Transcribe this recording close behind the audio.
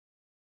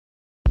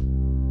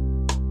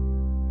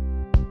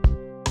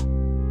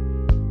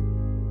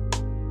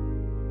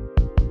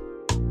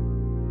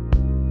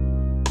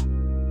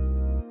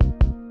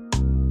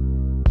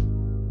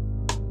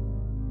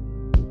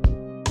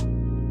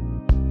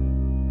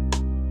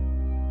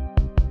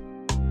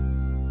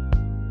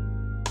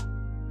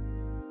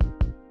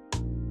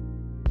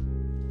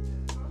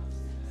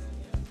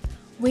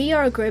We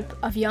are a group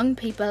of young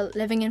people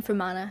living in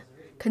Fermanagh,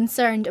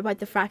 concerned about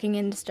the fracking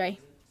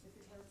industry.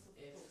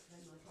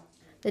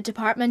 The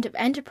Department of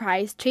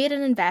Enterprise, Trade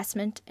and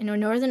Investment in our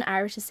Northern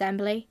Irish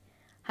Assembly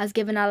has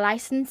given a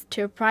licence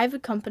to a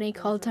private company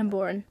called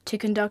Tamboran to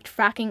conduct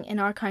fracking in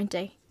our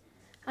county,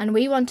 and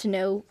we want to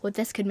know what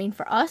this could mean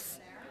for us,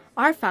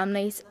 our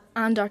families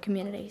and our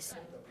communities.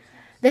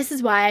 This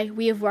is why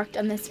we have worked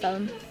on this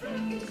film.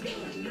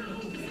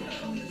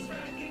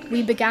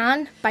 We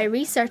began by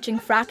researching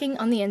fracking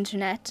on the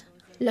internet,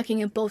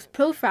 looking at both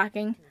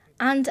pro-fracking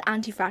and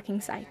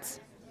anti-fracking sites.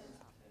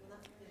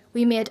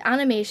 We made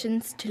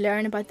animations to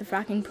learn about the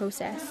fracking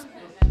process.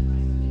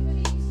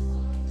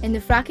 In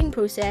the fracking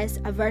process,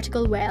 a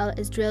vertical well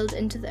is drilled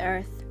into the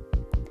earth.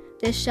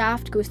 This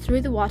shaft goes through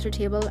the water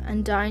table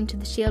and down to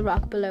the shale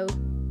rock below.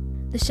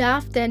 The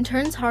shaft then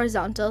turns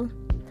horizontal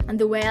and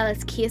the well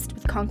is cased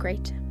with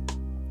concrete.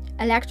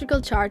 Electrical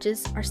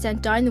charges are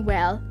sent down the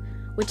well,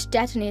 which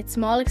detonate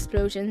small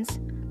explosions,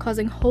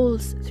 causing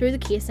holes through the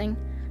casing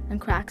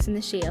and cracks in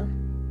the shale.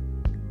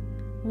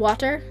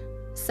 Water,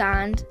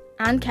 sand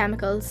and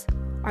chemicals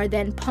are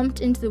then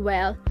pumped into the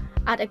well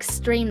at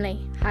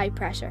extremely high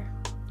pressure.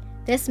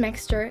 This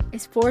mixture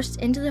is forced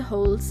into the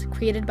holes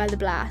created by the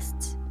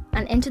blasts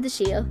and into the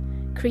shale,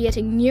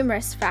 creating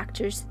numerous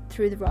fractures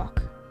through the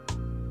rock.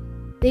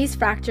 These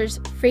fractures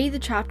free the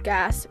trapped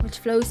gas, which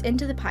flows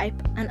into the pipe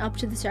and up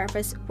to the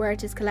surface where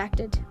it is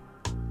collected.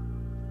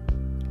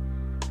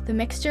 The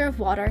mixture of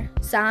water,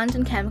 sand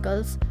and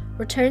chemicals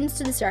returns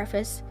to the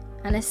surface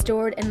and is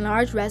stored in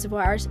large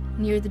reservoirs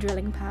near the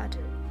drilling pad.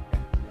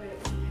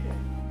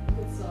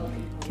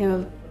 Okay,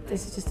 well,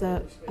 this is just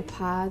a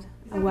pad,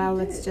 a well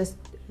that's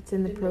it's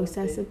in the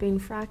process of being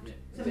fracked,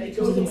 as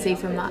you can see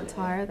from that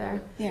tower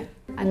there. Yeah.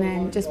 And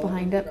then just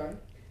behind it,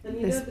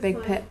 this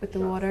big pit with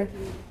the water,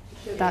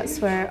 that's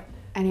where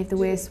any of the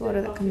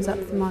wastewater that comes up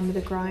from under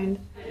the ground.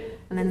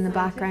 And then in the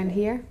background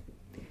here,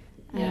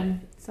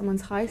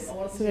 someone's house,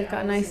 so they've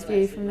got a nice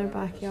view from their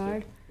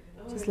backyard,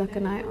 just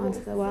looking out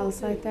onto the well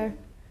site there,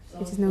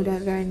 which is no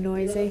doubt very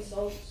noisy.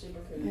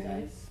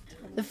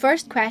 The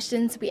first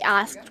questions we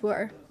asked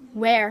were,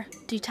 where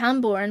do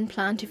Tamboran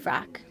plan to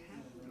frack?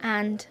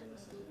 And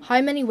how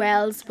many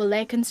wells will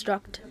they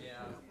construct?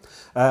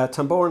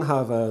 Tamboran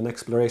have an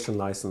exploration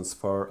licence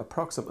for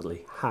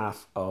approximately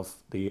half of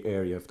the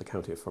area of the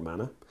county of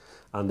Fermanagh,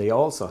 and they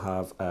also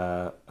have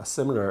a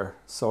similar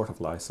sort of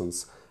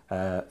licence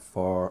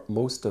for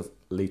most of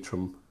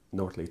Leitrim,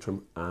 North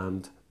Leitrim,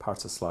 and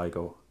parts of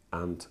Sligo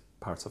and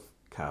parts of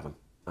Cavan.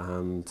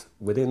 And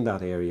within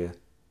that area,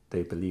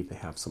 they believe they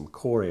have some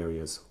core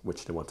areas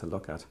which they want to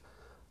look at,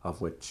 of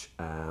which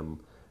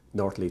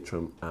North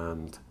Leitrim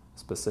and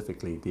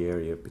specifically the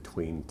area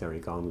between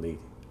Derrygonley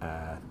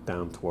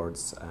down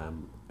towards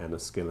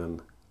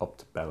Enniskillen, up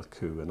to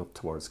Belcoo and up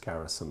towards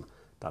Garrison.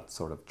 That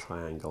sort of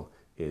triangle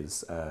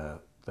is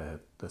the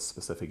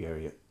specific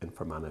area in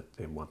Fermanagh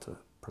they want to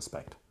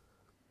prospect.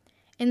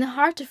 In the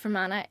heart of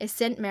Fermanagh is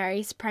St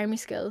Mary's Primary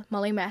School,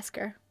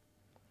 Mullymesker.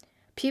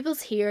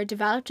 Pupils here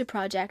developed a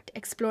project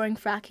exploring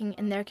fracking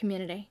in their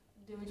community.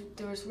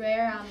 There was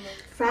rare animals.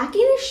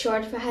 Fracking is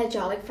short for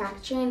hydraulic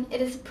fracturing.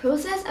 It is a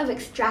process of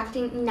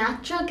extracting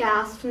natural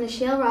gas from the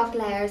shale rock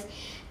layers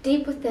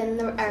deep within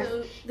the earth.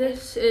 So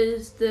this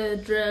is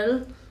the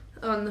drill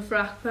on the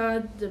frack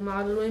pad, the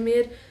model we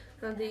made.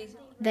 And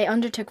They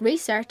undertook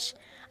research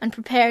and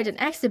prepared an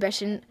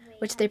exhibition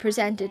which they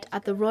presented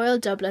at the Royal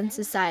Dublin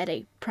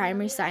Society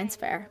Primary Science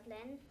Fair.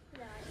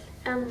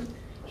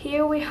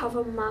 Here we have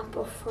a map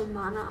of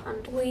Fermanagh,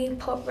 and we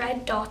put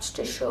red dots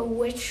to show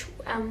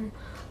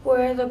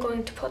where they're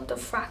going to put the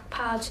frack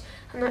pads,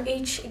 and they're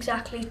each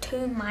exactly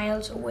 2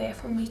 miles away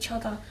from each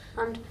other.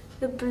 And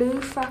the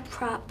blue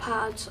frack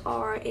pads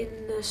are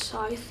in the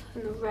south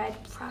and the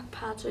red frack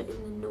pads are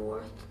in the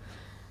north.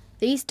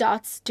 These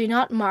dots do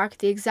not mark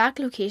the exact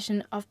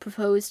location of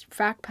proposed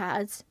frack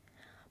pads,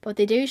 but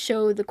they do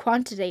show the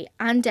quantity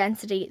and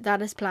density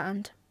that is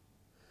planned.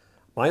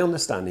 My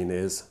understanding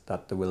is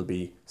that there will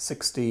be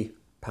 60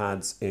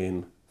 pads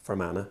in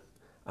Fermanagh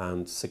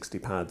and 60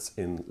 pads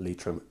in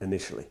Leitrim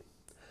initially,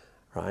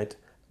 right?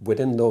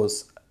 Within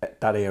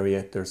that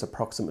area, there's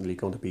approximately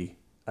going to be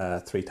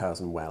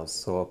 3,000 wells,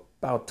 so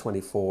about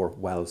 24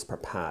 wells per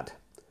pad.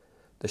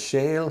 The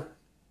shale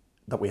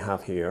that we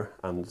have here,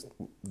 and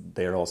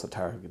they're also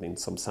targeting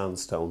some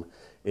sandstone,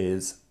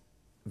 is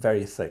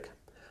very thick,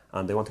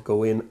 and they want to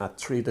go in at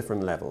 3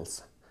 different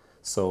levels.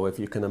 So if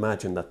you can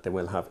imagine that they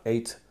will have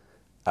 8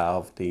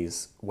 of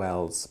these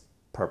wells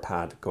per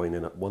pad going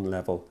in at 1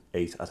 level,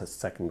 8 at a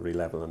secondary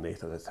level and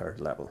 8 at a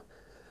third level.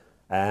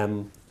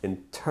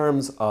 In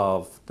terms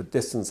of the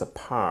distance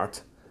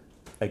apart,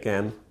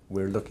 again,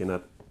 we're looking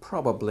at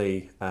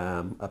probably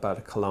about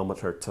 1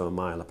 kilometre to 1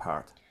 mile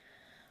apart.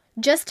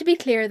 Just to be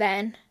clear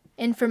then,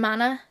 in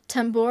Fermanagh,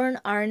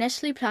 Tamboran are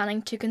initially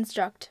planning to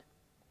construct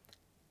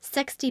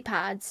 60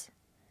 pads.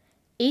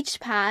 Each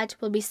pad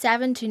will be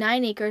 7 to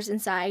 9 acres in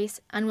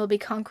size and will be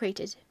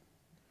concreted.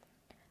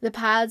 The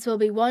pads will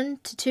be 1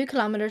 to 2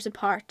 kilometres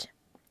apart.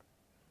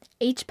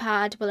 Each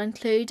pad will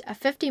include a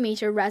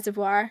 50-metre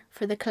reservoir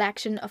for the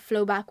collection of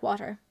flowback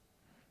water,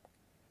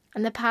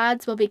 and the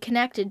pads will be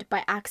connected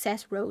by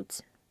access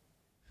roads.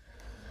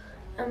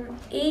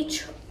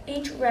 Each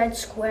red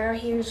square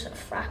here is a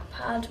frack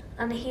pad,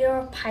 and here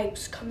are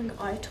pipes coming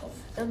out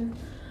of them.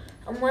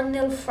 And when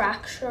they'll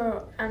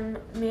fracture and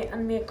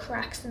make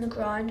cracks in the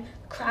ground,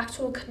 cracks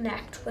will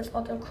connect with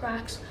other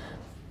cracks.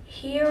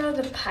 Here are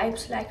the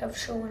pipes like I've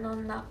shown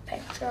on that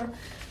picture,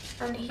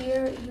 and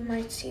here you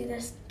might see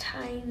this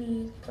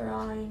tiny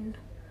brown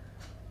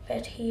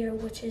bit here,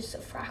 which is the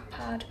frack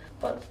pad.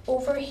 But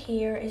over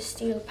here is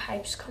steel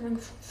pipes coming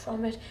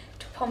from it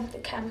to pump the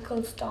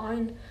chemicals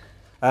down.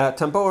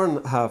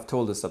 Tamboran have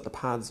told us that the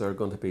pads are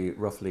going to be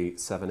roughly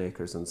 7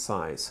 acres in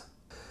size.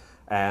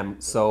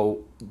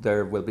 So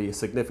there will be a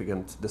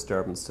significant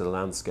disturbance to the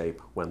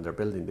landscape when they're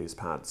building these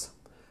pads.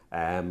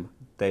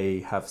 They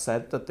have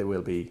said that they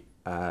will be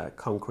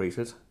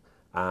concreted,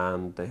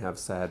 and they have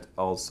said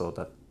also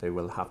that they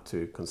will have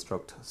to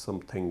construct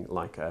something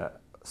like a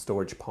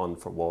storage pond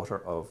for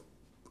water of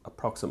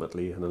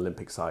approximately an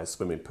Olympic-sized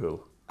swimming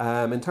pool.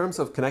 In terms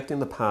of connecting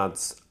the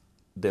pads,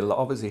 they'll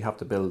obviously have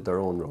to build their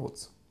own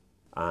roads,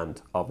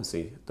 and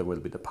obviously there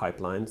will be the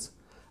pipelines,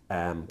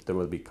 there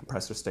will be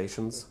compressor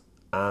stations.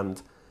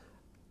 And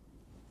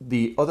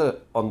the other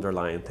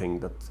underlying thing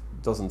that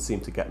doesn't seem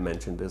to get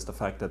mentioned is the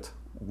fact that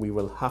we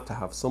will have to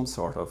have some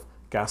sort of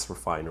gas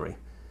refinery,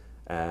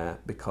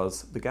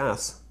 because the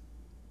gas,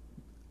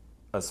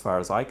 as far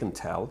as I can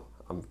tell,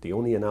 the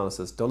only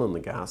analysis done on the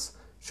gas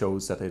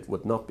shows that it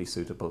would not be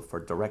suitable for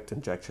direct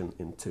injection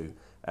into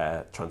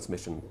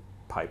transmission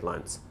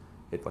pipelines.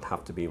 It would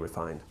have to be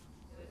refined.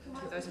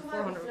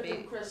 2,400 would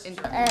be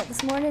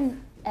This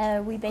morning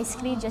we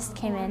basically just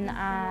came in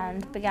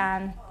and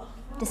began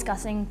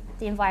discussing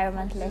the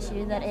environmental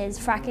issue that is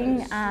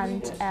fracking,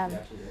 and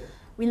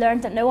we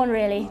learned that no one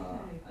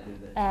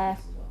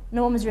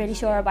was really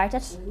sure about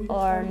it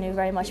or knew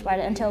very much about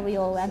it until we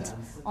all went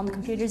on the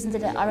computers and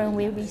did our own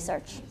wee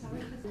research.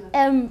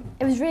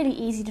 It was really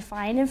easy to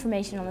find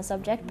information on the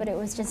subject, but it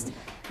was just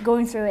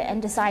going through it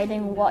and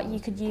deciding what you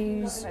could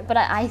use. But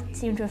I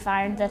seem to have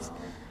found that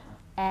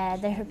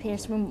there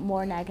appears to be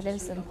more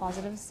negatives than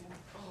positives.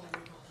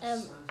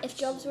 If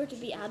jobs were to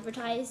be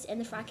advertised in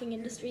the fracking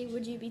industry,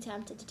 would you be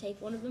tempted to take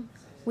one of them?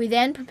 We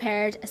then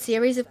prepared a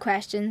series of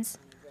questions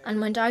and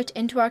went out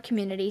into our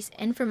communities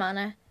in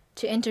Fermanagh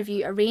to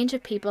interview a range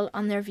of people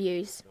on their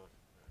views.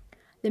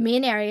 The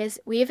main areas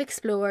we have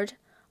explored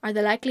are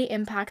the likely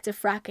impacts of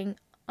fracking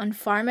on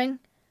farming,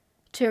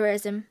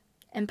 tourism,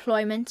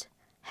 employment,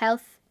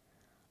 health,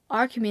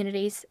 our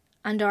communities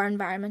and our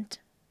environment.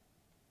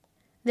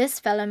 This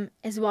film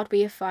is what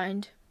we have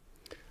found.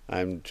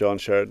 I'm John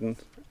Sheridan,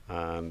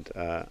 and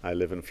I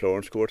live in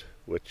Florence Court,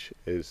 which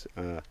is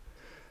a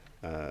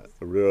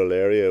rural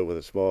area with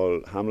a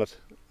small hamlet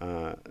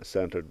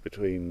centred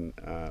between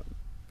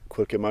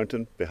Quilca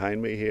Mountain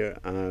behind me here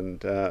and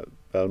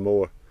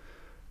Belmore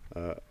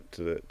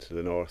to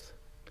the north.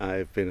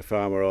 I've been a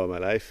farmer all my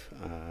life,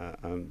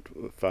 and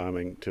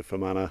farming to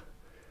Fermanagh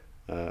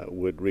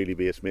would really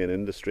be its main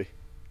industry.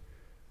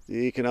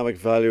 The economic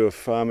value of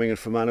farming in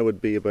Fermanagh would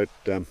be about,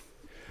 well,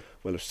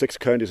 there's 6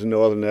 counties in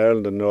Northern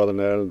Ireland, and Northern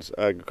Ireland's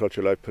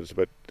agricultural output is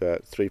about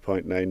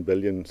 3.9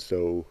 billion,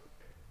 so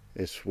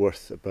it's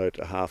worth about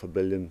 $500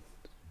 million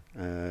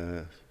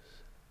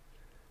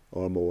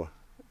or more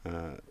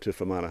to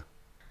Fermanagh.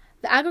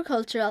 The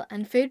agricultural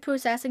and food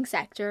processing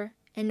sector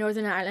in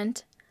Northern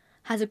Ireland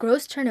has a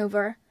gross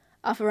turnover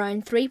of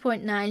around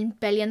 £3.9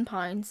 billion.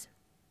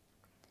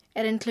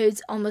 It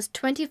includes almost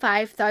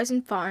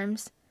 25,000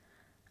 farms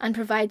and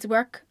provides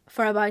work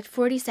for about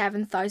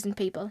 47,000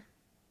 people.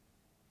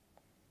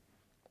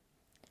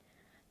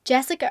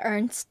 Jessica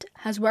Ernst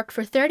has worked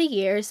for 30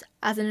 years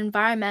as an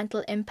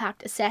environmental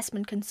impact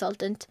assessment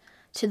consultant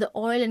to the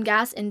oil and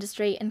gas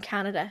industry in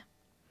Canada.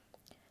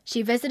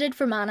 She visited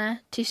Fermanagh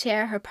to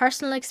share her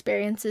personal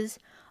experiences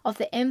of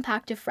the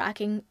impact of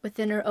fracking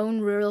within her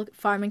own rural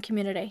farming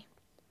community.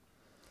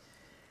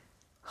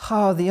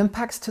 Oh, the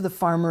impacts to the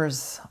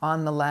farmers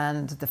on the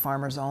land the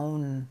farmers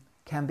own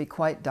can be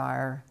quite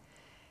dire.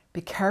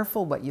 Be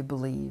careful what you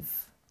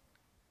believe.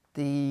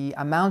 The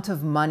amount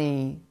of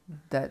money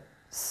that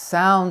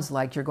sounds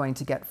like you're going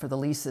to get for the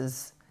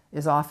leases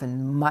is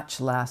often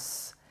much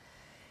less.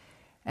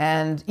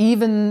 And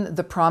even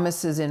the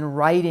promises in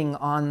writing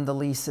on the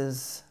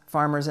leases,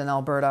 farmers in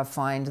Alberta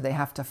find they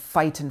have to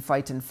fight and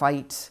fight and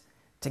fight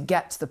to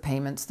get the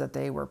payments that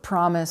they were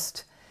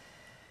promised.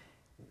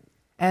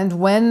 And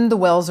when the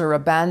wells are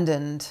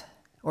abandoned,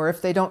 or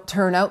if they don't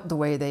turn out the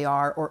way they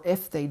are, or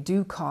if they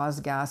do cause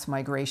gas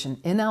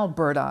migration in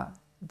Alberta,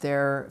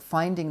 they're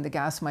finding the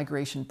gas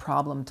migration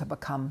problem to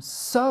become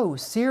so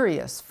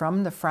serious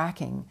from the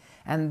fracking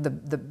and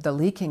the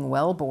leaking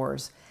well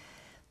bores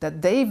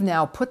that they've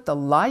now put the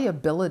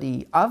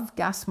liability of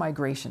gas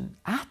migration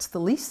at the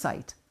lease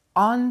site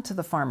onto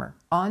the farmer,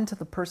 onto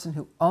the person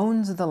who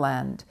owns the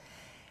land.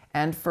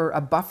 And for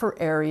a buffer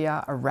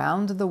area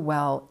around the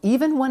well,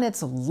 even when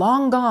it's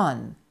long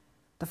gone,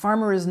 The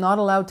farmer is not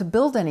allowed to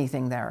build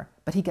anything there,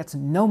 but he gets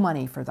no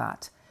money for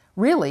that.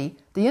 Really,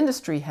 the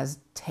industry has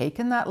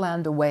taken that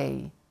land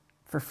away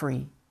for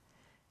free,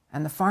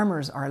 and the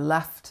farmers are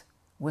left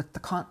with the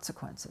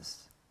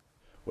consequences.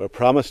 We're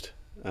promised,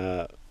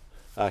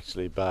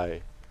 actually,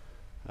 by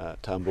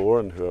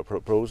Tamboran, who are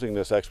proposing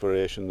this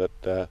exploration,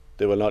 that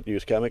they will not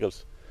use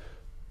chemicals.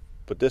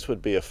 But this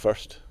would be a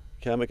first.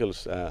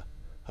 Chemicals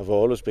have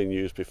always been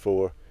used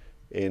before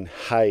in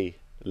high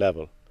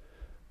level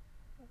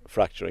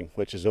fracturing,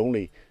 which is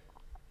only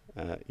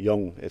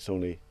young. It's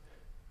only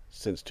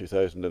since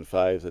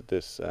 2005 that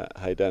this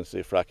high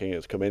density fracking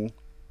has come in.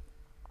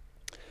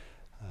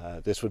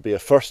 This would be a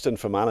first in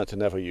Fermanagh to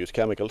never use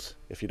chemicals.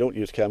 If you don't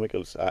use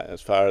chemicals,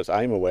 as far as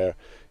I'm aware,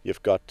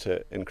 you've got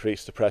to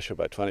increase the pressure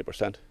by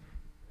 20%.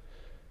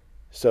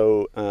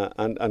 So,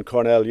 and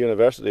Cornell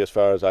University, as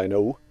far as I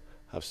know,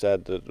 have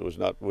said that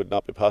it would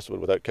not be possible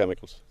without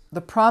chemicals.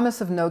 The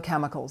promise of no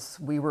chemicals,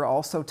 we were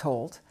also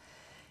told.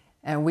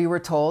 And we were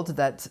told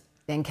that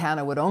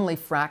Encana would only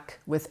frack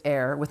with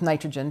air, with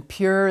nitrogen,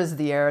 pure as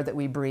the air that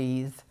we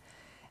breathe,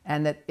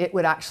 and that it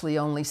would actually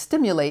only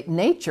stimulate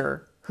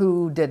nature,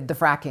 who did the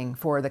fracking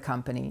for the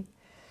company.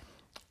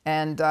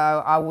 And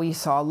we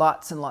saw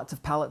lots and lots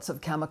of pallets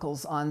of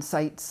chemicals on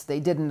sites. They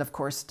didn't, of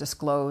course,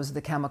 disclose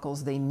the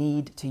chemicals they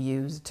need to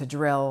use to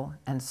drill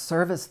and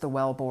service the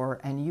wellbore,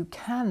 and you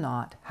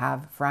cannot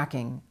have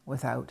fracking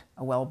without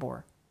a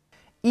wellbore.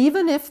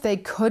 Even if they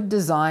could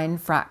design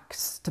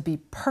fracks to be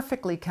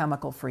perfectly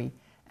chemical-free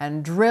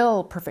and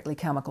drill perfectly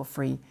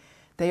chemical-free,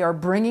 they are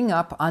bringing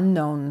up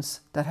unknowns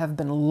that have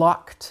been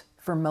locked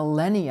for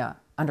millennia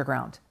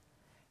underground.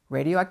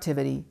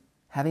 Radioactivity,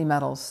 heavy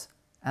metals,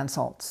 and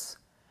salts,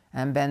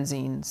 and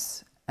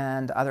benzenes,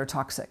 and other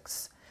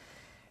toxics.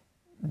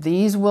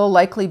 These will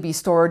likely be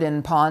stored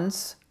in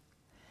ponds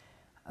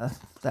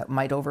that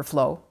might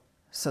overflow.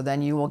 So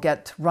then you will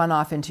get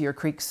runoff into your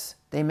creeks.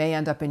 They may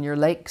end up in your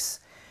lakes.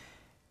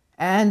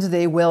 And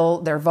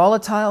they're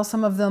volatile,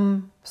 some of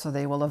them, so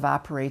they will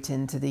evaporate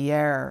into the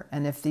air.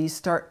 And if these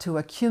start to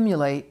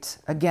accumulate,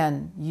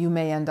 again, you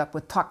may end up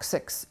with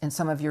toxics in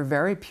some of your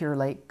very pure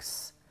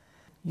lakes.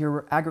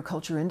 Your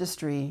agriculture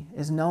industry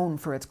is known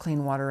for its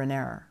clean water and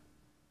air.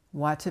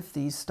 What if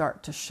these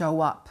start to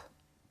show up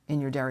in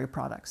your dairy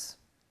products?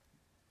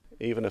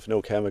 Even if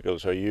no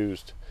chemicals are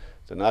used,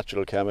 the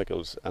natural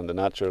chemicals and the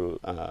natural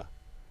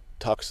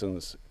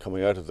toxins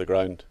coming out of the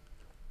ground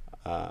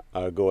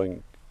are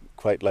going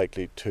quite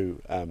likely to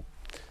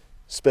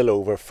spill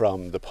over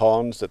from the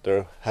ponds that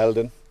they're held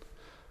in.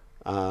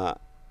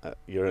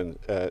 You're in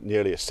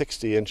nearly a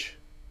 60-inch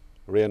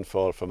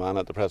rainfall for Fermanagh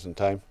at the present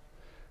time,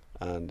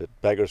 and it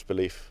beggars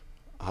belief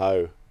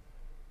how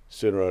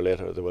sooner or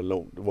later there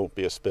won't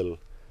be a spill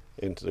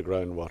into the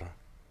groundwater.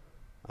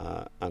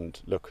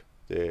 And look,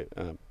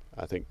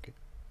 I think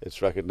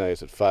it's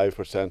recognised that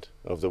 5%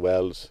 of the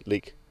wells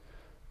leak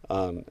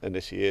on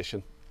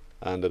initiation,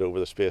 and that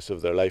over the space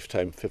of their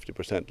lifetime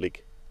 50%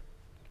 leak.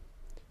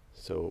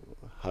 So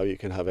how you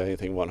can have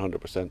anything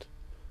 100%,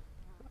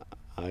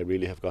 I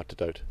really have got to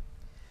doubt.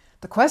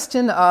 The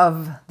question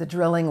of the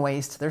drilling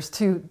waste, there's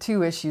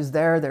two issues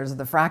there. There's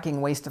the fracking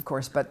waste, of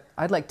course, but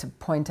I'd like to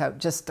point out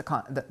just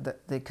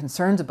the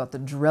concerns about the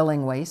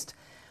drilling waste.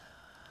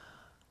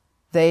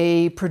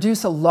 They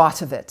produce a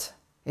lot of it.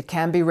 It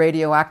can be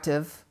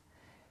radioactive.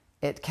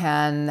 It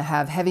can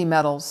have heavy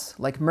metals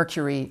like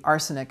mercury,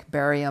 arsenic,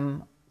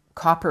 barium.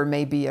 Copper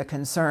may be a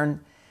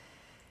concern.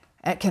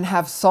 It can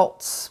have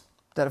salts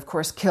that, of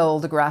course, kill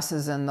the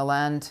grasses and the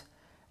land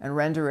and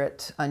render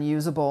it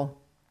unusable.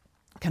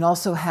 Can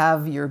also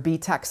have your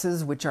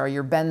B-taxes, which are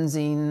your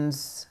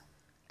benzenes,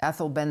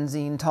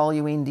 ethylbenzene,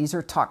 toluene. These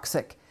are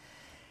toxic.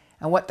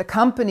 And what the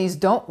companies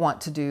don't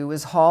want to do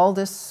is haul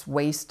this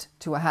waste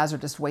to a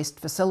hazardous waste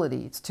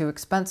facility. It's too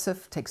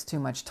expensive, takes too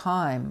much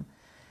time.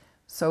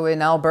 So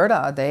in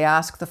Alberta, they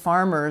ask the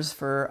farmers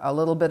for a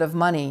little bit of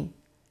money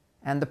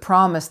and the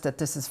promise that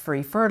this is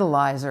free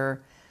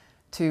fertilizer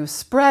to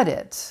spread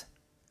it,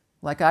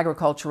 like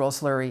agricultural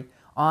slurry,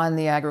 on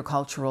the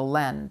agricultural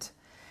land.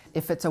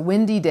 If it's a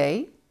windy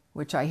day,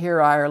 which I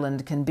hear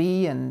Ireland can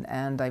be,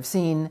 and I've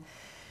seen,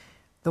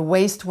 the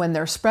waste, when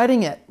they're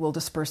spreading it, will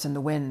disperse in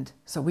the wind.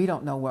 So we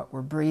don't know what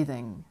we're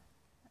breathing.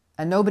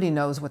 And nobody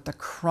knows what the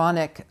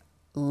chronic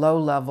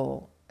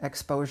low-level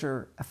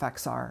exposure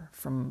effects are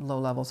from low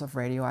levels of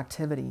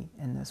radioactivity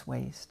in this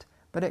waste.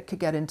 But it could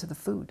get into the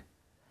food.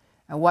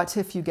 And what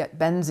if you get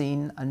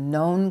benzene, a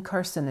known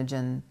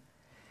carcinogen,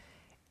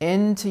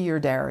 into your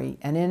dairy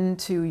and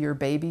into your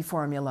baby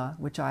formula,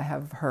 which I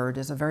have heard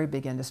is a very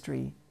big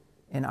industry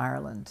in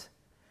Ireland?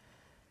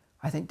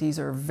 I think these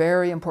are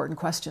very important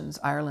questions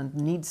Ireland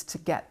needs to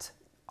get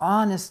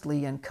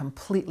honestly and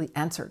completely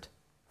answered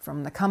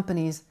from the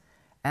companies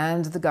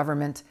and the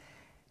government,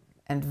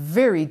 and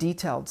very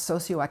detailed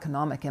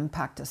socioeconomic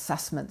impact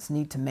assessments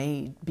need to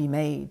be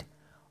made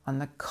on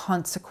the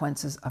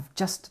consequences of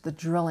just the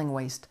drilling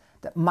waste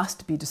that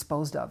must be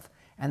disposed of,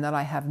 and that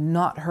I have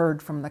not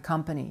heard from the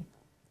company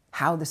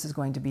how this is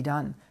going to be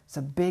done. It's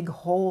a big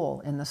hole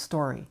in the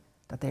story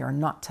that they are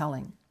not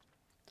telling.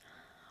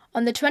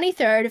 On the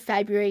 23rd of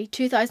February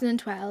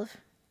 2012,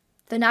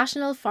 the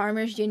National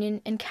Farmers Union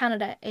in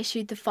Canada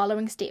issued the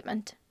following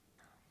statement.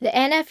 The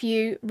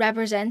NFU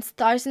represents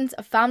thousands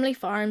of family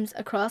farms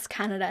across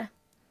Canada.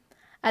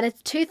 At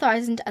its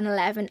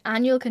 2011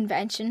 annual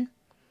convention,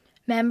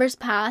 members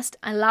passed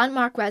a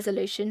landmark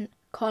resolution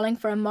calling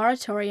for a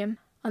moratorium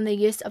on the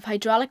use of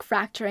hydraulic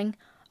fracturing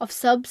of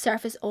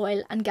subsurface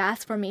oil and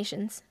gas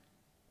formations.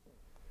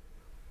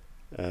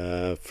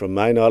 From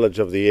my knowledge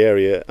of the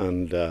area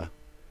and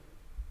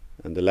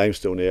the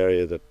limestone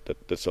area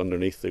that's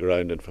underneath the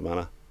ground in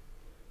Fermanagh,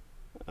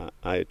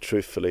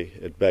 truthfully,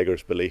 it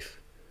beggars belief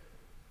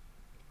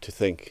to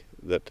think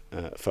that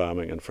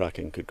farming and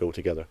fracking could go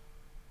together.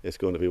 It's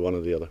going to be one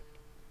or the other.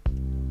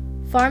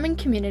 Farming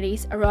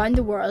communities around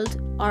the world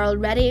are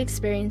already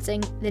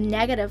experiencing the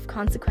negative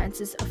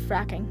consequences of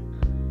fracking.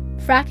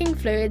 Fracking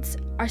fluids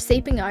are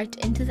seeping out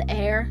into the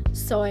air,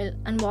 soil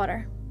and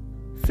water.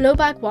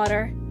 Flowback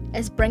water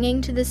is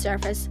bringing to the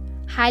surface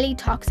highly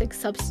toxic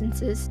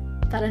substances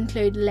that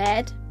include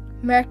lead,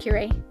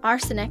 mercury,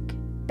 arsenic,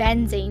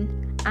 benzene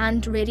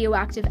and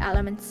radioactive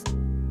elements.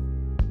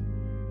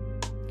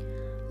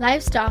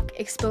 Livestock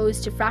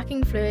exposed to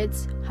fracking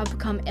fluids have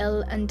become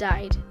ill and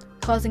died,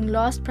 causing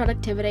lost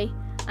productivity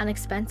and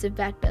expensive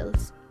vet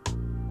bills.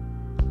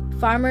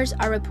 Farmers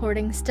are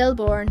reporting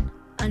stillborn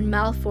and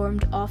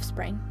malformed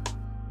offspring.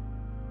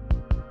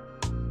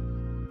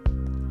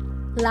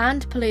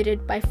 Land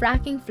polluted by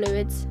fracking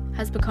fluids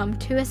has become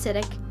too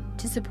acidic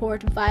to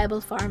support viable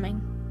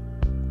farming.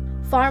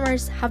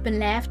 Farmers have been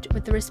left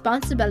with the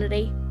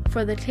responsibility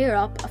for the clear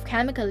up of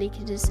chemical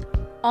leakages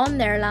on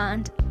their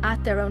land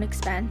at their own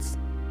expense.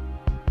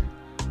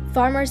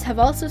 Farmers have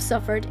also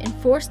suffered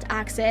enforced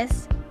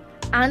access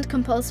and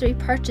compulsory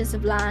purchase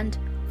of land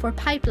for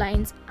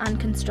pipelines and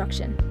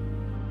construction.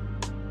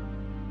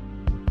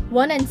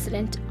 One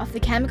incident of the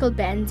chemical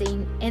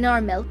benzene in our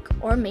milk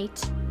or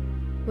meat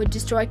would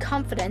destroy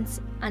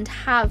confidence and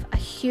have a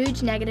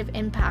huge negative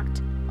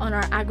impact on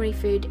our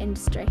agri-food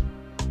industry.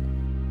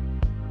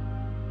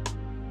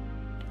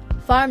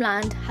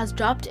 Farmland has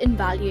dropped in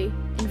value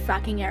in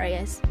fracking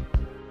areas.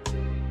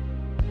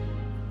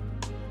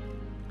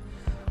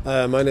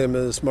 My name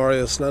is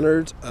Marius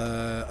Leonard.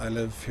 I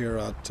live here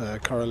at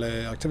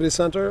Correlay Activity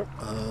Centre,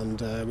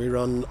 and we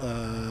run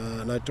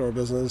an outdoor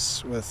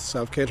business with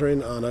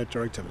self-catering and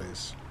outdoor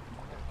activities.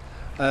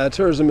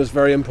 Tourism is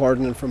very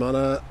important in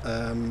Fermanagh.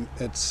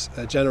 It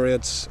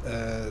generates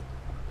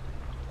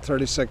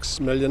 £36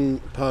 million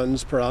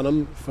per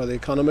annum for the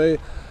economy.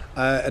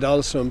 It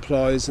also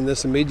employs in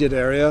this immediate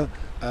area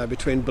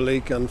between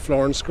Beleek and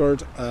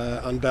Florenscourt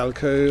and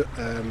Belcoo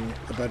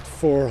about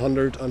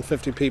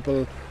 450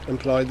 people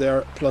employed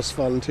there, plus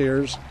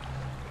volunteers.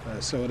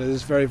 So it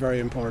is very, very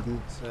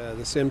important.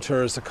 The same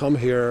tourists that come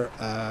here,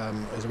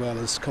 as well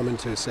as coming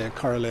to, say,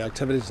 Correlay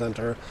Activity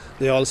Centre,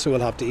 they also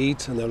will have to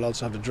eat and they'll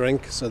also have to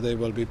drink. So they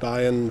will be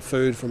buying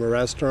food from a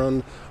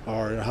restaurant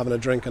or having a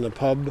drink in a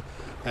pub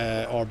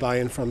or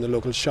buying from the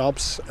local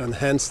shops, and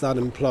hence that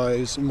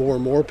employs more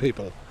and more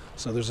people.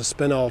 So there's a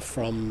spin-off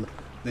from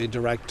the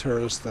direct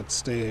tourists that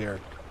stay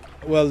here.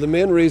 Well, the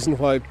main reason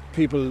why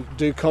people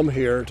do come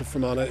here to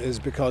Fermanagh is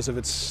because of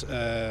its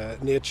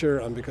nature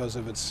and because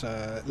of its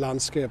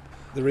landscape.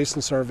 The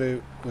recent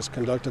survey was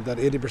conducted that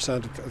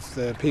 80% of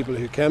the people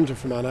who came to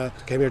Fermanagh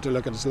came here to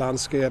look at its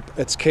landscape,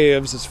 its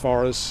caves, its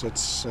forests,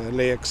 its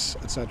lakes,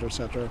 etc.,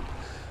 etc.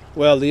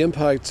 Well, the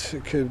impact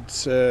could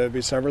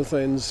be several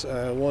things.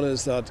 One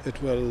is that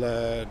it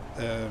will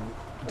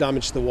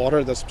damage the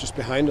water that's just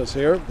behind us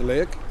here, the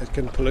lake. It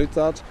can pollute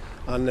that.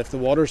 And if the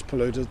water's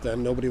polluted,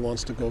 then nobody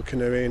wants to go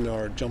canoeing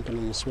or jumping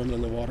and swimming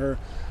in the water.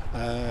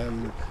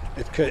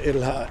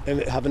 It'll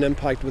have an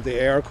impact with the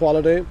air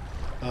quality,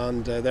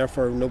 and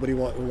therefore nobody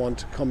will want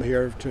to come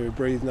here to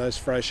breathe nice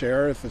fresh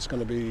air if it's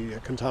going to be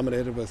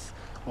contaminated with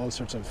all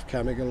sorts of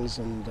chemicals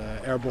and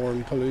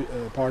airborne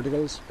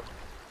particles.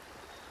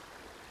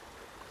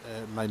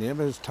 My name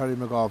is Terry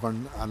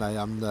McGovern, and I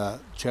am the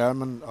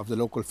chairman of the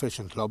local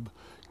fishing club,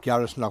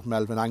 Garrison Loch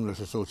Melvin Anglers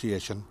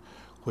Association,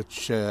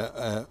 which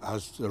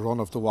has the run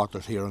of the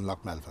waters here in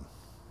Loch Melvin.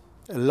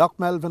 Loch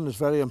Melvin is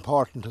very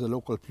important to the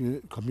local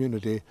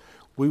community.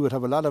 We would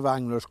have a lot of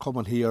anglers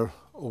coming here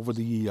over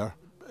the year.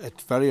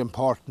 It's very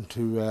important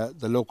to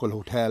the local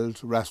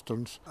hotels,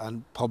 restaurants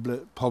and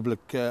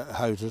public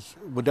houses.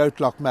 Without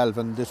Loch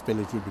Melvin, this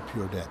village would be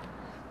pure dead.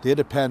 They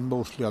depend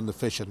mostly on the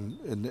fishing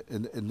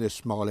in this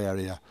small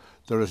area.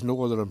 There is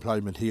no other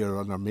employment here,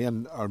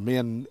 and our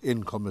main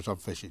income is on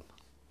fishing.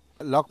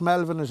 Loch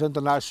Melvin is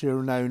internationally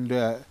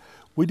renowned.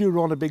 We do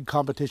run a big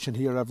competition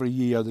here every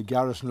year, the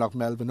Garrison Loch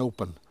Melvin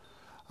Open,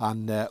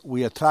 and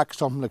we attract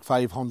something like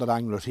 500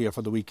 anglers here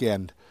for the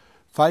weekend.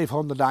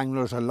 500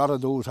 anglers, a lot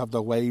of those have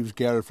their wives,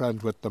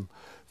 girlfriends with them.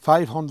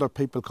 500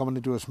 people coming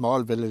into a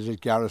small village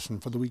like Garrison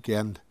for the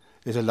weekend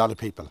is a lot of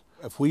people.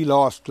 If we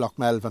lost Loch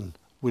Melvin,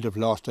 we'd have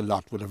lost a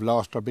lot. We'd have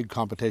lost our big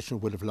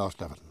competition, we'd have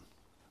lost everything.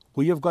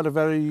 We have got a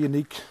very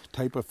unique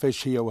type of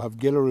fish here. We have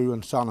gillaroo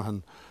and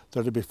sonahan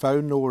that will be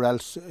found nowhere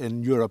else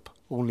in Europe,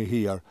 only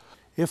here.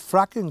 If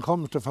fracking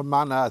comes to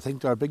Fermanagh, I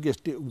think their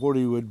biggest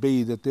worry would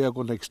be that they're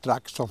going to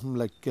extract something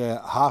like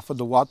half of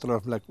the water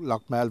of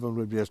Loch Melvin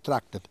will be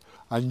extracted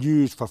and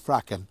used for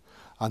fracking.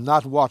 And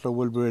that water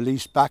will be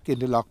released back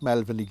into Loch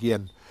Melvin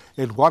again.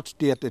 In what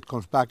state it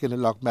comes back into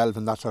Loch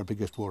Melvin, that's our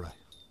biggest worry.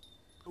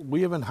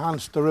 We have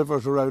enhanced the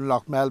rivers around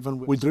Loch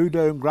Melvin. We drew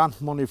down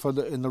grant money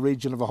in the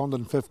region of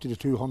 150 to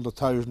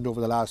 200,000 over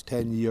the last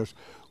 10 years.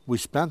 We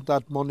spent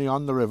that money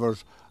on the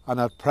rivers, and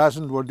at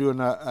present we're doing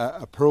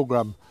a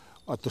programme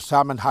at the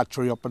salmon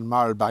hatchery up in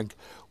Marlbank.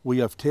 We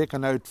have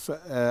taken out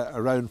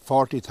around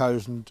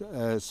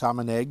 40,000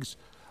 salmon eggs,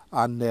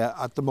 and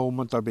at the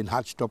moment they're being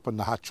hatched up in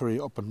the hatchery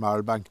up in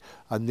Marlbank,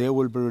 and they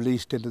will be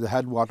released into the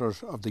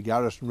headwaters of the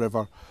Garrison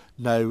River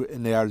now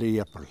in early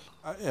April.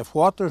 If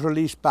water is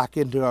released back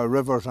into our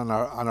rivers and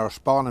our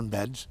spawning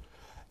beds,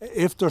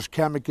 if there's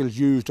chemicals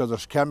used or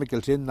there's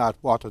chemicals in that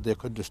water, they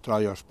could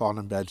destroy our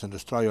spawning beds and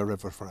destroy our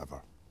rivers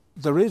forever.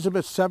 There is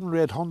about 700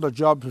 or 800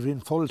 jobs between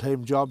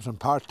full-time jobs and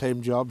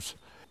part-time jobs.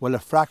 Well,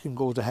 if fracking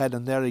goes ahead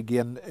and there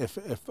again,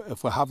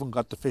 if we haven't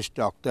got the fish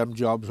stock, them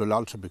jobs will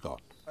also be gone.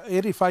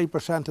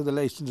 85% of the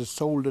licences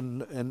sold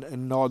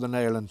in Northern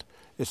Ireland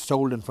is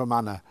sold in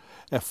Fermanagh.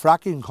 If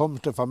fracking comes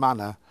to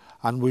Fermanagh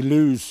and we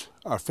lose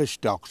our fish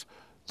stocks,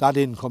 that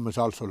income is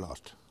also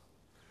lost.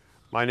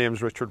 My name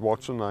is Richard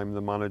Watson. I'm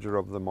the manager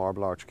of the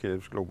Marble Arch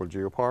Caves Global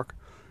Geopark,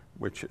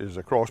 which is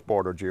a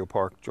cross-border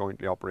geopark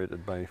jointly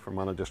operated by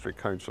Fermanagh District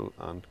Council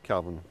and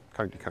Cavan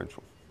County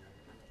Council.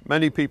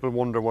 Many people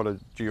wonder what a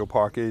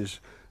geopark is.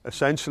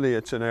 Essentially,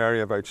 it's an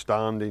area of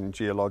outstanding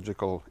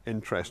geological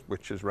interest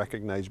which is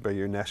recognised by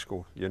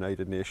UNESCO,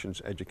 United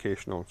Nations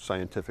Educational,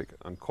 Scientific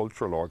and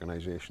Cultural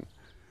Organisation.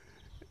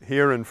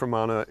 Here in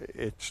Fermanagh,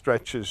 it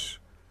stretches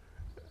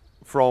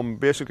from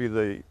basically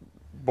the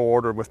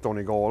border with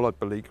Donegal at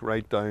Balik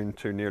right down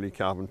to nearly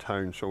Cavan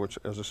town. So it's,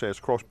 as I say, it's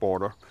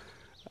cross-border.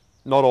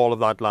 Not all of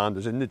that land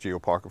is in the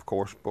geopark, of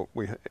course, but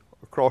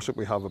across it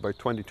we have about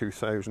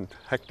 22,000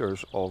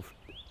 hectares of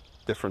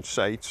different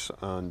sites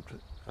and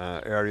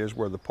areas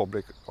where the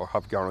public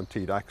have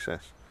guaranteed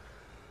access.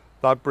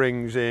 That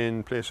brings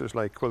in places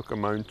like Quilca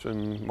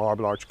Mountain,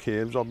 Marble Arch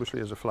Caves,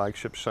 obviously as a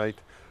flagship site,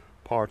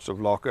 parts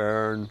of Loch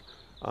Earn,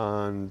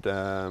 and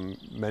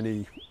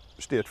many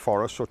state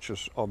forests, such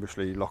as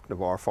obviously Loch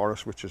Navar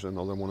Forest, which is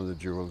another one of the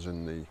jewels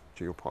in the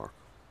geopark.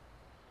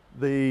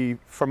 The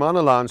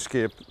Fermanagh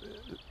landscape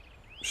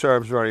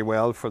serves very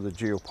well for the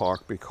geopark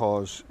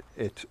because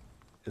it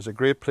is a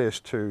great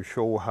place to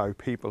show how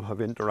people have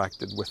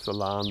interacted with the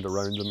land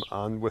around them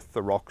and with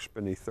the rocks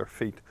beneath their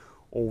feet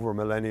over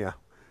millennia.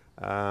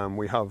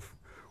 We have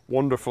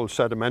wonderful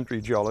sedimentary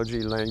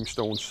geology,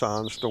 limestone,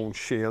 sandstone,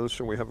 shales,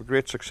 so we have a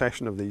great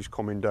succession of these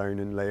coming down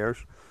in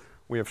layers.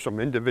 We have some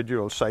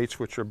individual sites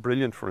which are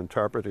brilliant for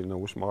interpreting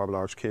those, Marble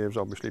Arch Caves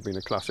obviously being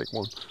a classic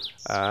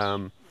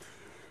one.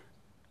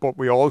 But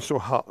we also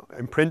have,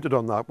 imprinted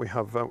on that, we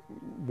have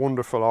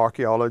wonderful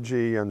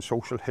archaeology and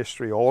social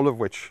history, all of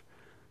which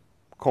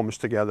comes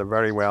together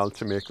very well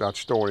to make that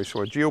story.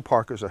 So a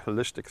geopark is a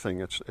holistic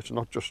thing. It's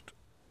not just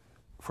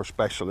for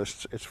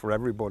specialists, it's for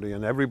everybody,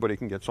 and everybody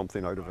can get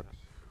something out of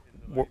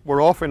it.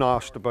 We're often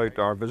asked about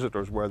our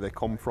visitors, where they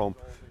come from.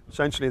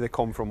 Essentially they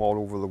come from all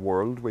over the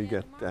world. We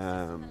get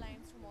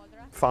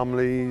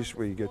families,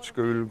 we get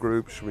school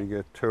groups, we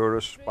get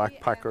tourists,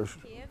 backpackers,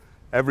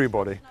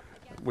 everybody.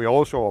 We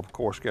also, of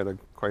course, get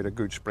quite a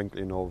good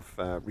sprinkling of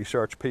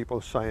research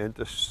people,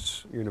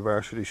 scientists,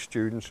 university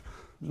students.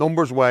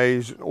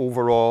 Numbers-wise,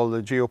 overall,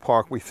 the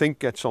geopark, we think,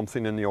 gets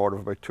something in the order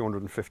of about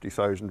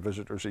 250,000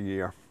 visitors a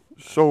year.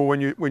 So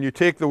when you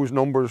take those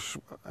numbers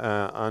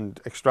and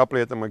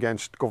extrapolate them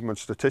against government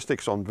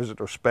statistics on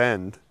visitor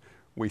spend,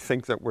 we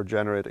think that we're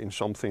generating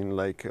something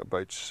like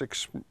about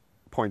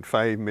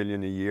 6.5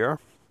 million a year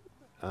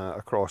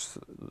across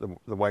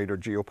the wider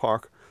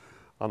geopark.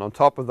 And on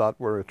top of that,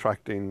 we're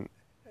attracting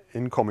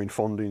incoming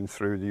funding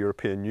through the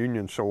European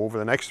Union. So over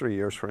the next 3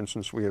 years, for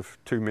instance, we have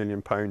 £2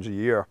 million a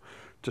year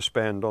to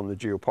spend on the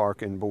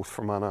geopark in both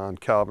Fermanagh and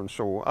Cavan.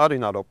 So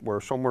adding that up,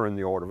 we're somewhere in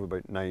the order of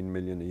about 9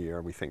 million a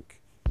year, we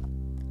think.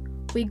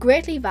 We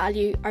greatly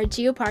value our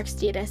geopark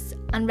status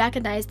and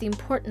recognise the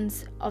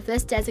importance of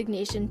this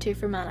designation to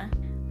Fermanagh.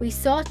 We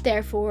sought,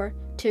 therefore,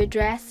 to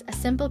address a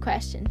simple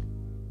question.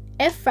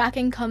 If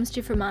fracking comes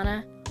to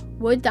Fermanagh,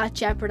 would that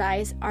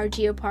jeopardise our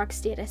geopark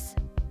status?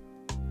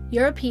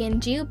 European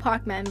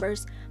Geopark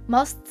members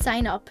must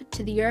sign up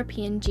to the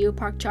European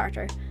Geopark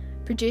Charter,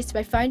 produced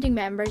by founding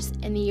members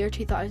in the year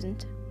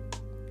 2000.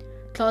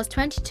 Clause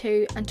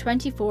 22 and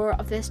 24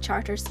 of this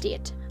charter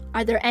state,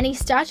 are there any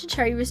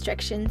statutory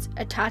restrictions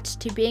attached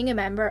to being a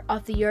member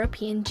of the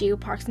European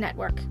Geoparks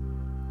network?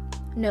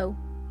 No.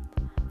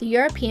 The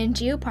European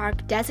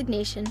Geopark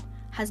designation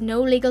has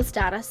no legal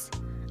status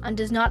and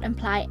does not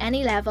imply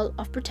any level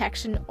of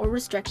protection or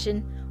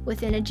restriction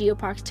within a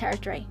geopark's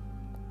territory.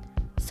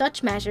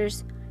 Such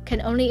measures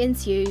can only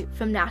ensue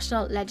from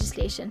national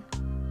legislation.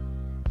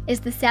 Is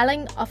the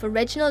selling of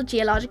original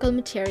geological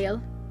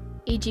material,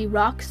 e.g.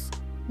 rocks,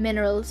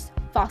 minerals,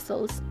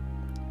 fossils,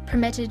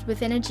 permitted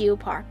within a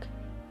geopark?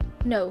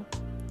 No.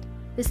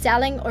 the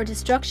selling or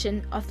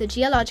destruction of the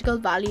geological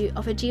value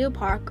of a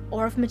geopark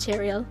or of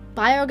material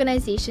by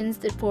organisations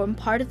that form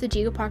part of the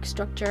geopark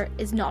structure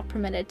is not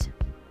permitted.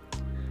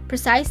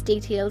 Precise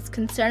details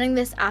concerning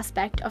this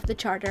aspect of the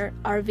Charter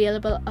are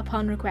available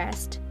upon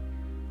request,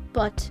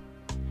 but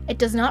it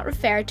does not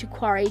refer to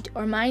quarried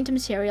or mined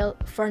material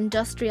for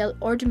industrial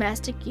or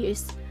domestic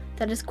use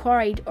that is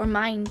quarried or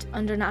mined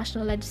under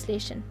national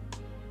legislation.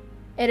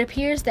 It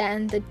appears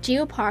then that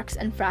geoparks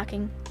and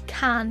fracking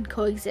can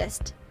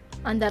coexist,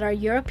 and that our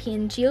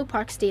European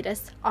geopark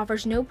status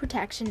offers no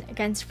protection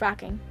against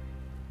fracking.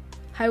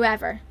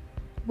 However,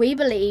 we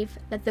believe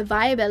that the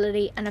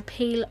viability and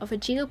appeal of a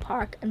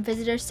geopark and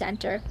visitor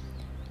centre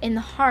in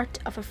the heart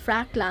of a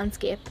fracked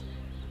landscape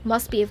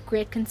must be of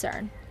great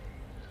concern.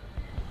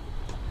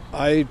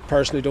 I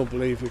personally don't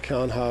believe we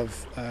can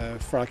have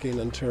fracking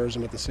and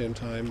tourism at the same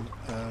time.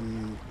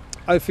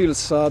 I feel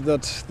sad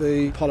that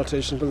the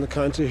politicians in the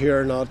county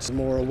here are not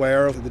more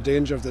aware of the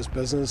danger of this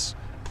business.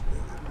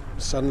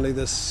 Suddenly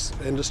this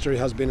industry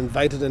has been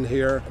invited in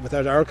here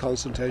without our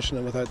consultation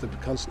and without the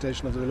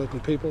consultation of the local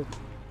people.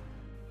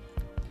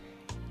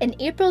 In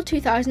April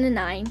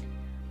 2009,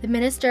 the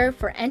Minister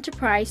for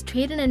Enterprise,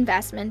 Trade and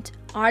Investment,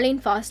 Arlene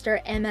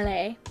Foster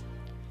MLA,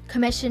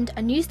 commissioned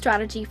a new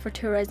strategy for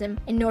tourism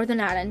in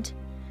Northern Ireland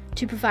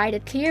to provide a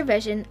clear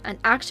vision and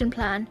action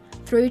plan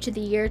through to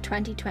the year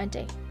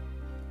 2020.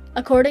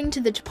 According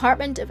to the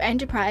Department of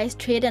Enterprise,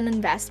 Trade and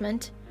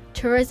Investment,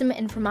 tourism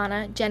in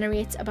Fermanagh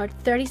generates about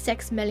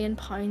 £36 million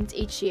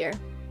each year.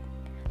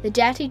 The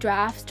Jetty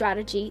Draft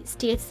strategy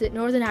states that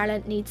Northern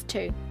Ireland needs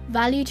to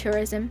value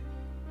tourism,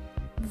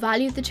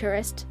 value the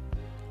tourist,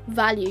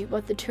 value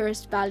what the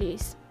tourist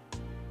values.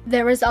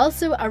 There is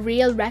also a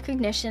real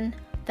recognition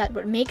that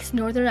what makes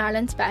Northern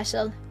Ireland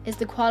special is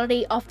the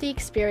quality of the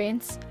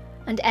experience,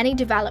 and any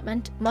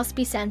development must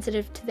be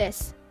sensitive to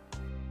this.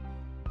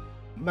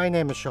 My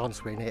name is Sean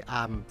Sweeney.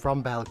 I'm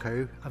from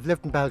Belcoo. I've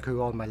lived in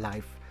Belcoo all my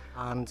life,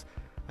 and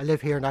I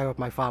live here now with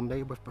my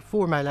family. With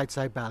 4 miles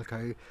outside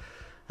Belcoo,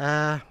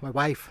 my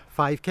wife,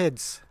 5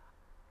 kids.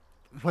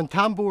 When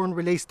Tambourne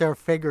released their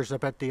figures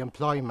about the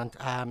employment,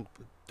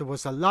 there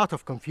was a lot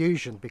of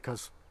confusion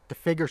because the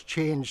figures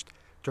changed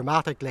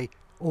dramatically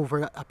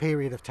over a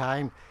period of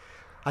time.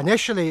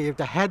 Initially,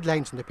 the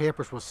headlines in the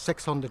papers was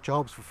 600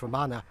 jobs for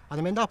Fermanagh, and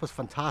I mean that was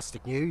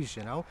fantastic news,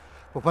 you know.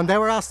 But when they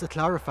were asked to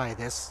clarify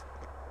this,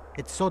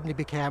 it suddenly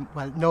became,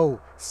 well, no,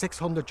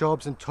 600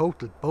 jobs in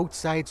total, both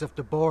sides of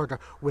the border,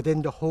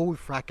 within the whole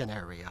fracking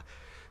area.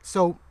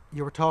 So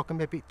you were talking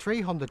maybe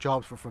 300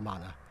 jobs for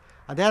Fermanagh.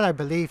 And then I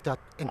believe that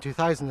in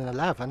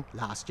 2011,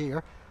 last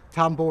year,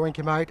 Tambourne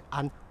came out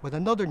and with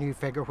another new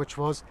figure, which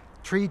was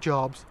 3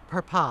 jobs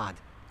per pad,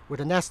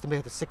 with an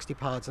estimated 60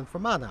 pads in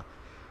Fermanagh.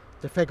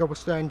 The figure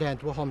was down then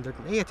to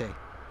 180.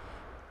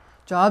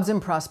 Jobs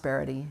and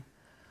prosperity.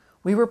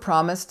 We were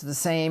promised the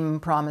same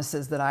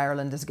promises that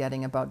Ireland is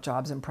getting about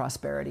jobs and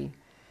prosperity.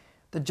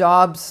 The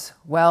jobs,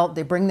 well,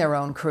 they bring their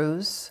own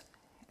crews,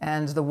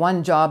 and the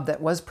one job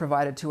that was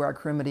provided to our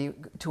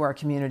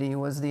community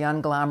was the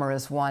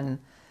unglamorous one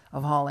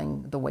of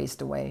hauling the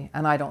waste away,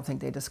 and I don't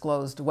think they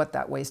disclosed what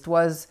that waste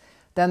was.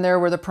 Then there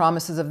were the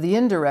promises of the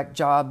indirect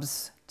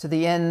jobs to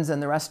the inns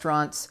and the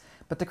restaurants,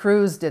 but the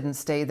crews didn't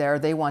stay there.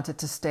 They wanted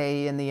to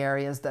stay in the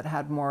areas that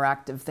had more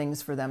active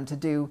things for them to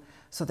do,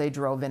 so they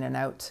drove in and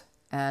out,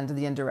 and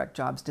the indirect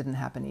jobs didn't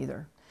happen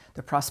either.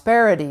 The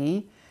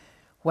prosperity,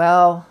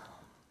 well,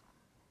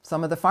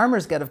 some of the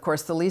farmers get, of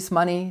course, the least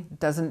money. It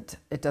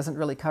doesn't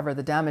really cover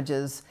the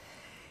damages.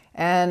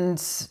 And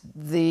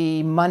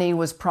the money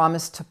was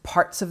promised to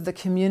parts of the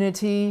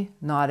community,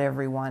 not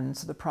everyone.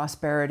 So the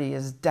prosperity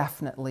is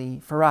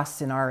definitely, for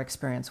us in our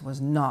experience,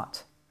 was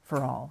not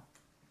for all,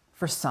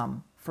 for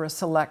some, for a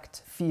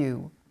select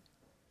few,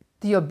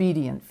 the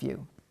obedient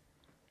few.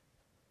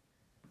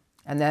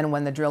 And then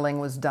when the drilling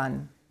was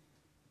done,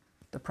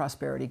 the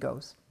prosperity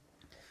goes.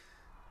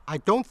 I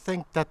don't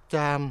think that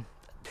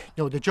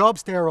the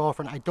jobs they're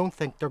offering, I don't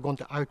think they're going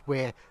to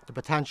outweigh the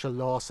potential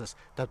losses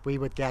that we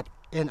would get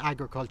in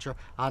agriculture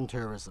and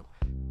tourism.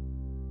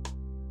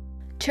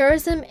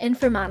 Tourism in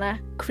Fermanagh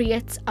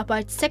creates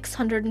about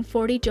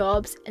 640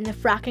 jobs in the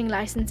fracking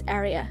licence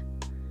area,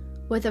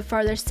 with a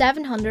further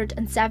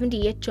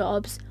 778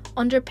 jobs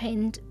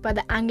underpinned by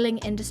the angling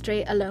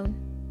industry alone.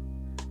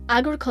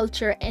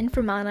 Agriculture in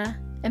Fermanagh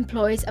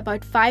employs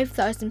about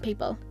 5,000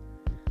 people,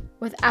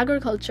 with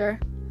agriculture,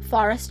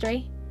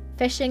 forestry,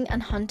 fishing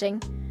and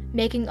hunting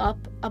making up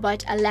about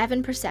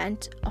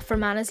 11% of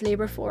Fermanagh's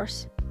labour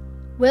force.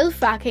 Will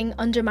fracking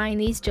undermine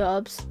these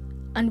jobs?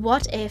 And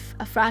what if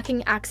a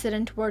fracking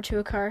accident were to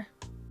occur?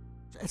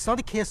 It's not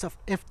a case of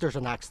if there's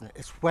an accident,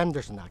 it's when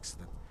there's an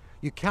accident.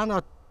 You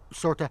cannot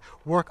sort of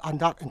work on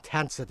that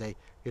intensity,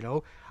 you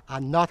know,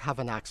 and not have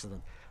an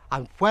accident.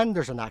 And when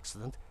there's an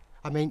accident,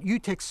 I mean, you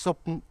take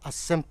something as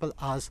simple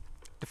as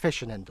the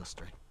fishing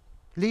industry.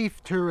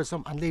 Leave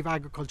tourism and leave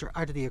agriculture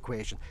out of the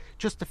equation,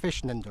 just the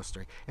fishing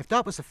industry. If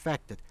that was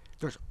affected,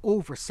 there's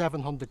over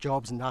 700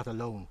 jobs in that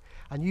alone.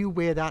 And you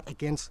weigh that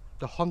against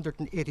the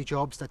 180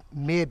 jobs that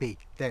may be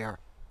there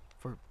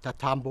that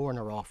Tambourne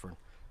are offering.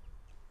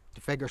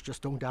 the figures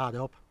just don't add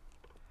up.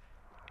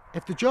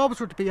 If the jobs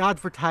were to be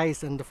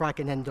advertised in the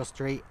fracking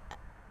industry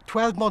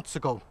 12 months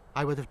ago,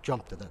 I would have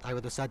jumped at it. I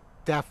would have said,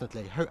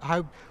 definitely.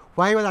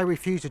 Why would I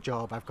refuse a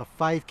job? I've got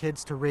 5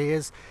 kids to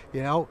raise,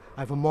 you know,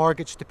 I have a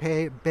mortgage to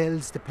pay,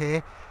 bills to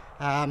pay.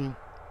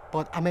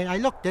 But I mean, I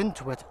looked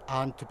into it,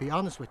 and to be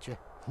honest with you,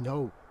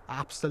 no,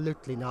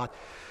 absolutely not.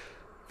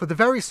 For the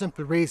very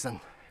simple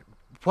reason,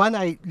 when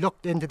I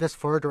looked into this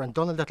further and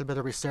done a little bit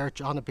of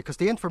research on it, because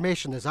the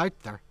information is out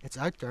there, it's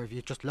out there if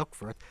you just look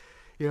for it,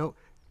 you know,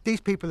 these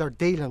people are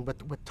dealing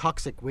with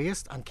toxic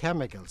waste and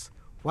chemicals.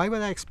 Why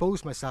would I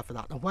expose myself to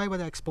that, and why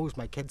would I expose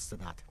my kids to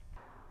that?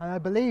 And I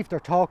believe they're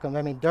talking,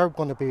 I mean, they're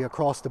going to be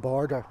across the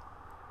border,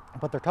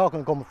 but they're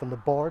talking going from the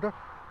border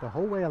the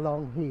whole way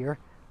along here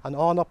and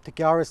on up to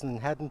Garrison and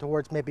heading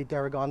towards maybe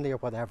Derrigonley or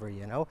whatever,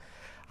 you know.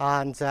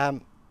 And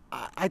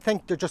I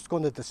think they're just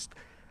going to,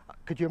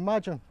 could you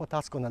imagine what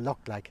that's going to look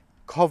like?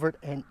 Covered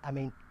in, I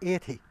mean,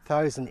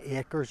 80,000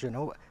 acres, you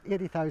know,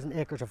 80,000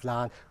 acres of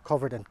land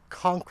covered in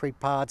concrete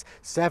pads,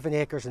 7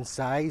 acres in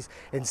size,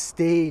 in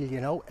steel,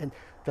 you know, and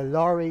the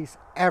lorries,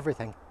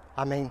 everything.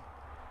 I mean,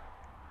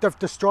 they've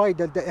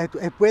destroyed,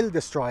 it will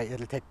destroy,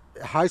 it'll take,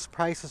 house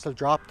prices will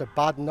drop, they're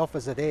bad enough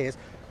as it is.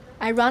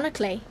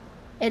 Ironically,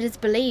 it is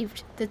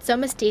believed that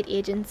some estate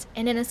agents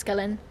in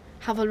Enniskillen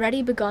have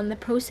already begun the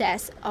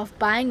process of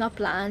buying up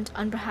land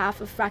on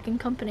behalf of fracking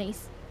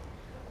companies.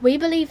 We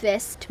believe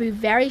this to be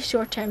very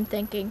short-term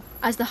thinking,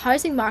 as the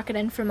housing market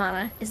in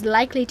Fermanagh is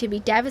likely to be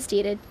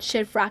devastated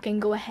should fracking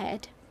go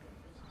ahead.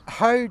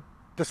 How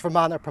does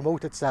Fermanagh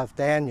promote itself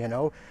then, you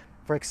know?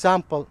 For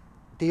example,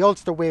 the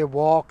Ulster Way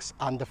walks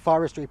and the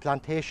forestry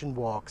plantation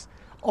walks,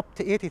 up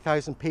to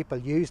 80,000 people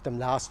used them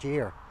last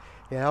year,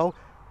 you know?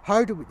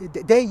 How do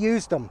they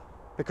used them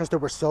because they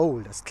were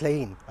sold as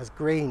clean, as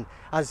green,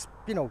 as,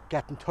 you know,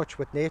 get in touch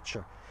with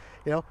nature.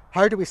 You know,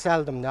 how do we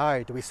sell them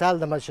now? Do we sell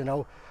them as, you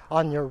know,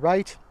 on your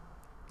right,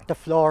 the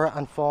flora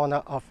and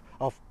fauna of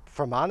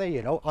Fermanagh,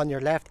 you know, on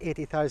your left,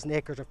 80,000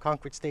 acres of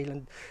concrete, steel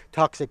and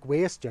toxic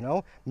waste, you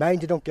know.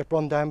 Mind you don't get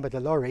run down by the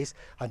lorries,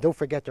 and don't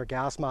forget your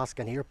gas mask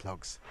and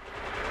earplugs.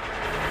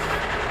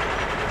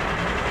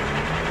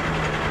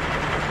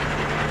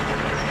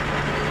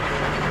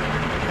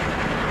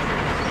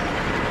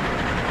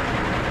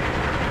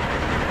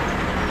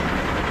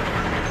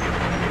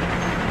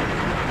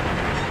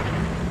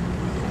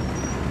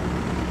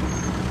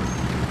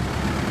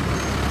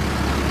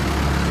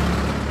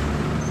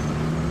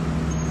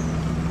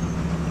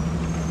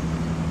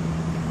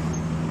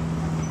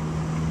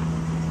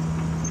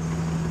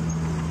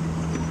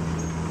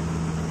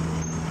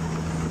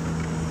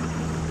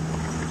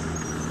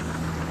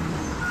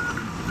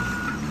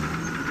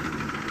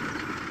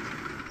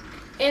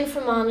 In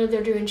Fermanagh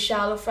they're doing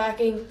shallow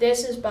fracking.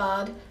 This is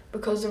bad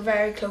because they're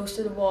very close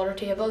to the water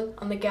table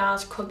and the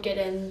gas could get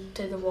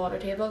into the water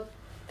table.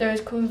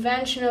 There's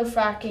conventional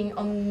fracking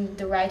on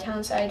the right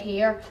hand side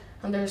here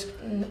and there's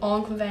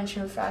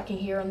unconventional fracking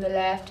here on the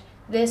left.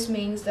 This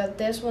means that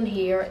this one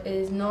here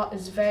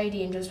is very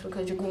dangerous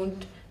because you're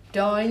going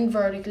down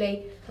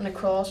vertically and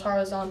across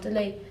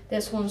horizontally.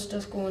 This one's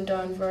just going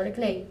down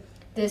vertically.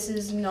 This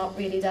is not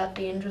really that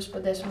dangerous,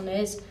 but this one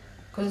is.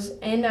 Because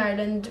in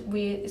Ireland,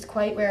 it's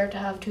quite rare to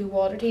have 2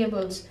 water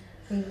tables,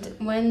 and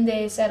when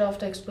they set off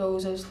the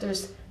explosives,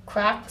 there's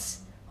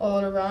cracks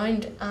all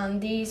around, and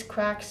these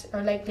cracks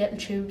are like little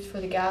tubes for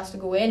the gas to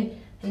go in,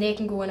 and they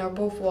can go in our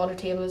both water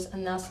tables,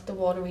 and that's the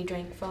water we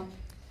drink from.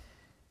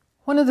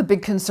 One of the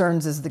big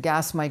concerns is the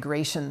gas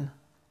migration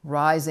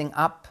rising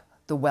up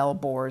the well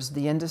bores.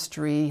 The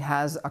industry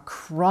has a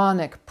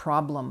chronic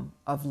problem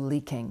of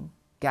leaking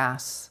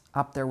gas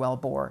up their well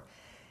bore,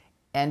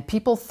 and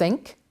people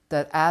think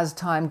that as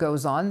time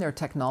goes on, their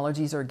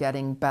technologies are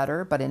getting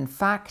better, but in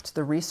fact,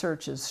 the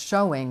research is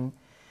showing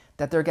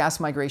that their gas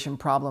migration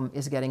problem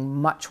is getting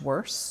much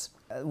worse.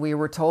 We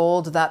were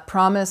told that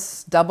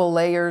promise, double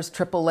layers,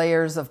 triple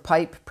layers of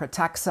pipe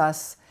protects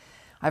us.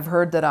 I've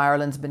heard that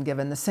Ireland's been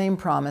given the same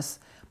promise,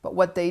 but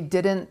what they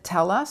didn't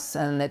tell us,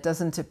 and it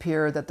doesn't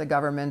appear that the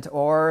government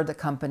or the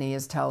company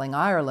is telling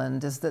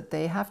Ireland, is that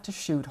they have to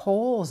shoot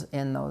holes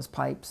in those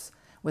pipes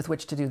with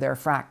which to do their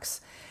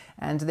fracks.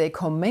 And they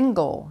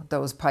commingle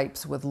those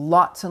pipes with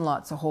lots and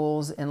lots of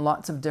holes in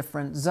lots of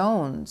different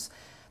zones.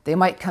 They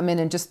might come in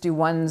and just do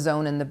one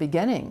zone in the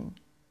beginning,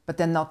 but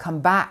then they'll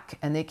come back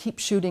and they keep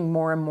shooting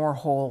more and more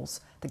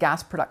holes. The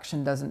gas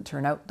production doesn't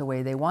turn out the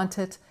way they want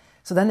it,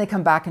 so then they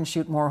come back and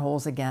shoot more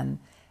holes again.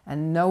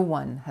 And no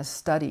one has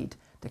studied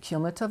the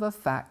cumulative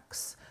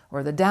effects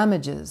or the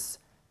damages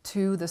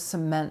to the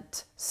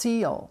cement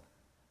seal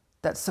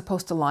that's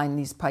supposed to line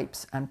these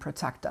pipes and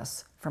protect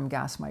us from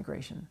gas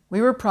migration.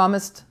 We were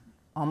promised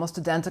almost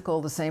identical,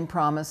 the same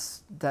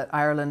promise that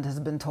Ireland has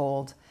been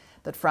told,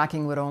 that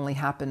fracking would only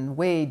happen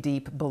way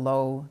deep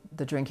below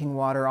the drinking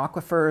water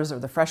aquifers or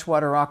the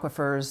freshwater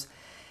aquifers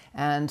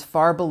and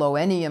far below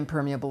any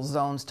impermeable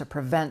zones to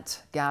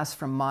prevent gas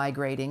from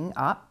migrating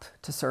up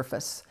to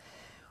surface.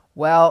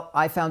 Well,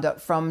 I found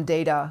out from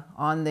data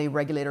on the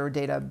regulator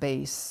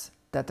database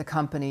that the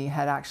company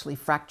had actually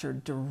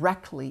fractured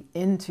directly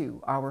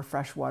into our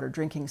freshwater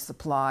drinking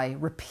supply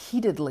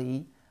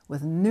repeatedly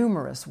with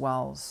numerous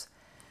wells.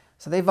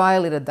 So they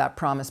violated that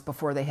promise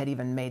before they had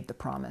even made the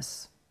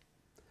promise.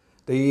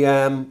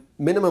 The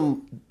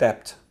minimum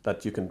depth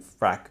that you can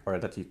frack or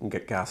that you can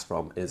get gas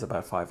from is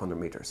about 500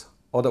 metres.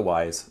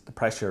 Otherwise, the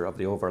pressure of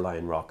the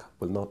overlying rock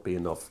will not be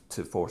enough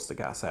to force the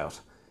gas out.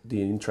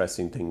 The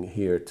interesting thing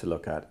here to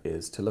look at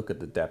is to look at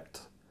the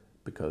depth,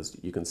 because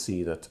you can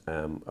see that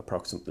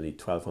approximately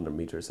 1200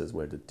 metres is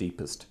where the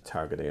deepest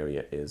target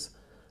area is,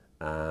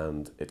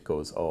 and it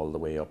goes all the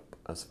way up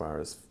as far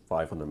as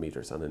 500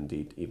 metres and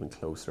indeed even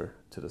closer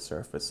to the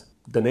surface.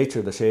 The nature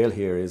of the shale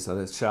here is that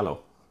it's shallow,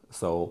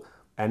 so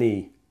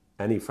any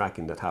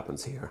fracking that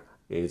happens here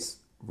is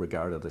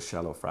regarded as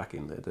shallow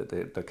fracking.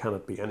 There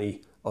cannot be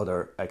any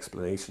other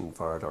explanation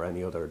for it or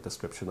any other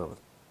description of it.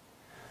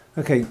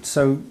 Okay,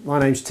 so my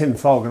name's Tim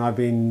Fogg and I've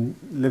been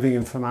living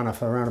in Fermanagh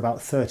for around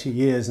about 30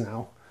 years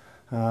now.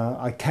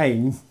 I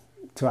came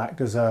to act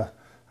as an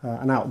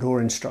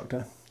outdoor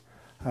instructor,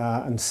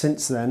 and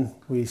since then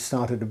we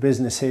started a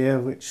business here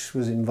which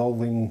was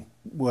involving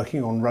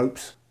working on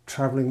ropes,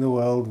 travelling the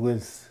world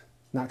with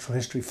natural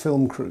history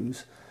film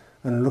crews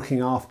and looking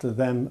after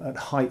them at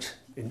height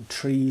in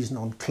trees and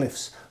on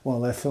cliffs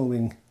while they're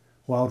filming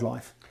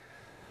wildlife.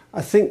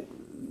 I think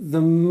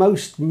the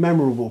most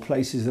memorable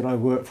places that I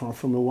work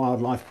from a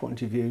wildlife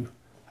point of view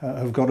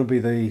have got to be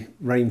the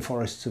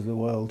rainforests of the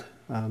world,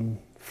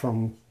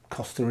 from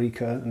Costa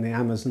Rica and the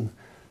Amazon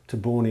to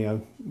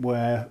Borneo,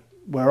 where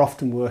we're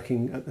often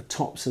working at the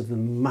tops of the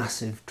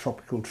massive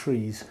tropical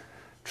trees,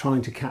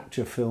 trying to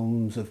capture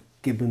films of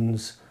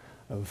gibbons,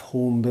 of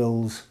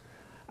hornbills.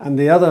 And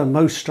the other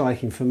most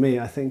striking for me,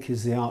 I think,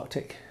 is the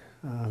Arctic,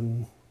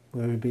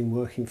 where we've been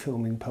working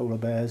filming polar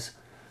bears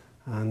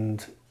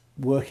and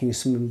working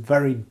some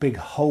very big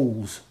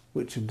holes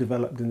which have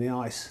developed in the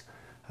ice,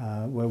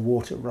 where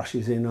water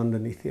rushes in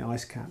underneath the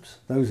ice caps.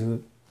 Those are,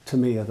 to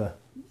me, are the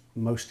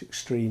most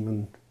extreme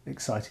and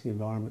exciting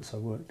environments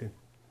I've worked in.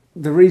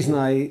 The reason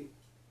I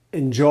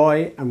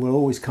enjoy and will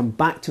always come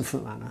back to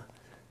Fermanagh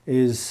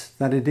is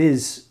that it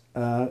is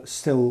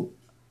still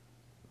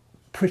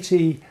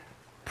pretty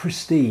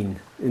pristine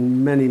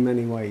in many,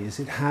 many ways.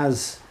 It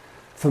has,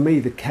 for me,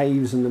 the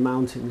caves and the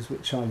mountains,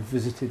 which I've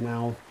visited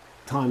now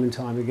time and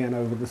time again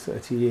over the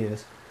 30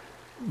 years,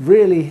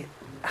 really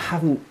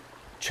haven't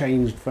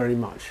changed very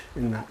much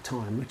in that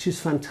time, which is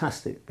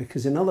fantastic,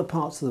 because in other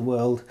parts of the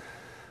world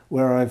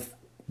where I've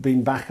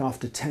been back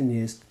after 10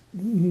 years,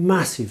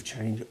 massive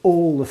change,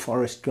 all the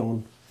forest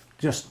gone,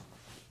 just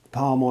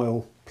palm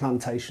oil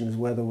plantations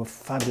where there were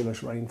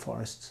fabulous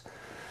rainforests.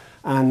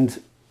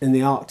 And in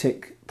the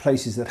Arctic,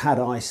 places that had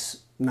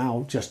ice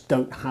now just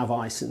don't have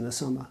ice in the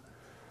summer.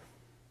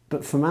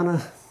 But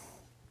Fermanagh,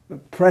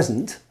 at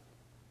present,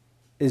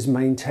 is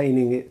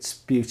maintaining its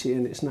beauty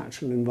and its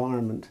natural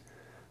environment,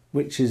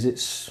 which is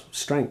its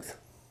strength.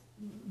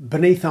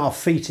 Beneath our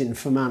feet in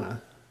Fermanagh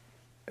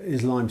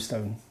is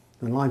limestone.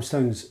 And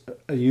limestone's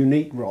a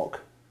unique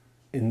rock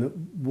in that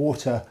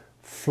water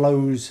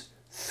flows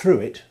through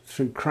it,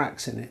 through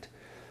cracks in it,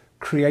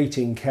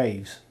 creating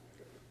caves.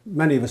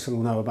 Many of us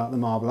will know about the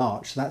Marble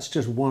Arch. That's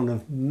just one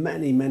of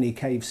many, many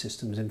cave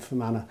systems in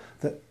Fermanagh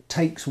that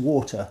takes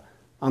water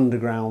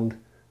underground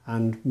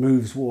and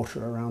moves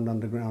water around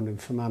underground in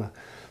Fermanagh.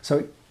 So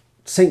it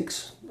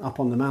sinks up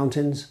on the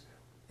mountains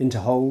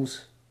into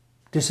holes,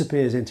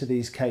 disappears into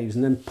these caves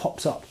and then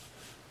pops up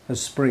as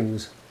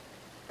springs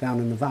down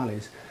in the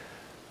valleys.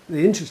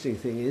 The interesting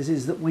thing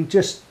is that we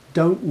just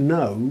don't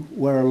know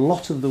where a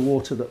lot of the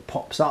water that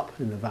pops up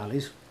in the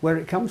valleys, where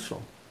it comes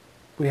from.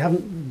 We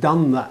haven't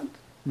done that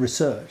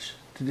research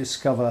to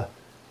discover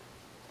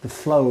the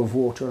flow of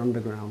water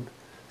underground.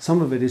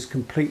 Some of it is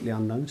completely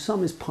unknown,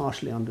 some is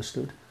partially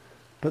understood,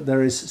 but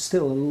there is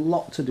still a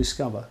lot to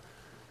discover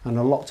and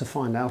a lot to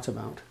find out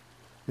about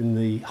in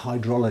the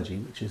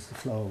hydrology, which is the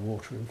flow of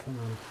water in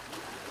Fermanagh.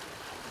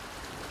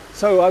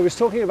 So I was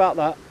talking about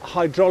the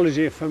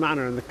hydrology of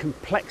Fermanagh and the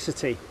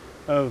complexity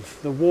of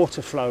the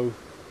water flow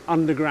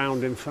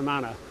underground in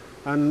Fermanagh.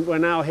 And we're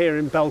now here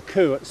in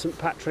Belcoo at St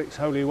Patrick's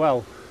Holy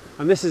Well.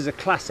 And this is a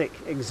classic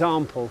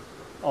example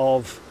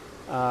of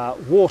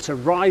water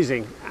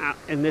rising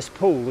in this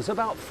pool. There's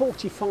about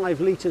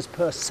 45 litres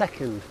per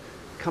second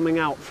coming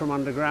out from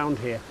underground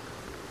here.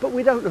 But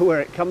we don't know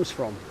where it comes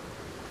from.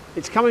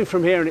 It's coming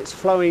from here and it's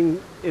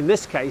flowing, in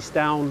this case,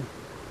 down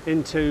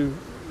into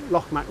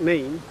Loch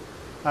Macnean,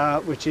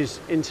 which is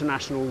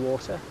international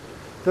water.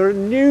 There are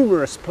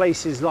numerous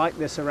places like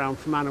this around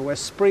Fermanagh where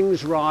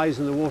springs rise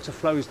and the water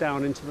flows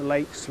down into the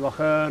lakes, Loch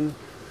Earn,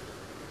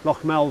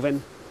 Loch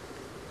Melvin.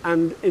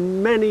 And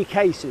in many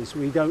cases,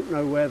 we don't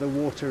know where the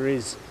water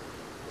is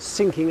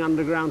sinking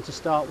underground to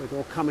start with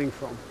or coming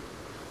from.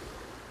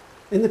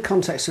 In the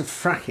context of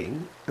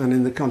fracking and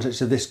in the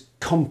context of this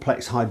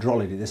complex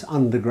hydrology, this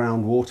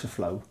underground water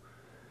flow,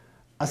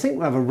 I think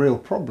we have a real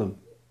problem.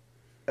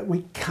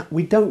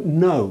 We don't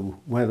know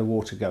where the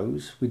water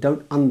goes, we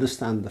don't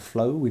understand the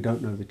flow, we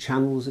don't know the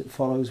channels it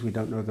follows, we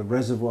don't know the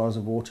reservoirs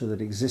of water that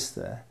exist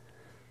there.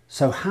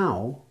 So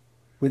how,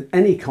 with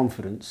any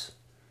confidence,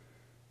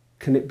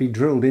 can it be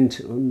drilled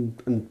into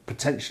and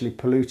potentially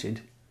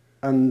polluted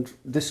and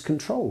this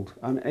controlled?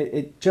 And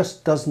it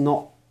just does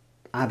not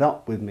add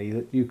up with me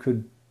that you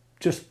could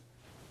just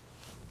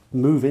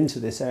move into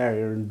this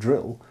area and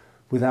drill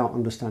without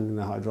understanding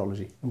the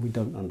hydrology. And we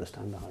don't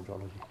understand the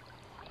hydrology.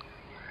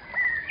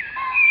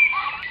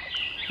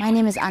 My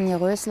name is Anja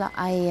Rösler.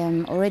 I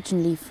am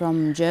originally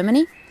from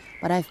Germany,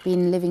 but I've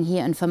been living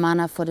here in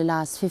Fermanagh for the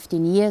last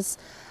 15 years.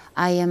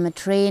 I am a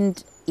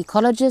trained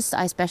ecologist.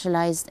 I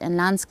specialized in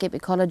landscape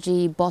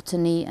ecology,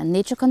 botany and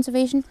nature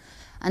conservation.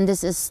 And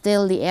this is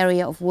still the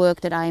area of work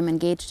that I am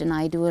engaged in.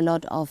 I do a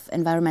lot of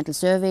environmental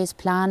surveys,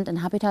 plant and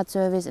habitat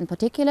surveys in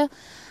particular.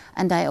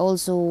 And I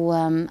also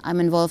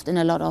I'm involved in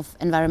a lot of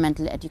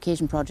environmental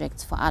education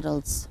projects for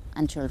adults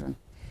and children.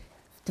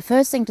 The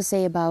first thing to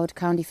say about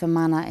County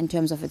Fermanagh in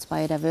terms of its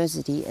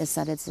biodiversity is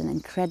that it's an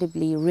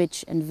incredibly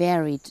rich and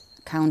varied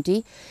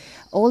county,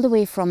 all the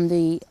way from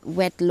the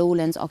wet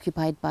lowlands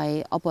occupied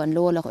by Upper and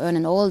Lower Lough Erne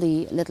and all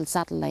the little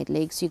satellite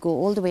lakes. You go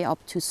all the way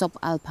up to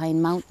subalpine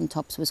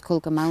mountaintops with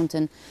Culka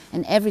Mountain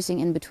and everything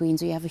in between.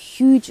 So you have a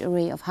huge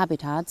array of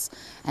habitats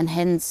and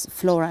hence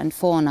flora and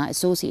fauna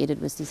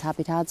associated with these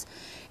habitats.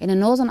 In a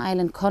Northern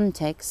Ireland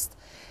context,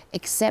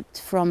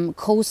 except from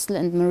coastal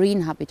and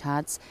marine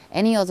habitats,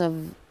 any other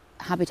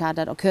habitat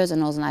that occurs in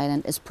Northern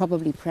Ireland is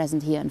probably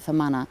present here in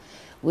Fermanagh,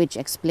 which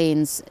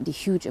explains the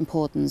huge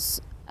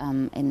importance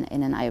in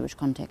an Irish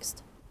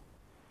context.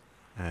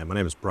 My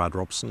name is Brad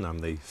Robson. I'm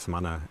the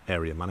Fermanagh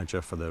Area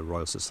Manager for the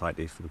Royal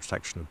Society for the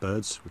Protection of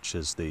Birds, which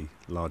is the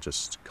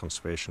largest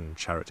conservation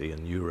charity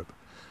in Europe.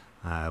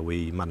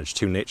 We manage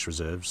 2 nature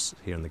reserves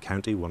here in the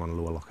county, one on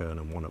Lower Lough Erne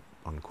and one up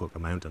on Culka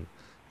Mountain.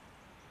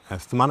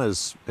 Fermanagh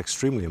is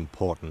extremely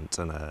important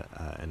in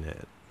a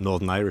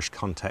Northern Irish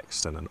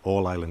context and an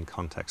all-island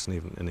context and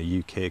even in a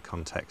UK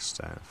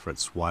context for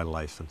its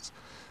wildlife and its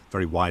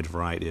very wide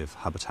variety of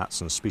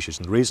habitats and species.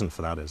 And the reason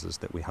for that is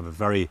that we have a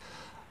very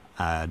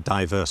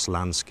diverse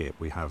landscape.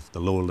 We have the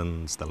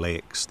lowlands, the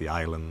lakes, the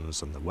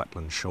islands and the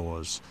wetland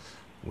shores.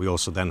 We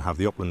also then have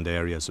the upland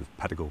areas of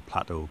Pettigo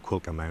Plateau,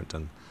 Culka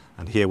Mountain,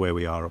 and here where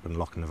we are up in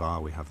Loch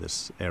Navar we have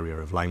this area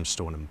of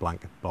limestone and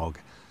blanket bog.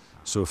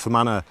 So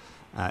Fermanagh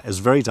is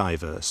very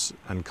diverse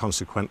and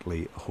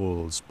consequently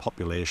holds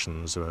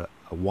populations of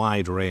a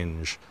wide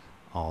range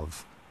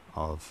of,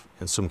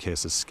 in some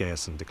cases,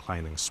 scarce and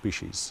declining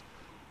species,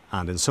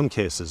 and in some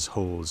cases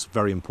holds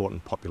very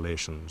important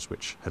populations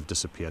which have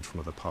disappeared from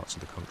other parts of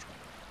the country.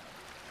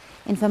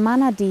 In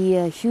Fermanagh,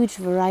 the huge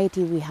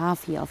variety we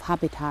have here of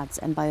habitats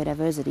and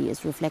biodiversity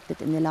is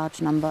reflected in the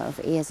large number of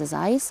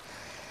ASSIs.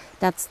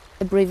 That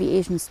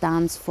abbreviation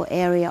stands for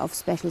Area of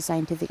Special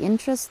Scientific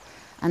Interest,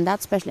 and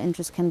that special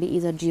interest can be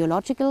either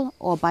geological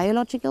or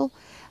biological.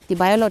 The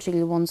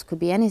biological ones could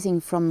be anything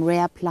from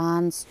rare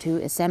plants to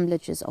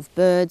assemblages of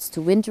birds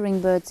to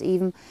wintering birds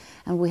even.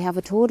 And we have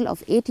a total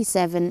of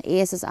 87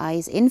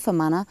 ASSIs in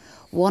Fermanagh,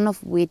 one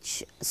of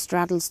which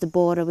straddles the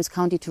border with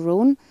County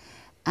Tyrone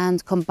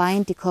and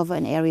combined to cover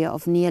an area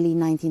of nearly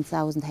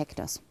 19,000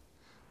 hectares.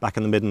 Back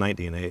in the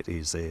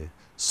mid-1980s, a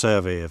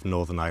survey of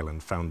Northern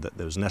Ireland found that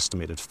there was an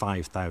estimated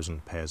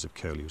 5,000 pairs of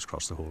curlews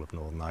across the whole of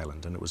Northern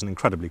Ireland, and it was an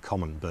incredibly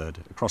common bird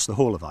across the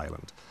whole of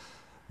Ireland.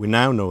 We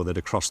now know that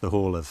across the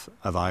whole of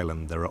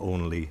Ireland there are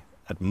only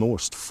at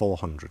most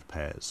 400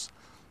 pairs,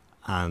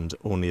 and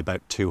only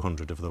about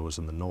 200 of those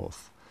in the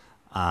north.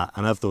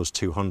 And of those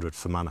 200,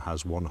 Fermanagh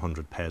has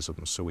 100 pairs of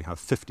them, so we have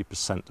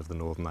 50% of the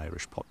Northern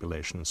Irish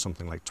population and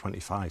something like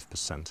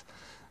 25%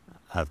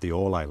 of the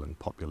all-island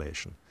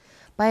population.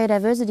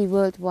 Biodiversity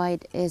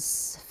worldwide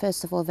is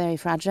first of all very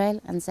fragile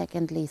and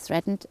secondly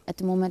threatened at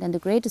the moment, and the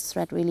greatest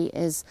threat really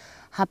is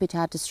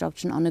habitat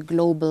destruction on a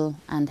global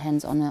and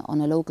hence on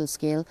a local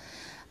scale.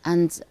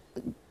 And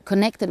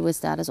connected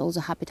with that is also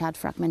habitat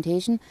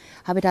fragmentation.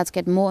 Habitats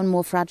get more and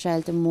more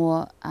fragile the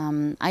more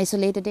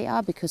isolated they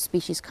are, because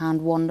species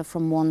can't wander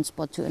from one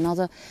spot to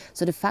another.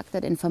 So the fact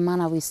that in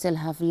Fermanagh we still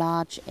have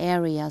large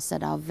areas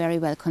that are very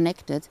well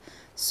connected,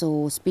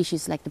 so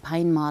species like the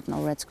pine marten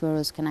or red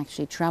squirrels can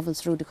actually travel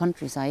through the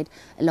countryside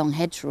along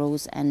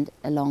hedgerows and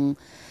along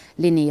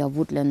linear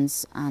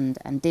woodlands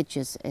and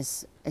ditches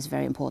is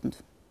very important.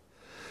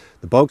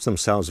 The bogs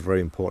themselves are very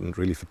important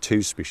really for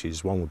 2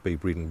 species. One would be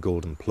breeding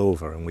golden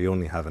plover, and we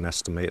only have an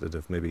estimated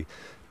of maybe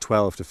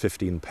 12 to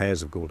 15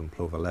 pairs of golden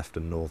plover left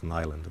in Northern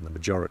Ireland, and the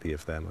majority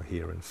of them are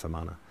here in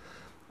Fermanagh.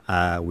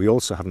 We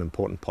also have an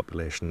important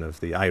population of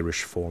the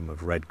Irish form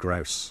of red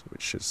grouse,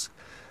 which is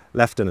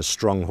left in a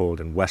stronghold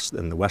in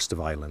the west of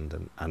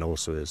Ireland and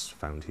also is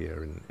found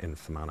here in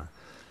Fermanagh.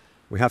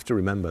 We have to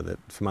remember that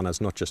Fermanagh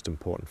is not just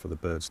important for the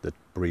birds that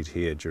breed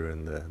here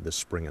during the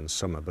spring and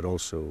summer, but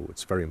also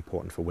it's very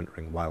important for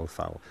wintering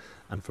wildfowl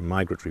and for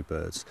migratory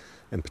birds.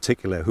 In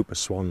particular, hooper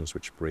swans,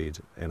 which breed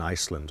in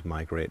Iceland,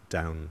 migrate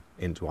down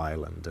into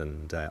Ireland,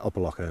 and Upper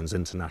Lough Erne is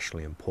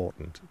internationally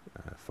important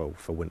for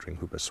wintering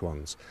hooper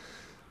swans.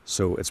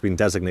 So it's been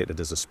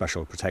designated as a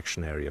special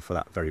protection area for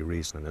that very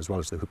reason. And as well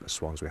as the whooping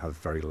swans, we have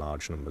very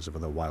large numbers of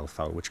other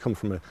wildfowl which come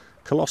from a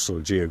colossal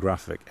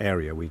geographic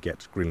area. We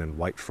get Greenland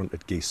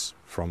white-fronted geese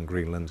from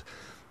Greenland.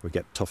 We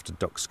get tufted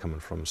ducks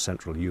coming from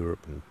Central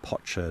Europe and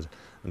potsherd,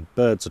 and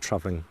birds are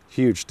travelling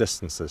huge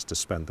distances to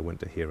spend the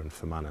winter here in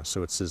Fermanagh.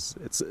 So it's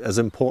as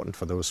important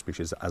for those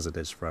species as it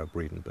is for our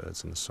breeding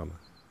birds in the summer.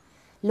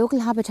 Local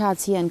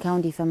habitats here in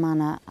County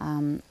Fermanagh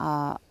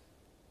are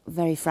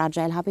very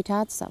fragile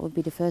habitats. That would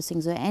be the first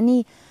thing. So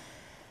any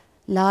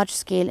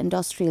large-scale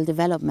industrial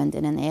development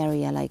in an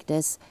area like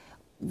this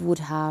would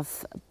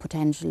have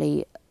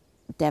potentially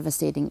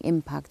devastating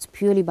impacts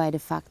purely by the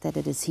fact that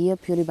it is here,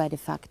 purely by the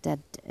fact that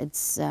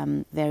it's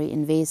very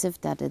invasive,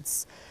 that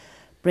it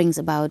brings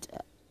about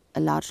a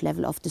large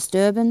level of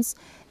disturbance.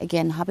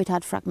 Again,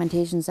 habitat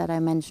fragmentations that I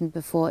mentioned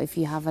before, if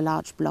you have a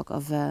large block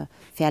of a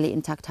fairly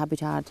intact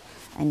habitat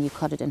and you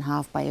cut it in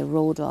half by a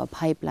road or a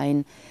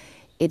pipeline,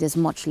 it is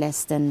much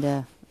less than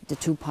the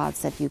two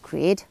parts that you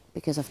create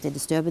because of the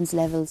disturbance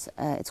levels.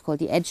 It's called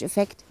the edge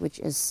effect, which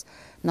is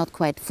not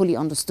quite fully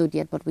understood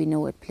yet, but we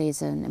know it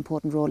plays an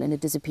important role in the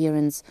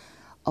disappearance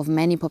of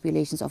many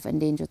populations of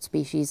endangered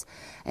species.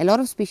 A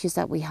lot of species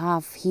that we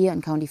have here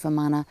in County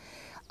Fermanagh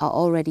are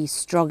already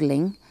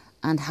struggling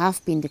and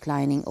have been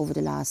declining over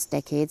the last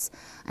decades.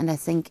 And I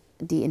think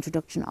the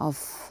introduction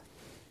of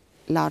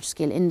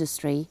large-scale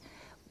industry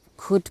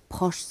could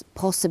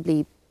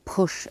possibly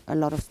push a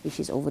lot of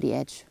species over the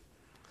edge.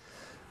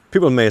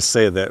 People may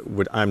say that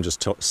I'm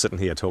just sitting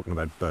here talking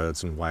about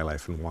birds and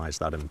wildlife, and why is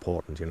that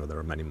important? You know, there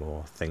are many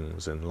more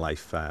things in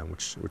life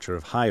which are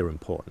of higher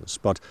importance.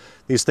 But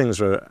these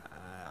things are,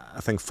 I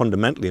think,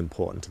 fundamentally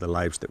important to the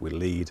lives that we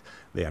lead.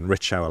 They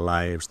enrich our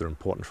lives. They're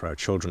important for our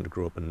children to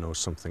grow up and know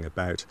something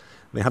about.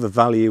 They have a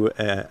value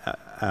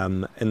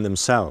in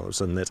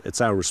themselves, and that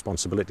it's our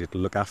responsibility to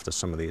look after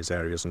some of these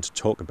areas and to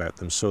talk about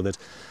them, so that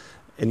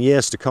in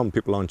years to come,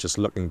 people aren't just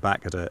looking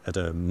back at a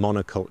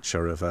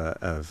monoculture of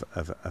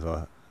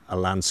a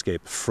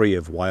landscape free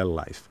of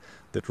wildlife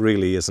that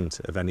really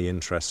isn't of any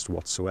interest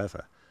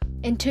whatsoever.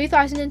 In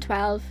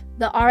 2012,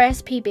 the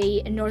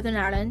RSPB in Northern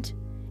Ireland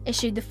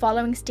issued the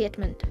following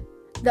statement.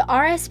 The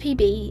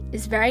RSPB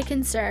is very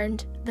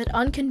concerned that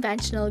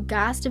unconventional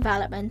gas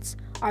developments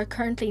are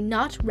currently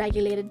not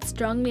regulated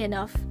strongly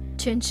enough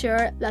to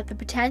ensure that the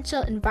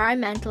potential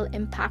environmental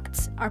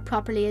impacts are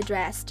properly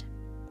addressed.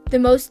 The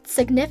most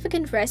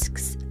significant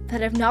risks that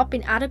have not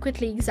been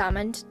adequately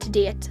examined to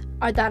date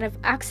are that of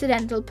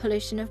accidental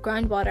pollution of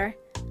groundwater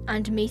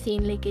and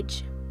methane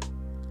leakage.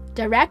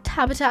 Direct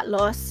habitat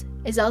loss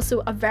is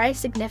also a very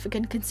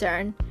significant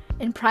concern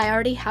in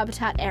priority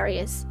habitat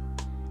areas,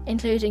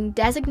 including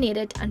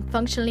designated and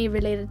functionally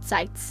related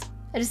sites.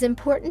 It is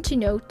important to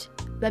note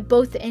that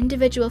both the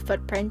individual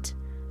footprint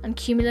and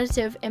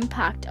cumulative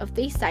impact of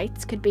these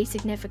sites could be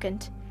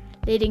significant,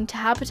 leading to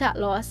habitat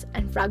loss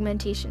and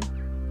fragmentation.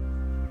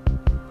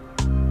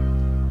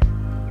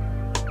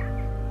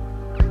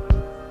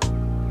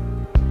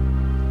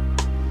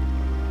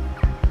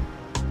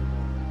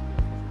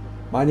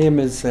 My name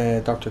is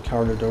Dr.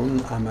 Carol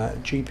O'Donnell. I'm a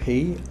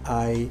GP.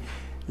 I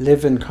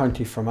live in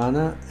County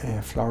Fermanagh,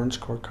 Florence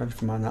Court, County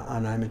Fermanagh,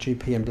 and I'm a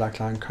GP in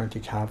Blackline, County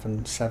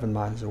Cavan, 7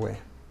 miles away.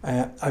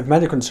 I've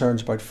many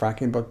concerns about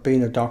fracking, but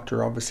being a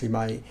doctor, obviously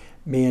my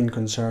main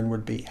concern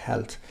would be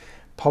health.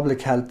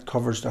 Public health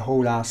covers the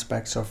whole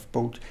aspects of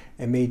both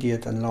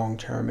immediate and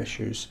long-term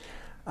issues,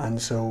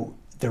 and so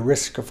the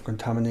risk of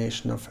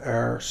contamination of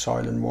air,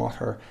 soil and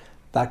water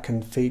that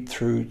can feed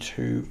through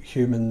to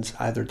humans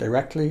either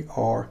directly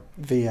or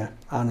via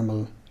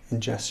animal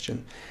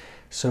ingestion.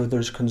 So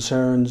there's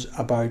concerns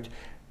about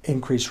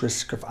increased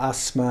risk of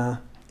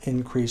asthma,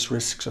 increased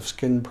risks of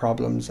skin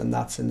problems, and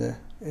that's in the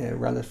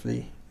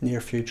relatively near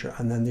future.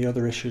 And then the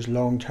other issues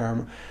long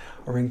term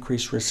are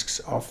increased risks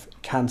of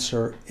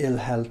cancer, ill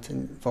health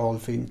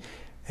involving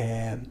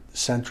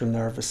central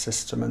nervous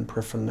system and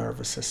peripheral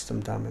nervous system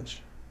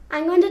damage.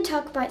 I'm going to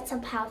talk about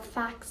some health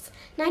facts.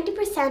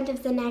 90%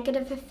 of the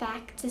negative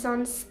effect is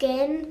on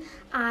skin,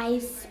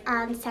 eyes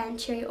and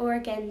sensory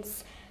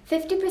organs.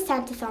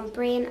 50% is on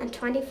brain and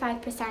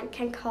 25%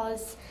 can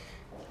cause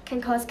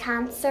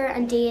cancer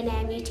and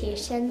DNA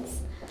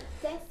mutations.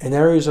 In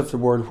areas of the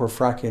world where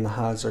fracking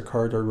has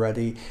occurred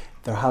already,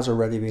 there has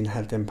already been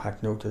health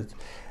impact noted.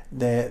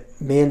 The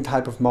main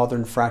type of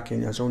modern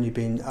fracking has only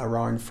been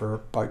around for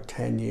about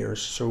 10 years,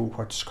 so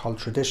what's called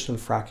traditional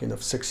fracking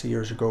of 60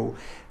 years ago,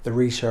 the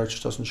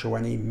research doesn't show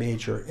any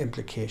major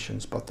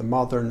implications, but the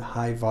modern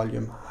high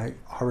volume,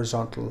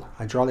 horizontal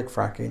hydraulic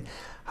fracking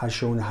has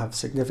shown to have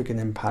significant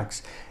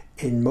impacts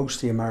in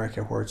mostly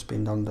America where it's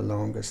been done the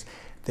longest.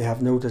 They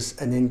have noticed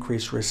an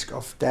increased risk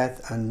of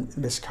death and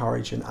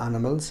miscarriage in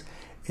animals.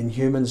 In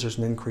humans, there's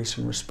an increase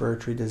in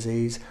respiratory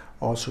disease,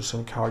 also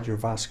some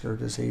cardiovascular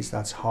disease,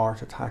 that's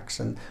heart attacks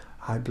and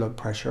high blood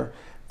pressure.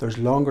 There's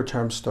longer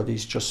term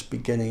studies just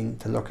beginning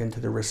to look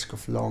into the risk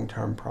of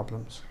long-term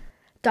problems.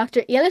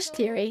 Dr. Ailish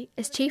Cleary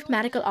is Chief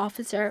Medical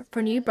Officer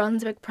for New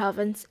Brunswick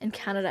Province in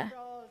Canada.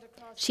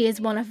 She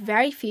is one of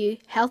very few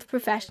health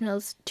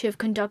professionals to have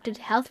conducted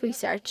health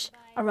research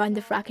around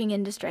the fracking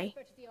industry.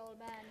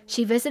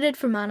 She visited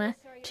Fermanagh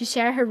to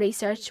share her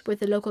research with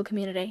the local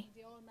community.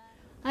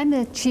 I'm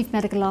the Chief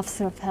Medical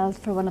Officer of Health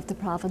for one of the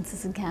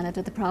provinces in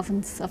Canada, the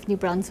province of New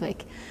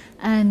Brunswick.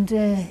 And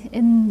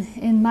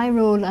in my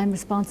role, I'm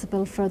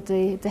responsible for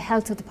the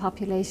health of the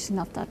population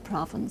of that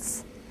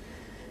province.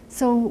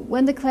 So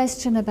when the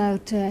question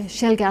about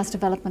shale gas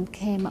development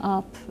came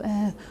up,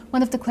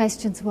 one of the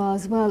questions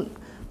was, well,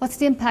 what's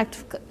the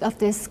impact of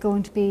this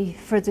going to be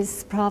for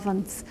this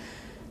province?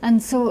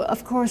 And so,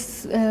 of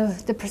course,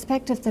 the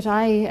perspective that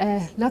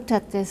I looked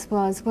at this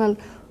was, well,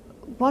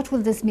 what will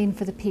this mean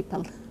for the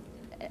people?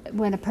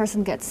 When a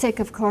person gets sick,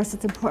 of course,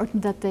 it's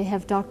important that they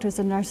have doctors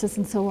and nurses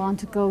and so on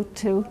to go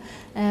to.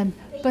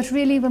 But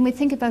really, when we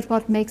think about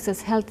what makes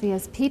us healthy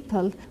as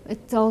people,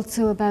 it's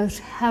also about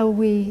how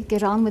we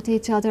get on with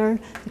each other,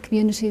 the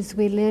communities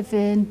we live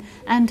in,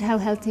 and how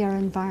healthy our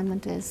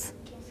environment is.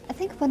 I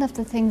think one of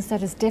the things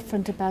that is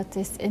different about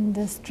this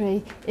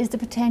industry is the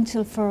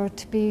potential for it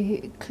to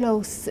be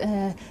close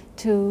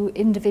to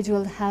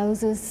individual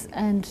houses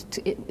and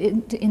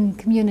in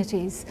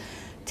communities.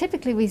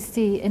 Typically we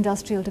see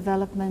industrial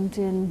development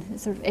in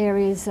sort of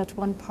areas at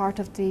one part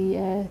of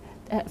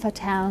a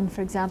town,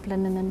 for example,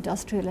 in an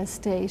industrial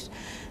estate.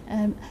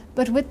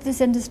 But with this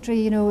industry,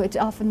 you know, it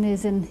often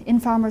is in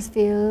farmers'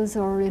 fields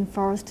or in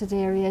forested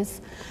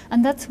areas.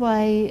 And that's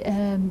why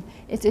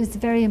it is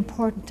very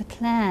important to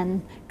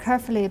plan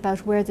carefully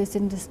about where this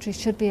industry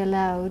should be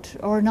allowed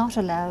or not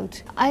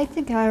allowed. I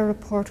think our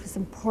report was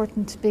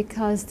important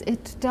because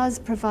it does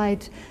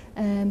provide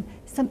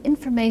some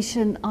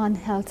information on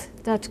health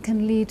that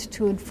can lead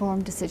to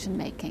informed decision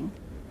making.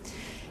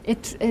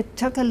 It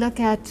took a look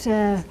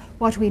at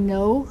what we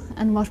know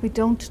and what we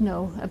don't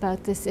know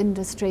about this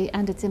industry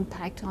and its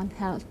impact on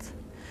health.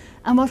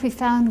 And what we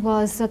found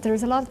was that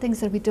there's a lot of things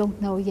that we don't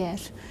know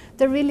yet.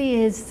 There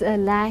really is a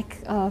lack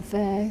of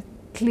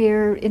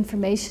clear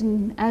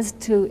information as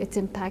to its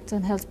impact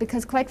on health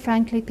because, quite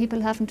frankly,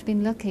 people haven't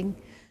been looking.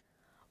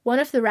 One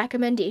of the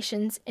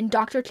recommendations in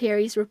Dr.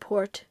 Cleary's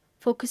report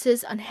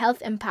focuses on health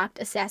impact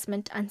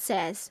assessment and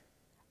says,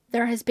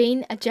 there has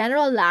been a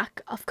general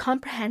lack of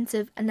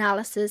comprehensive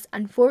analysis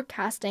and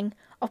forecasting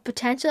of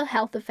potential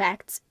health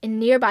effects in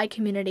nearby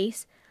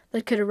communities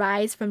that could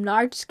arise from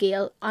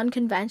large-scale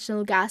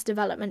unconventional gas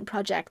development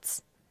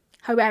projects.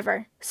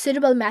 However,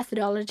 suitable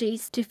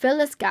methodologies to fill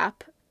this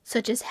gap,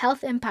 such as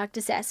health impact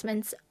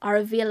assessments, are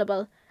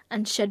available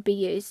and should be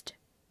used.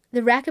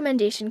 The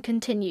recommendation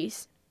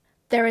continues.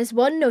 There is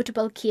one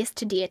notable case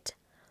to date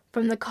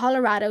from the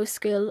Colorado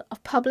School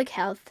of Public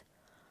Health,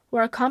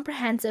 where a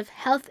comprehensive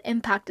health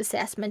impact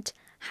assessment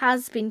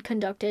has been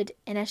conducted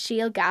in a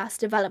shale gas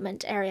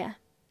development area.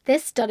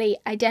 This study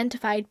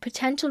identified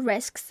potential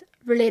risks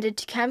related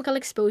to chemical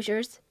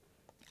exposures,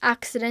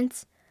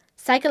 accidents,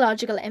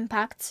 psychological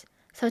impacts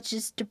such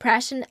as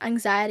depression,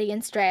 anxiety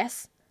and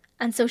stress,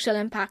 and social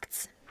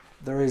impacts.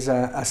 There is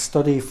a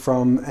study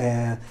from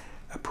a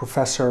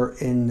professor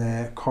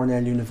in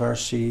Cornell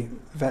University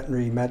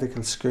Veterinary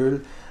Medical School,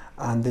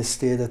 and this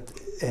stated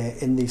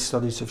in these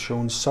studies have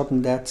shown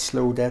sudden deaths,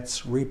 slow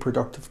deaths,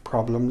 reproductive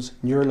problems,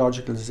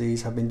 neurological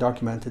disease have been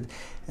documented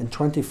in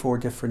 24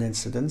 different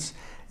incidents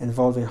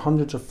involving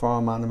hundreds of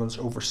farm animals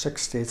over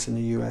 6 states in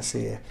the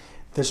USA.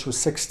 This was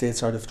 6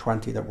 states out of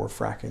 20 that were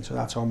fracking, so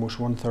that's almost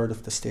 1/3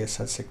 of the states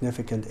had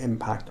significant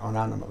impact on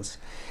animals.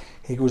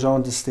 He goes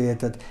on to state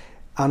that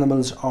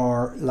animals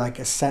are like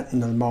a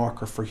sentinel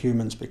marker for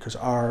humans because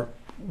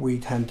we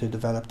tend to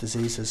develop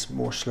diseases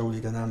more slowly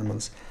than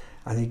animals.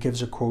 And he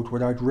gives a quote,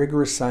 without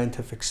rigorous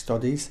scientific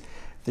studies,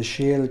 the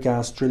shale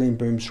gas drilling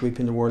boom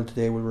sweeping the world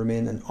today will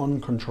remain an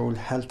uncontrolled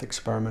health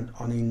experiment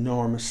on an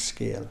enormous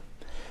scale.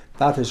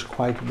 That is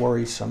quite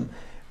worrisome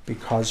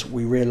because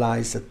we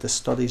realise that the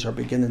studies are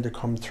beginning to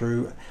come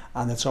through,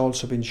 and it's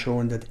also been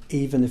shown that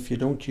even if you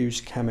don't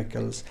use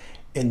chemicals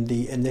in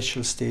the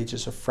initial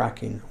stages of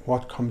fracking,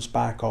 what comes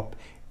back up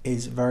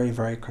is very,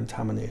 very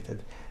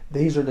contaminated.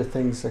 These are the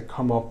things that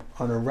come up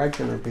on a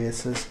regular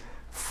basis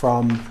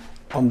from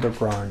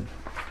underground.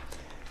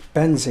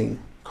 Benzene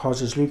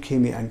causes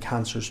leukemia and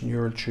cancers,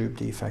 neural tube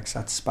defects,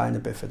 that's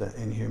spina bifida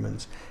in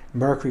humans.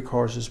 Mercury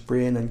causes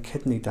brain and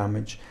kidney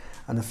damage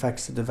and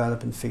affects the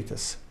developing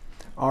fetus.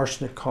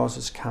 Arsenic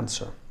causes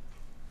cancer.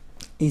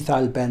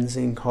 Ethyl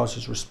benzene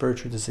causes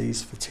respiratory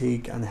disease,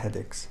 fatigue and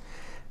headaches.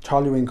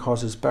 Toluene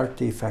causes birth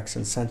defects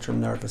and central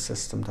nervous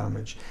system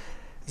damage.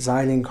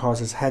 Xylene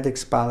causes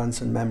headaches,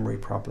 balance and memory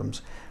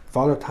problems.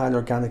 Volatile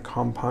organic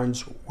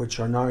compounds, which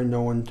are now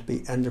known to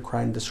be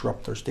endocrine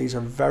disruptors. These are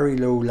very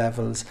low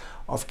levels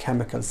of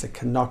chemicals that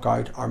can knock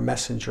out our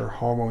messenger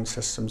hormone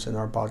systems in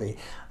our body,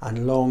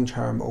 and long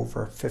term,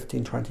 over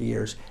 15-20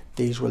 years,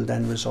 these will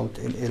then result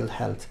in ill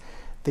health.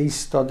 These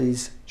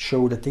studies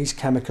show that these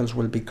chemicals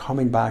will be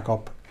coming back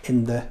up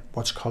in the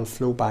what's called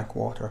flowback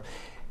water.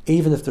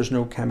 Even if there's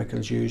no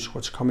chemicals used,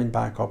 what's coming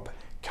back up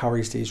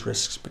carries these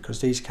risks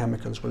because these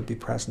chemicals will be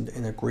present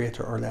in a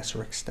greater or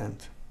lesser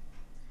extent.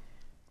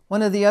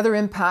 One of the other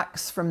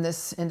impacts from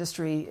this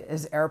industry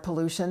is air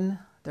pollution.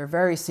 They're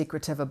very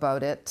secretive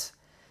about it.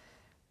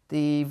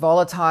 The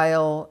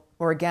volatile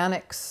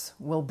Organics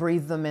will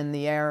breathe them in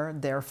the air.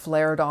 They're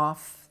flared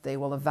off. They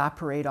will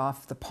evaporate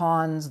off the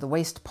ponds, the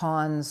waste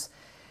ponds.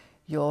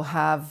 You'll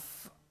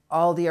have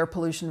all the air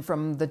pollution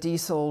from the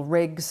diesel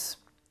rigs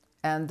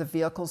and the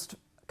vehicles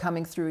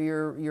coming through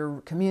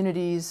your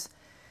communities.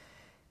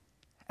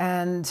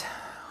 And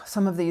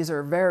some of these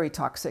are very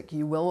toxic.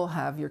 You will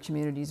have your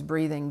communities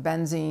breathing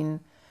benzene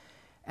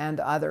and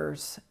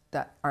others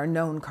that are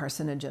known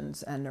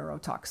carcinogens and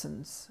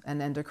neurotoxins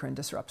and endocrine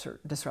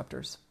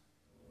disruptors.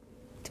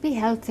 To be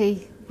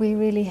healthy, we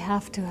really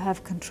have to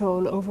have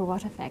control over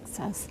what affects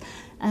us.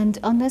 And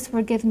unless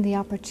we're given the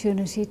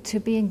opportunity to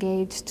be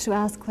engaged, to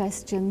ask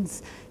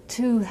questions,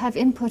 to have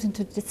input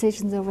into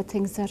decisions over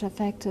things that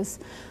affect us,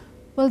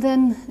 well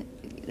then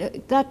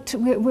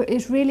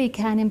it really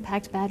can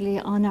impact badly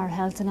on our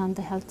health and on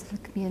the health of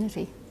the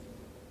community.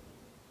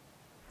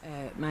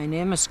 My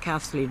name is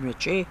Kathleen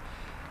Ritchie.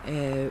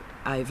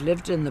 I've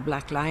lived in the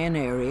Black Lion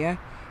area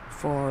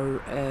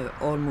for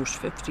almost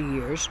 50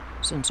 years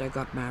since I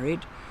got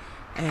married.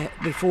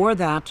 Before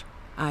that,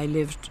 I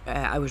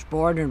was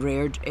born and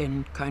reared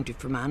in County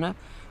Fermanagh,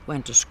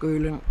 went to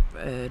school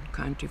in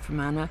County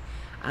Fermanagh,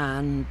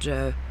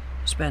 and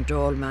spent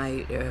all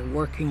my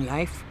working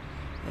life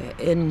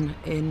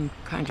in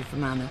County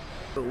Fermanagh.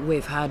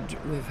 We've had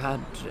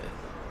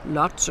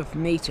lots of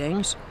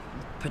meetings,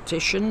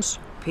 petitions.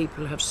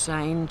 People have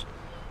signed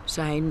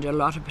a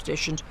lot of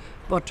petitions,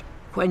 but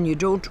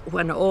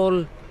when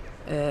all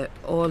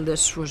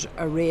this was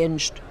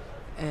arranged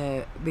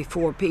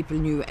before people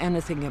knew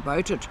anything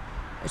about it,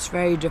 it's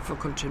very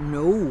difficult to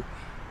know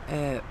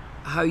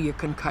how you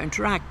can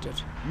counteract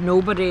it.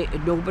 Nobody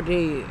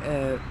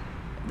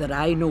that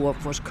I know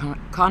of was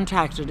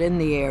contacted in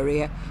the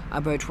area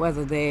about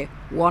whether they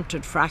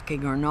wanted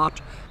fracking or not.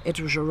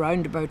 It was a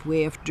roundabout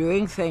way of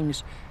doing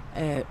things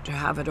to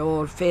have it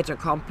all fait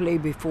accompli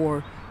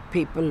before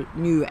people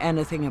knew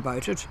anything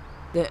about it.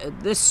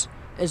 This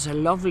is a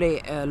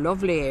lovely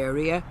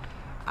area,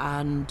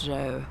 and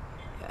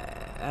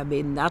I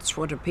mean, that's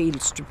what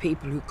appeals to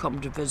people who come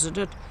to visit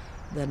it,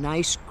 the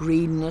nice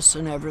greenness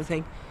and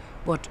everything.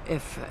 But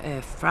if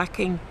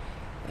fracking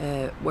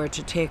were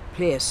to take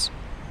place,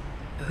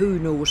 who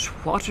knows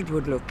what it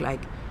would look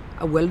like?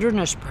 A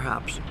wilderness,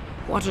 perhaps.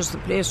 What is the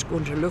place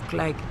going to look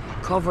like,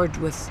 covered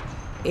with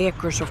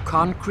acres of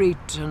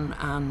concrete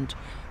and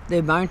the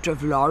amount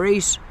of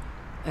lorries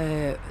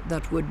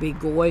that would be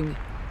going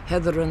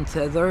hither and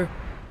thither?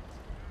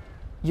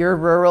 Your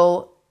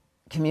rural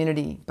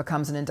community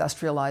becomes an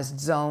industrialized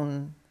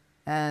zone,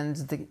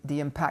 and the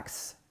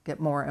impacts get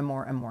more and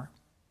more and more.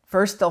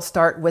 First, they'll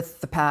start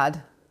with the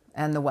pad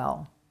and the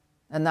well,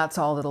 and that's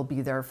all that'll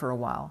be there for a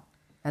while.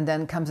 And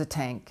then comes a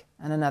tank,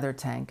 and another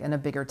tank, and a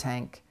bigger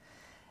tank,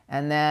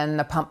 and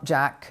then a pump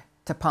jack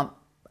to pump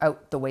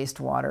out the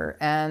wastewater,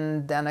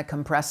 and then a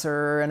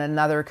compressor, and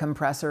another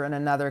compressor, and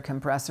another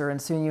compressor,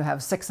 and soon you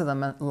have 6 of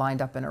them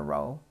lined up in a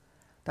row.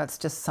 That's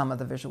just some of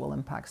the visual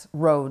impacts.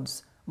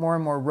 Roads, more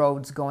and more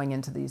roads going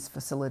into these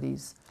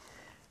facilities.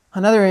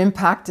 Another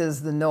impact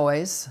is the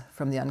noise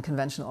from the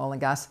unconventional oil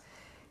and gas.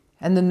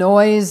 And the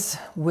noise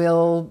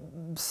will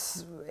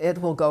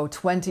go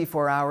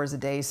 24 hours a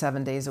day,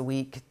 7 days a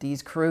week.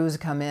 These crews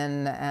come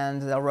in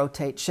and they'll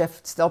rotate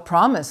shifts. They'll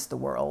promise the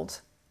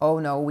world, oh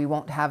no, we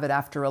won't have it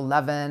after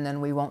 11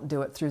 and we won't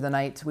do it through the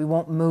night. We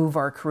won't move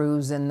our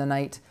crews in the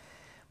night.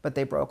 But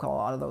they broke a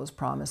lot of those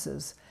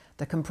promises.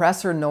 The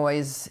compressor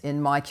noise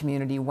in my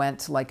community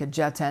went like a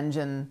jet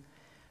engine,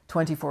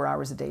 24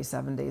 hours a day,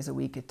 7 days a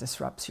week. It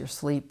disrupts your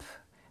sleep,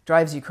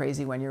 drives you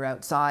crazy when you're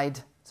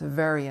outside. It's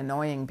very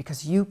annoying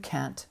because you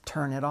can't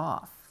turn it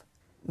off.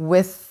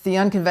 With the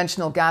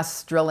unconventional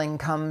gas drilling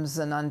comes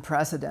an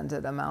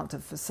unprecedented amount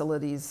of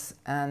facilities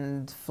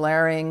and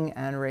flaring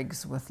and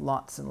rigs with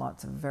lots and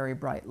lots of very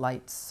bright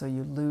lights, so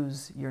you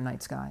lose your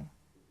night sky,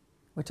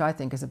 which I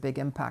think is a big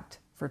impact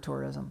for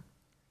tourism.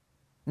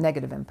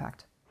 Negative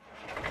impact.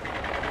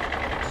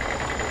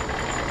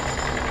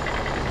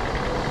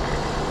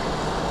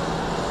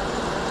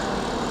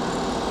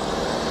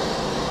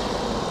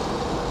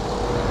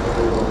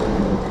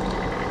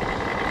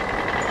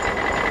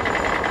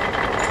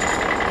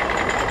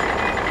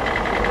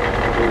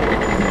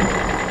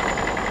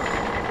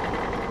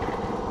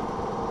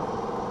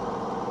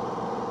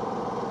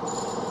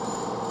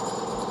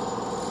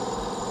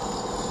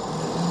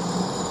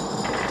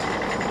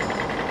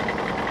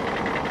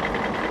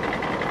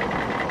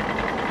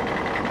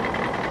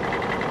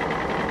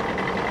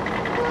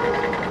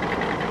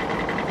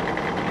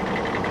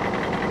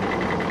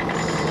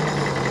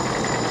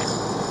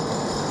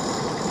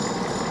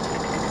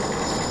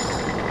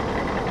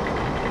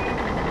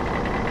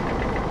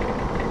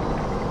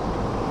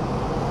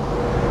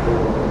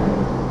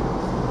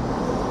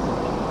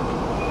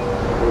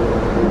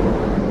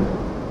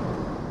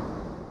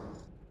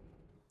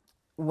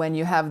 When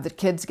you have the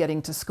kids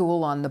getting to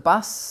school on the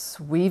bus,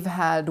 we've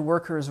had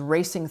workers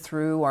racing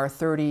through our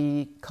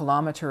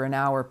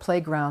 30-kilometer-an-hour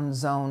playground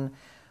zone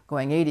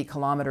going 80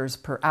 kilometers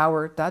per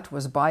hour. That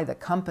was by the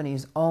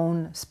company's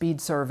own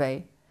speed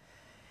survey.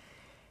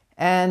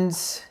 And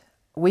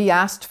We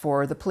asked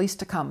for the police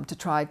to come to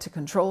try to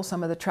control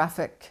some of the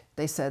traffic.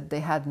 They said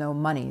they had no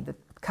money, the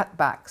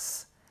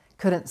cutbacks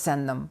couldn't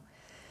send them.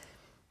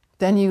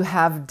 Then you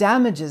have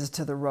damages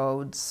to the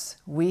roads.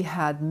 We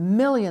had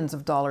millions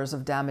of dollars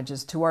of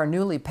damages to our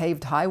newly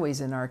paved highways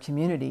in our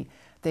community.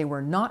 They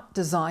were not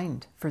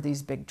designed for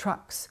these big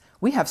trucks.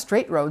 We have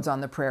straight roads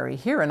on the prairie.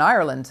 Here in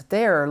Ireland,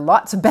 there are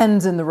lots of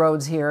bends in the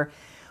roads here,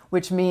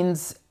 which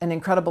means an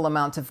incredible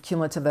amount of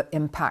cumulative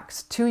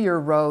impacts to your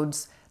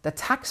roads. The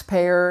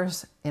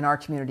taxpayers in our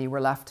community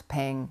were left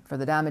paying for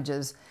the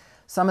damages.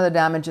 Some of the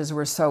damages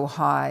were so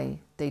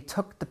high, they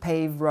took the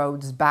paved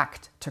roads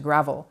back to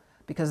gravel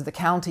because the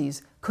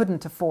counties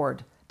couldn't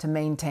afford to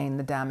maintain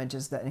the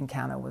damages that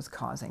Encana was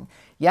causing.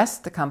 Yes,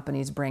 the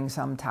companies bring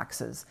some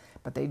taxes,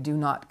 but they do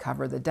not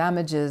cover the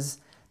damages.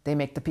 They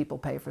make the people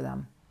pay for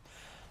them.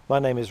 My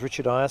name is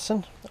Richard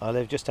Ireson. I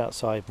live just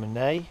outside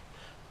Fermanagh,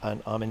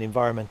 and I'm an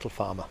environmental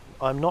farmer.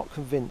 I'm not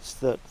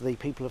convinced that the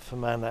people of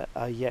Fermanagh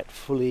are yet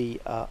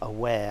fully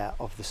aware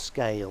of the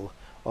scale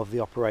of the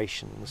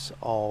operations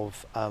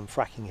of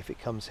fracking if it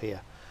comes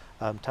here.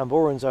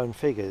 Tamboran's own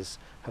figures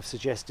have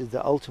suggested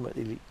that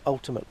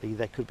ultimately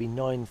there could be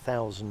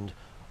 9,000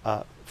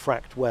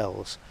 fracked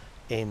wells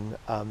in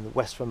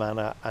West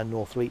Fermanagh and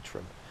North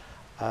Leitrim.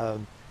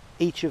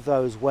 Each of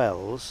those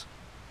wells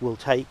will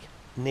take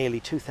nearly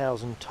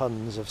 2,000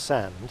 tonnes of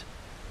sand.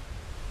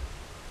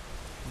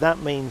 That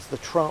means the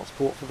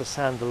transport for the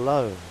sand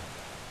alone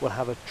will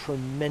have a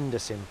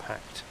tremendous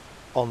impact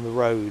on the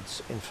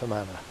roads in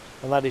Fermanagh,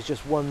 and that is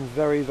just one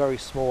very, very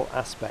small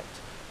aspect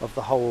of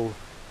the whole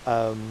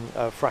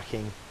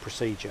fracking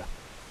procedure.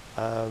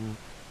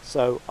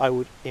 So I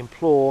would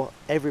implore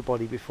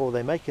everybody before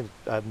they make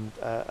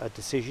a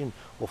decision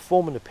or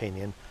form an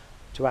opinion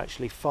to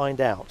actually find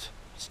out,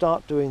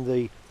 start doing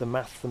the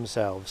math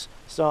themselves,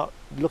 start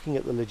looking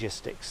at the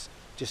logistics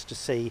just to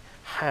see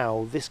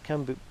how this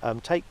can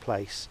take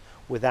place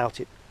without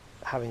it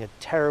having a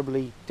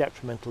terribly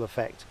detrimental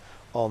effect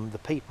on the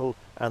people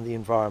and the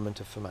environment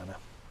of Fermanagh.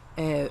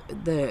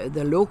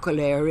 The local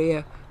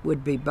area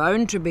would be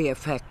bound to be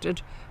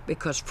affected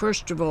because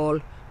first of all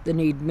they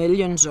need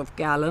millions of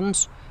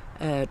gallons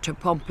to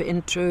pump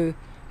into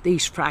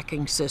these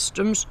fracking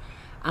systems,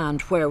 and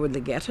where would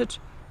they get it?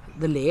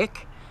 The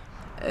lake.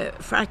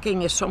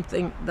 Fracking is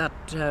something that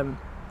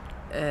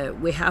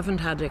we haven't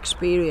had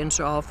experience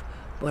of,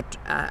 but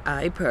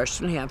I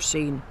personally have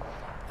seen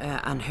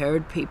and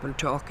heard people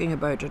talking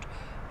about it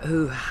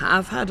who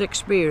have had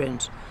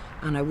experience,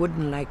 and I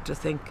wouldn't like to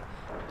think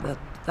that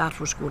that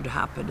was going to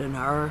happen in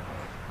our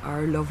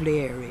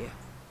lovely area.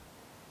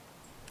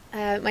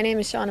 My name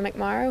is Shauna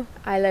McMorrow.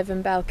 I live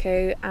in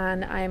Belcoo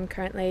and I am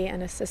currently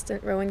an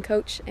assistant rowing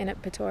coach in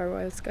at Patora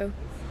Royal School.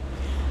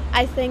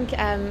 I think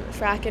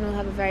fracking will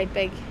have a very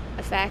big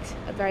effect,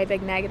 a very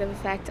big negative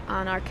effect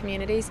on our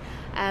communities.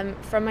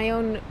 From my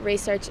own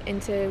research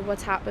into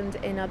what's happened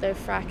in other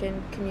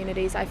fracking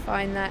communities, I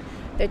find that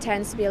there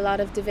tends to be a lot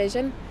of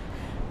division,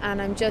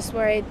 and I'm just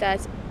worried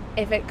that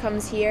if it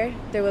comes here,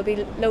 there will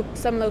be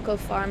some local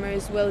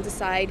farmers will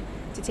decide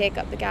to take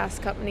up the gas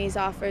companies'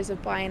 offers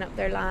of buying up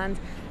their land,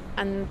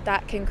 and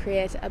that can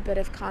create a bit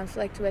of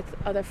conflict with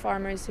other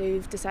farmers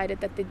who've decided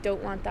that they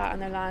don't want that on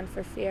their land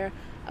for fear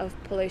of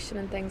pollution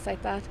and things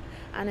like that.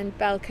 And in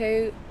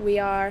Belcoo, we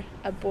are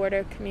a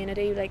border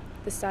community, like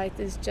the south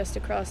is just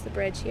across the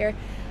bridge here.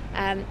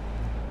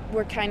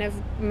 We're kind of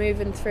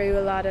moving through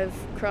a lot of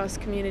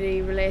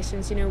cross-community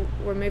relations, you know,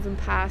 we're moving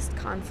past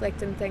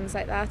conflict and things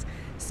like that,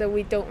 so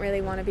we don't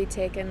really want to be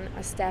taking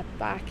a step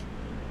back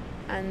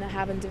and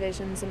having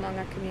divisions among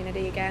our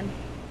community again.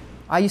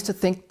 I used to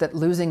think that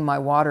losing my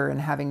water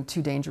and having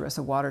too dangerous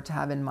a water to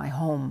have in my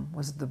home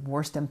was the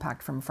worst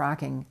impact from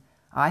fracking.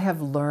 I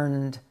have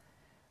learned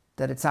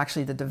that it's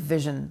actually the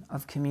division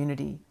of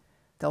community.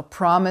 They'll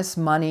promise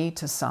money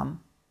to some,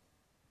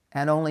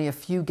 and only a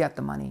few get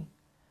the money.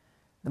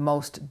 The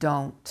most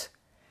don't.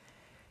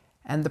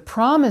 And the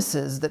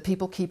promises that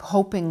people keep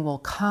hoping will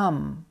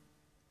come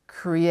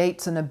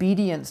creates an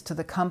obedience to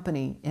the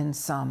company in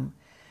some,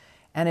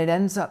 and it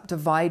ends up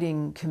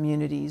dividing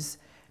communities.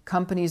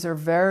 Companies are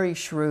very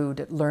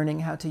shrewd at learning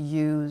how to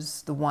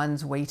use the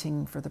ones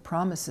waiting for the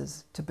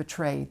promises to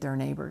betray their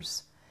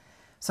neighbors.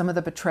 Some of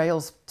the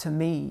betrayals to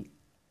me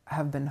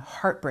have been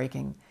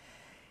heartbreaking,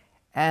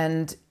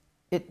 and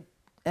it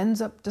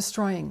ends up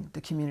destroying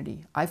the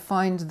community. I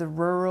find the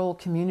rural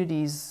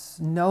communities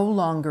no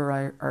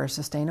longer are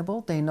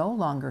sustainable. They no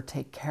longer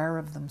take care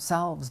of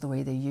themselves the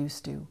way they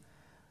used to.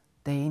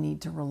 They need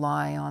to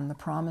rely on the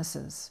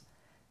promises,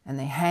 and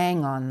they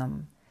hang on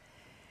them.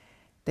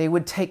 They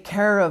would take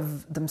care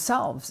of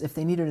themselves if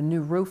they needed a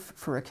new roof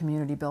for a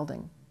community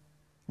building.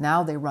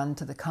 Now they run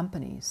to the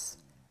companies,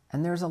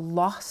 and there's a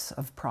loss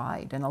of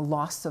pride and a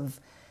loss of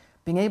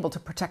being able to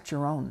protect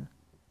your own.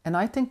 And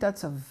I think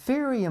that's a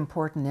very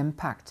important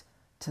impact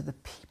to the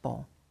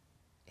people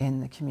in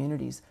the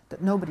communities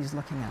that nobody's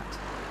looking at.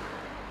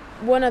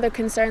 One other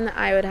concern that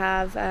I would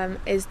have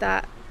is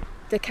that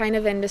the kind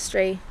of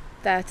industry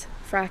that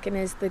fracking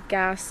is, the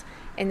gas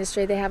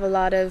industry, they have a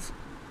lot of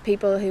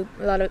a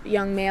lot of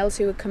young males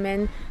who would come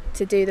in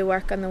to do the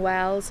work on the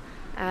wells.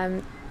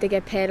 They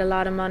get paid a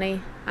lot of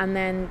money and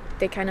then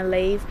they kind of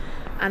leave,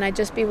 and I'd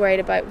just be worried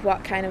about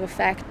what kind of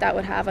effect that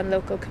would have on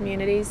local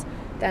communities,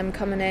 them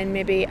coming in,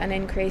 maybe an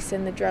increase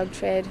in the drug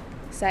trade,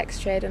 sex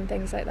trade and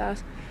things like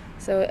that.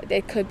 So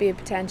it could be a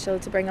potential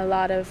to bring a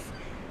lot of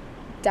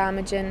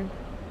damaging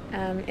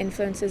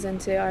influences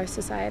into our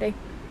society.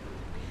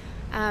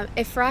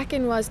 If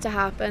fracking was to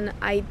happen,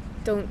 I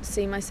don't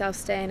see myself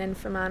staying in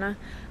Fermanagh.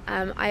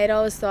 I had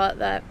always thought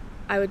that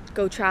I would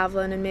go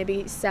travelling and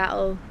maybe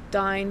settle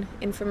down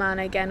in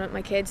Fermanagh again with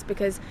my kids,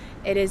 because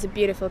it is a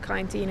beautiful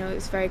county, you know,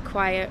 it's very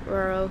quiet,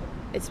 rural,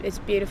 it's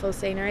beautiful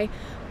scenery.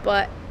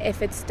 But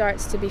if it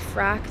starts to be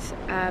fracked,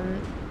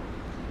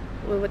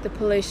 with the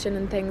pollution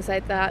and things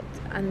like that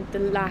and the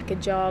lack of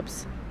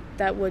jobs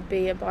that would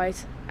be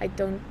about, I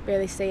don't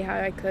really see how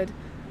I could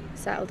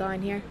settle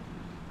down here.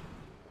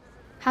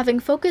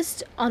 Having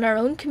focused on our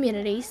own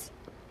communities,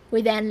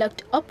 we then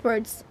looked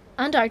upwards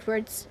and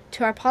outwards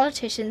to our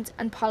politicians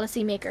and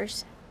policy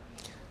makers.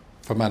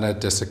 Fermanagh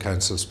District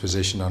Council's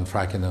position on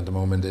fracking at the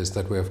moment is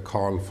that we have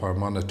called for a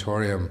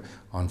moratorium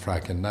on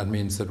fracking. That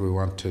means that we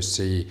want to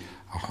see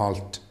a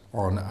halt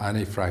on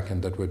any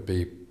fracking that would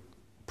be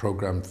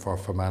programmed for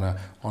Fermanagh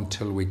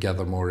until we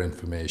gather more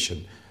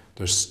information.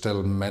 There's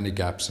still many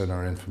gaps in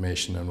our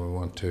information, and we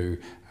want to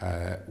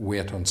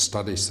wait on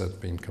studies that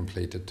have been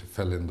completed to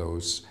fill in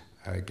those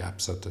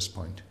gaps at this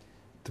point.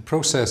 The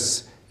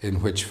process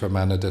in which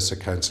Fermanagh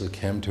District Council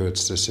came to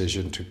its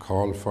decision to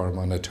call for a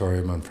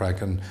moratorium on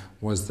fracking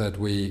was that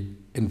we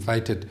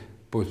invited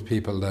both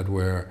people that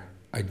were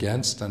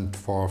against and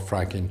for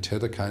fracking to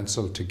the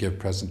council to give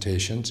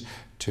presentations,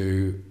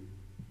 to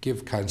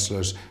give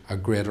councillors a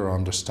greater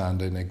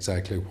understanding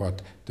exactly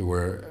what they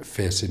were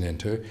facing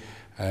into.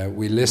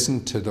 We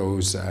listened to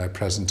those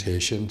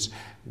presentations.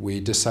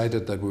 We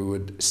decided that we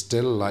would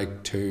still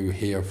like to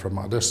hear from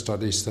other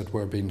studies that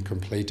were being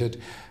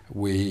completed.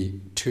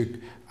 We took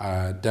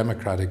a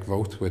democratic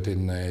vote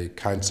within the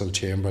council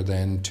chamber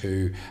then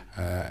to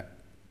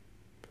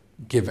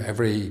give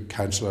every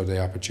councillor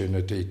the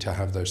opportunity to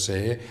have their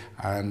say,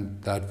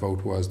 and that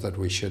vote was that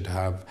we should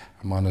have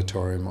a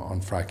moratorium on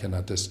fracking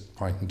at this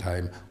point in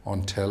time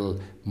until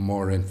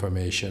more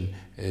information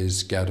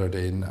is gathered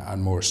in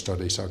and more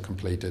studies are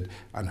completed,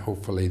 and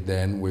hopefully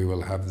then we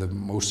will have the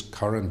most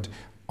current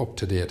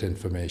up-to-date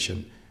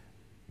information.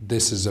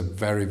 This is a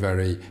very,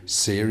 very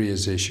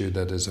serious issue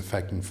that is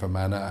affecting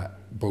Fermanagh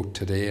both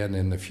today and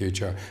in the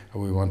future,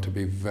 and we want to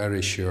be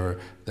very sure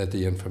that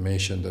the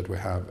information that we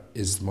have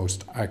is the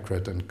most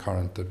accurate and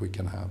current that we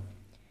can have.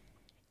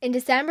 In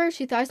December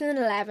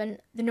 2011,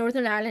 the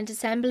Northern Ireland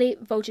Assembly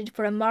voted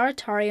for a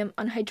moratorium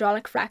on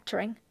hydraulic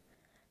fracturing.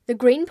 The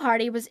Green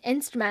Party was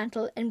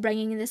instrumental in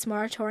bringing this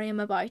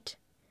moratorium about.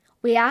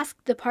 We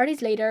asked the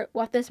party's leader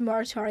what this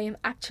moratorium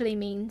actually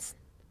means.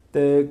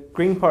 The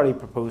Green Party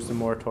proposed a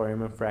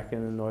moratorium on fracking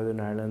in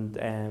Northern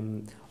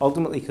Ireland,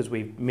 ultimately because we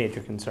have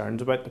major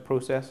concerns about the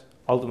process.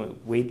 Ultimately,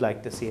 we'd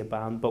like to see a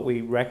ban, but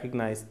we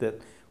recognise that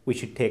we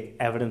should take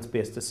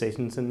evidence-based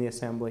decisions in the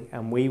Assembly,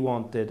 and we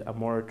wanted a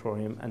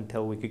moratorium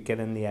until we could get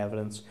in the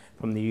evidence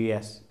from the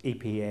US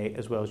EPA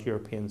as well as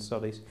European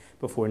studies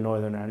before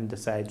Northern Ireland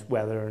decides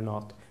whether or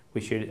not we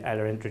should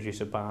either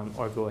introduce a ban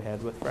or go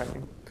ahead with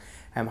fracking.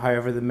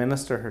 However, the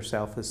Minister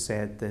herself has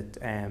said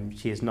that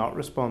she is not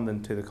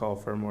responding to the call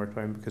for a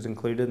moratorium, because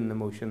included in the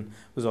motion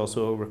was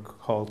also a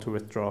call to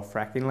withdraw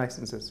fracking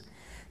licences.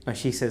 Now,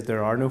 she says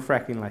there are no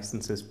fracking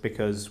licences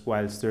because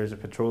whilst there is a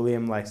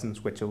petroleum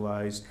licence which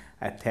allows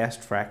a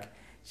test frack,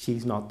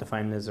 she's not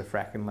defined as a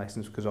fracking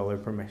licence because all her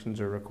permissions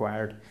are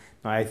required.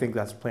 Now, I think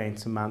that's playing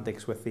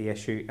semantics with the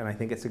issue, and I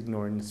think it's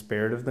ignoring the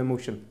spirit of the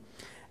motion.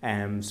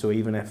 So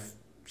even if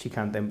she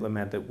can't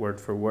implement it word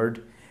for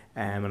word,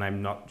 and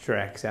I'm not sure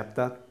I accept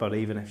that, but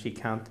even if she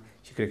can't,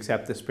 she could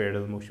accept the spirit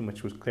of the motion,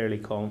 which was clearly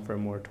calling for a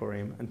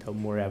moratorium until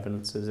more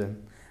evidence is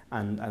in.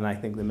 And I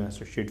think the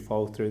Minister should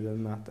follow through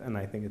on that, and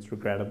I think it's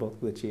regrettable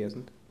that she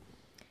isn't.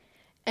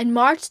 In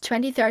March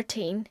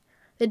 2013,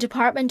 the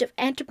Department of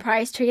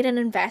Enterprise, Trade and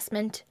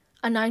Investment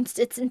announced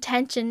its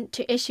intention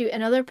to issue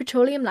another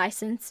petroleum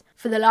licence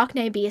for the Lough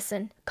Neagh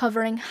Basin,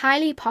 covering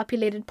highly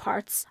populated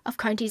parts of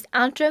counties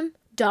Antrim,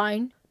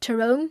 Down,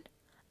 Tyrone,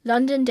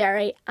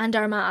 Londonderry and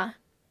Armagh.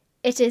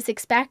 It is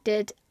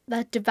expected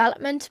that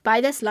development by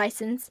this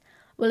licence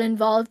will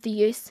involve the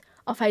use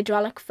of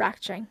hydraulic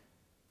fracturing.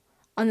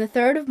 On the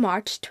 3rd of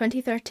March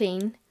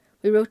 2013,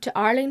 we wrote to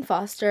Arlene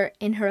Foster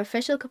in her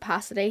official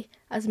capacity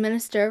as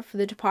Minister for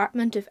the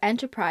Department of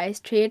Enterprise,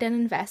 Trade and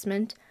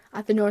Investment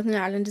at the Northern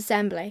Ireland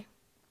Assembly.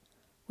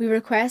 We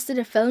requested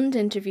a filmed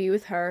interview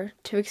with her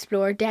to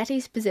explore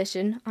DETI's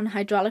position on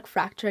hydraulic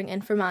fracturing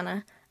in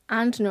Fermanagh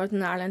and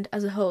Northern Ireland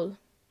as a whole.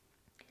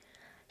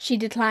 She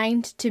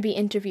declined to be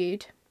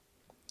interviewed.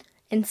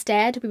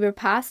 Instead, we were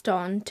passed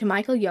on to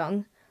Michael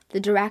Young, the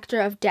Director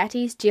of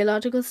DETI's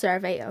Geological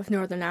Survey of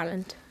Northern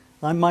Ireland.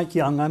 I'm Mike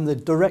Young. I'm the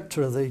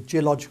Director of the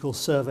Geological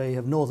Survey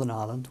of Northern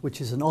Ireland,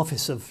 which is an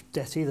office of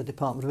DETI, the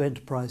Department of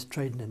Enterprise,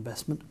 Trade and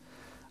Investment.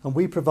 And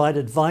we provide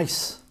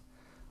advice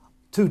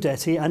to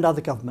DETI and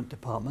other government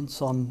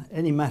departments on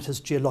any matters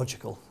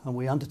geological, and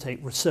we undertake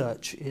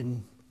research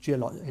in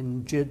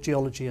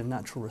geology and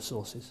natural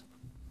resources.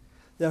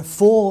 There are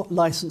 4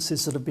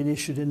 licences that have been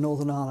issued in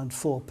Northern Ireland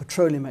for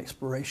petroleum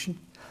exploration,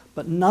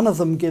 but none of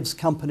them gives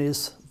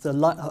companies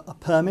a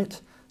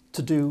permit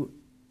to do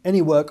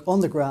any work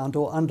on the ground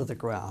or under the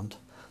ground.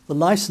 The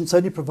licence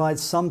only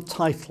provides some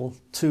title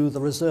to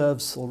the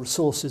reserves or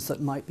resources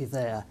that might be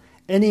there.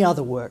 Any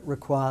other work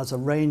requires a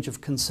range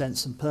of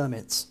consents and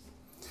permits.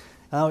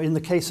 Now, in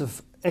the case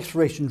of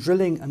exploration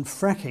drilling and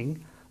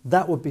fracking,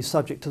 that would be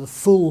subject to the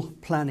full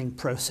planning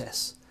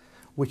process,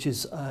 which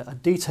is a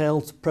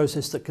detailed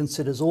process that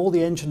considers all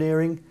the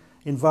engineering,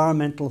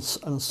 environmental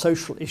and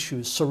social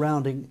issues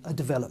surrounding a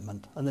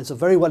development. And there's a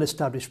very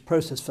well-established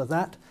process for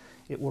that.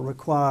 It will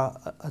require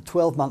a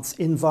 12-month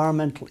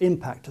environmental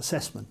impact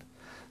assessment.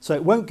 So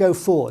it won't go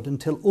forward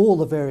until all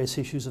the various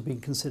issues have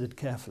been considered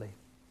carefully.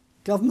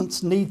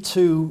 Governments need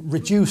to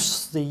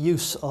reduce the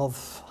use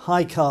of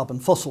high carbon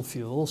fossil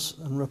fuels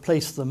and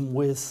replace them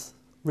with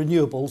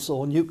renewables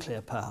or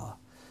nuclear power.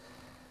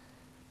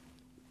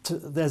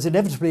 There's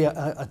inevitably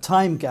a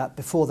time gap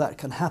before that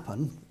can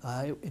happen.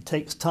 It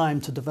takes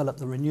time to develop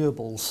the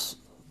renewables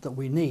that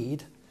we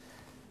need.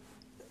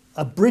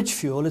 A bridge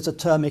fuel is a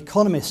term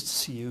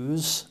economists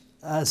use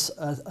as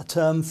a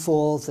term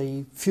for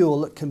the fuel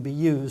that can be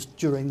used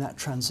during that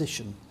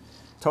transition.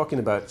 Talking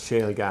about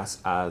shale gas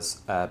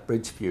as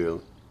bridge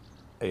fuel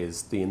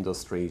is the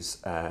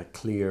industry's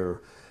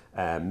clear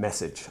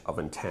message of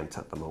intent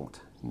at the moment.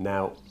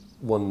 Now,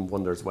 one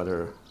wonders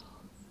whether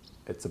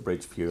it's a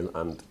bridge fuel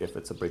and if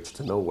it's a bridge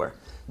to nowhere.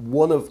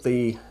 One of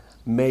the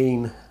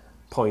main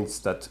points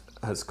that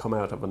has come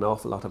out of an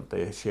awful lot of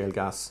the shale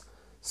gas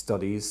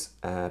studies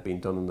being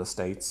done in the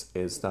States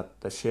is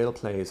that the shale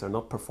plays are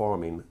not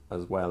performing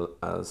as well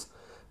as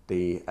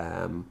the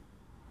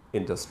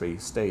industry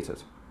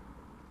stated.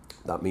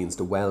 That means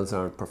the wells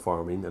aren't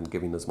performing and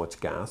giving as much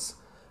gas,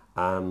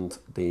 and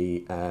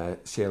the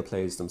shale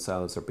plays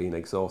themselves are being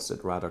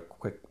exhausted rather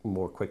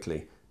more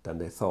quickly than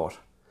they thought.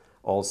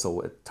 Also,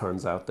 it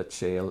turns out that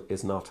shale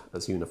is not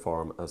as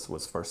uniform as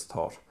was first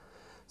thought.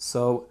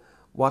 So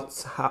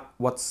what's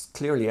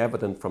clearly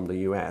evident from the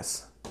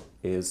US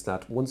is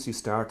that once you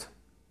start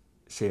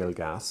shale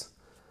gas,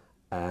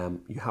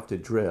 you have to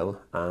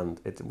drill, and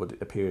it would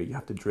appear you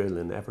have to drill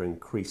in ever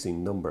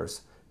increasing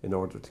numbers in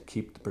order to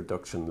keep the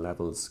production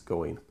levels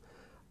going.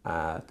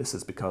 This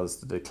is because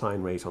the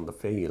decline rate on the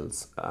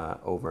fields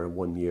over a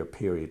 1 year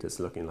period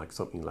is looking like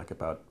something like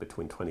about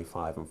between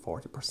 25 and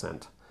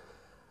 40%.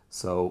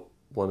 So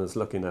one is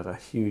looking at a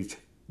huge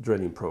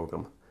drilling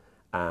program,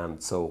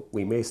 and so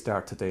we may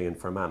start today in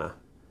Fermanagh,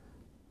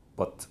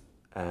 but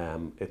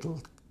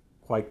it'll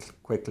quite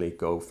quickly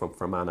go from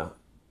Fermanagh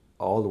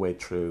all the way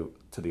through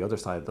to the other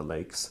side of the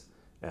lakes,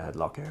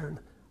 Lough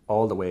Erne,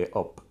 all the way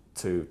up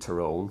to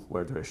Tyrone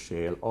where there's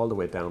shale, all the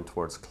way down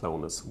towards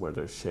Clones where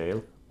there's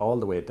shale, all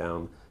the way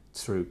down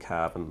through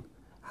Cavan,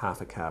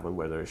 half a Cavan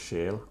where there's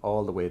shale,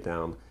 all the way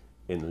down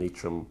in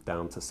Leitrim,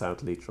 down to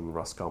South Leitrim,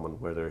 Roscommon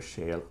where there's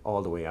shale,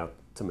 all the way out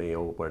to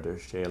Mayo where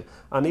there's shale,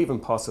 and even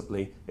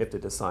possibly, if they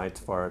decide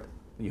for it,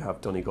 you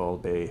have Donegal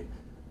Bay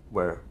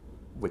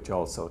which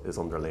also is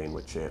underlain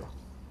with shale.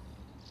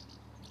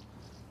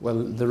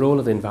 Well, the role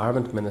of the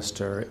Environment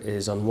Minister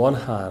is on one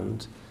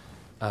hand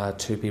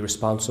to be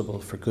responsible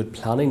for good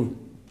planning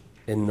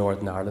in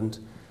Northern Ireland,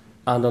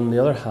 and on the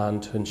other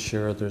hand to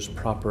ensure there's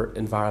proper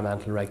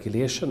environmental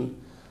regulation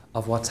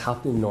of what's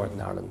happening in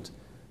Northern Ireland.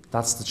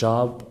 That's the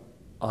job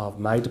of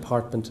my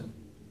department,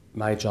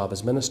 my job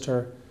as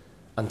Minister,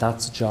 and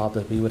that's a job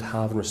that we would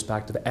have in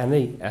respect of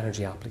any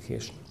energy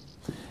application.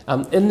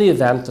 In the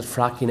event that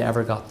fracking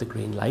ever got the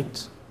green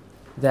light,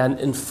 then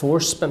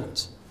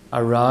enforcement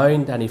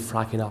around any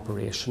fracking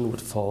operation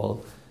would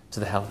fall to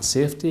the Health and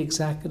Safety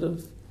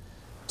Executive,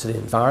 to the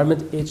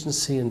Environment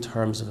Agency in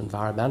terms of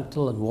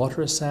environmental and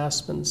water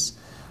assessments,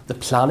 the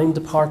Planning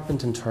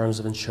Department in terms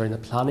of ensuring the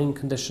planning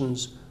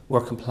conditions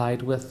were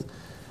complied with,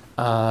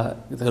 the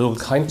local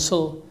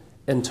council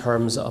in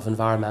terms of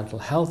environmental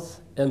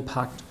health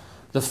impact.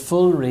 The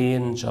full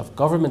range of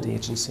government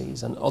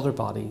agencies and other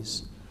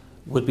bodies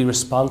would be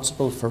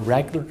responsible for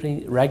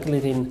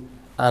regulating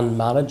and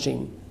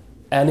managing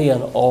any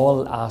and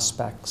all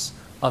aspects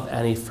of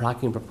any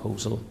fracking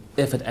proposal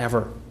if it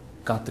ever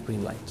got the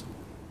green light.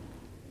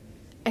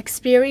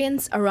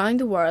 Experience around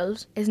the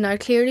world is now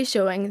clearly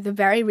showing the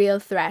very real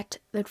threat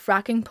that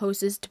fracking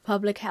poses to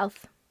public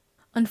health.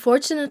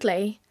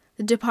 Unfortunately,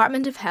 the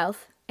Department of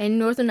Health in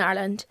Northern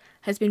Ireland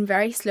has been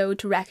very slow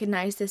to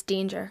recognise this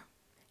danger.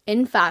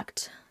 In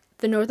fact,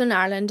 the Northern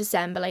Ireland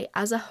Assembly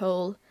as a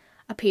whole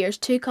appears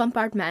too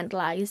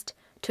compartmentalised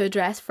to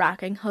address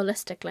fracking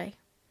holistically.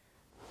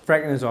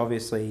 Fracking is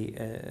obviously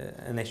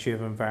an issue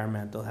of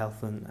environmental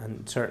health,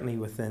 and certainly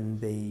within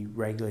the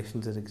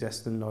regulations that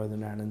exist in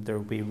Northern Ireland there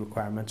will be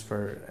requirements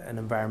for an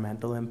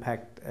environmental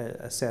impact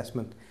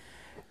assessment.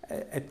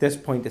 at this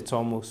point it's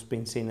almost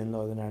been seen in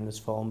Northern Ireland as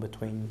fallen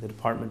between the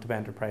Department of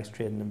Enterprise,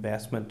 Trade and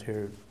Investment, who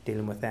are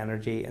dealing with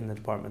energy, and the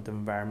Department of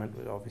Environment,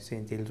 which obviously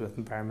deals with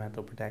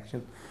environmental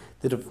protection.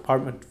 The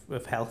Department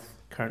of Health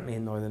currently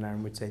in Northern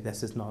Ireland would say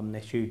this is not an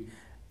issue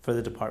for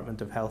the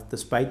Department of Health,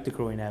 despite the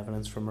growing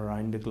evidence from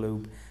around the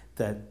globe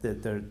that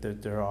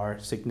there are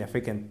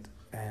significant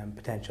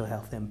potential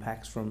health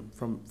impacts from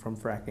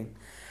fracking.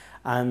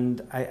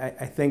 And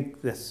I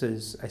think this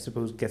is, I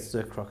suppose, gets to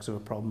the crux of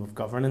a problem of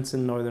governance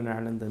in Northern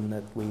Ireland, in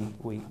that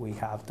we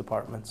have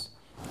departments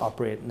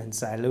operating in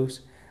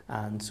silos,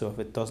 and so if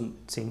it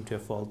doesn't seem to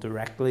fall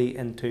directly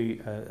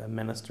into a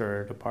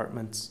minister or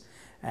department's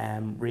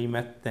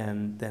remit,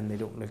 then they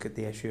don't look at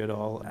the issue at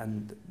all.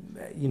 And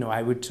you know,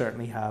 I would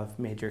certainly have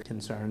major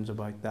concerns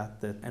about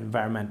that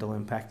environmental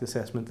impact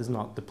assessment is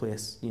not the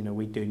place. You know,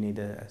 we do need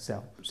a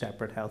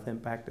separate health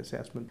impact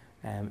assessment.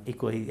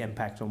 Equally, the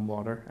impact on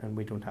water, and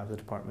we don't have the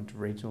Department of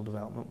Regional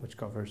Development, which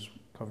covers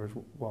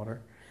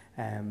water.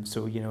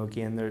 So you know,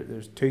 again,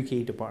 there's two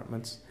key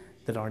departments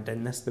that aren't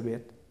in this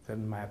debate that,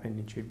 in my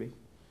opinion, should be.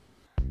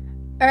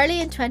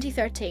 Early in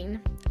 2013,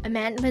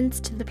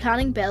 amendments to the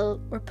planning bill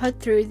were put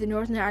through the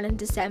Northern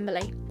Ireland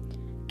Assembly,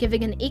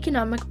 giving an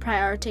economic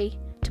priority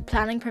to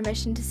planning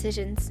permission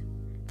decisions.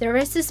 There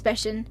is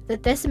suspicion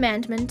that this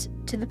amendment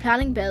to the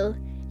planning bill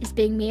is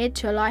being made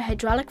to allow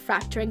hydraulic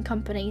fracturing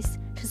companies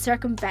to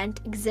circumvent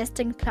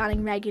existing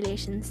planning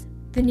regulations.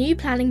 The new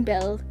planning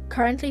bill,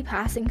 currently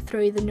passing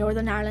through the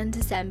Northern Ireland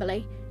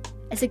Assembly,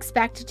 is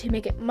expected to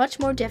make it much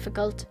more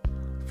difficult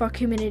for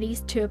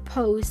communities to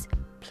oppose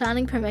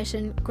planning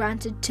permission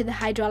granted to the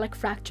hydraulic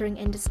fracturing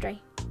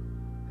industry.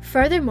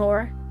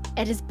 Furthermore,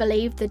 it is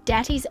believed that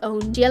DETI's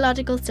own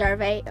Geological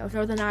Survey of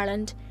Northern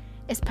Ireland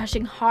is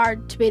pushing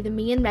hard to be the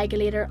main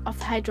regulator of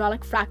the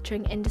hydraulic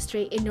fracturing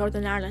industry in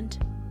Northern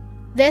Ireland.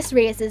 This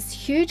raises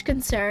huge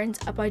concerns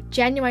about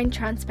genuine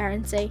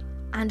transparency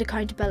and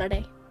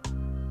accountability.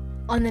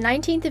 On the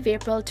 19th of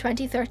April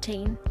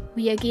 2013,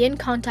 we again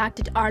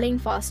contacted Arlene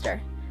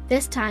Foster,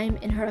 this time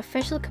in her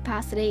official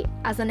capacity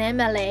as an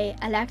MLA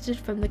elected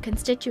from the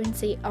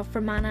constituency of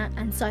Fermanagh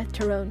and South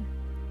Tyrone.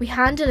 We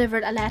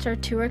hand-delivered a letter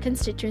to her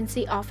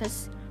constituency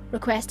office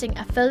requesting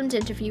a filmed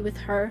interview with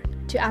her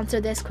to answer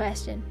this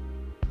question.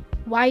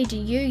 Why do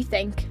you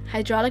think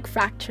hydraulic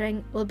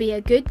fracturing will be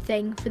a good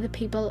thing for the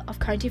people of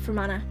County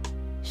Fermanagh?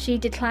 She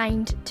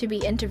declined to be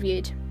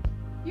interviewed.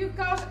 You've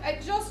got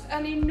just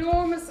an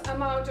enormous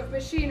amount of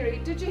machinery.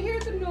 Did you hear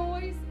the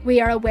noise?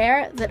 We are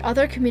aware that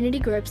other community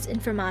groups in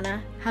Fermanagh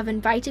have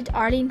invited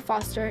Arlene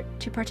Foster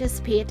to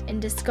participate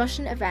in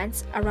discussion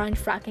events around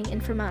fracking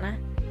in Fermanagh,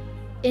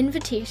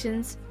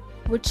 invitations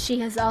which she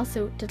has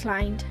also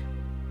declined.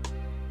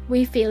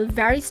 We feel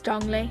very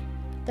strongly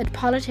that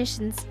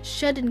politicians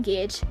should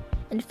engage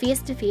in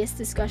face-to-face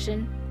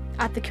discussion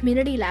at the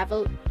community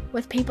level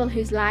with people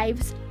whose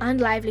lives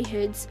and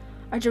livelihoods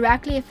are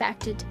directly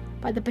affected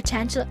by the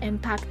potential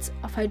impacts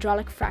of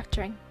hydraulic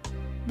fracturing.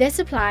 This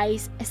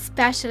applies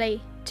especially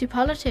to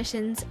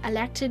politicians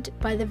elected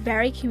by the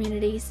very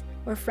communities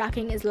where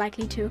fracking is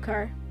likely to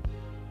occur.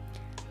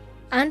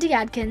 Andy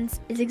Adkins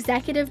is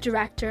Executive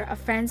Director of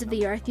Friends of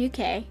the Earth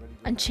UK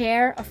and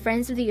Chair of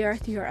Friends of the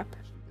Earth Europe.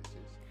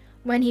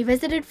 When he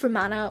visited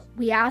Fermanagh,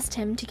 we asked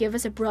him to give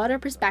us a broader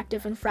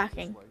perspective on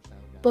fracking,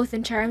 both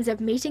in terms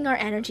of meeting our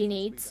energy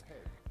needs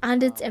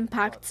and its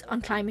impacts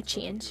on climate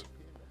change.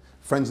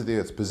 Friends of the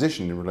Earth's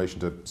position in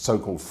relation to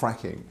so-called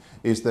fracking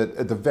is that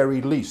at the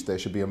very least there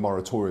should be a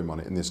moratorium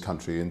on it in this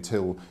country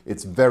until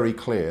it's very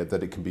clear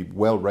that it can be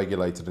well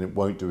regulated and it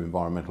won't do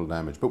environmental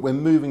damage. But we're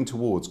moving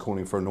towards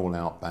calling for an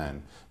all-out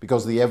ban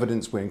because the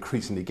evidence we're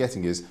increasingly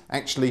getting is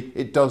actually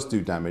it does do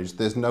damage.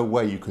 There's no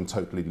way you can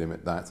totally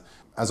limit that.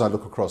 As I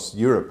look across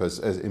Europe, as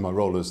in my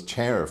role as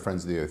chair of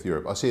Friends of the Earth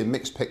Europe, I see a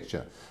mixed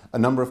picture. A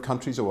number of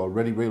countries are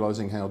already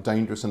realising how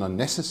dangerous and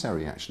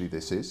unnecessary actually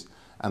this is,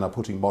 and are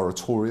putting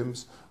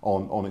moratoriums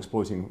on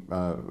exploiting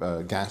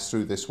gas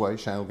through this way,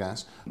 shale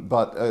gas.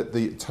 But at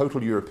the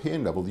total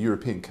European level, the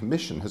European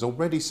Commission has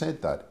already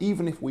said that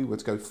even if we were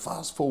to go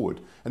fast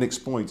forward and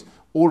exploit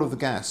all of the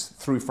gas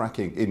through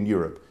fracking in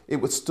Europe, it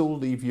would still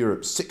leave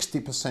Europe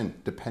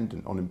 60%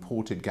 dependent on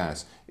imported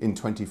gas in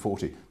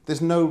 2040.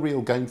 There's no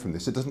real gain from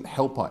this. It doesn't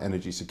help our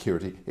energy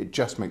security. It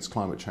just makes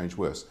climate change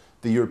worse.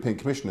 The European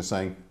Commission is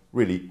saying,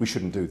 really, we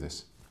shouldn't do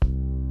this.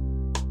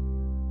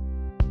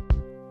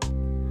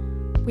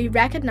 We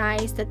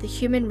recognise that the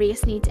human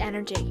race needs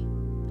energy,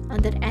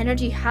 and that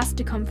energy has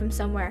to come from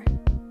somewhere.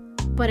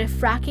 But if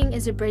fracking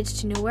is a bridge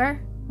to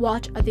nowhere,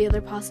 what are the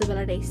other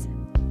possibilities?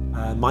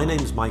 My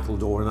name's Michael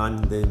Dorr and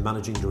I'm the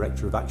Managing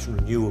Director of Action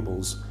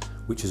Renewables,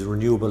 which is a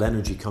renewable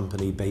energy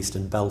company based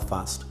in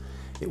Belfast.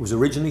 It was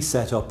originally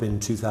set up in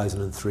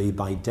 2003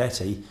 by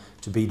DETI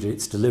to be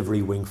its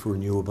delivery wing for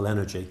renewable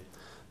energy.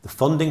 The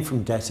funding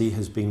from DETI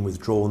has been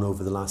withdrawn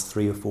over the last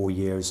 3 or 4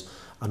 years,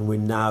 and we're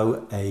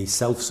now a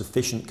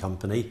self-sufficient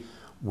company.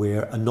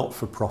 We're a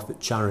not-for-profit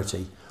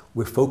charity.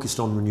 We're focused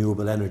on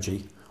renewable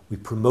energy. We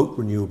promote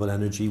renewable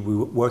energy. We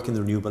work in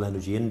the renewable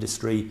energy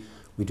industry.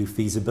 We do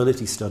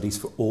feasibility studies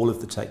for all of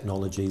the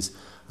technologies,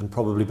 and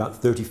probably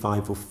about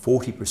 35 or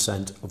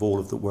 40% of all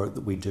of the work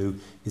that we do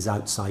is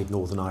outside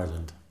Northern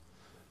Ireland.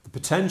 The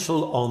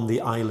potential on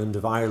the island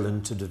of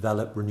Ireland to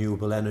develop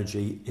renewable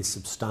energy is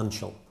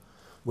substantial.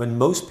 When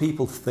most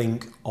people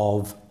think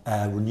of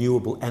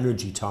renewable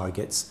energy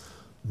targets,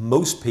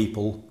 most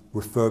people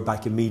refer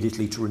back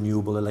immediately to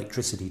renewable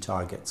electricity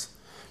targets.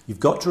 You've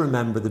got to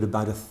remember that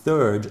about a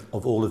third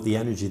of all of the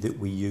energy that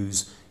we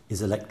use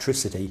is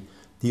electricity.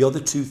 The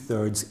other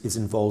 2/3 is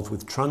involved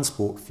with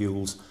transport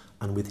fuels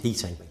and with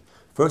heating.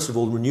 First of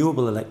all,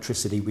 renewable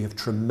electricity, we have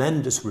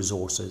tremendous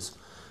resources.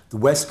 The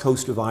west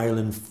coast of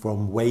Ireland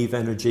from wave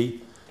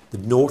energy, the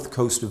north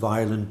coast of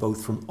Ireland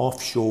both from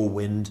offshore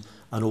wind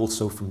and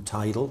also from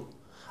tidal.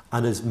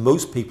 And as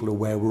most people are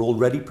aware, we're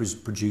already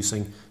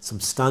producing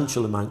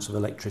substantial amounts of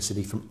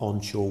electricity from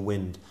onshore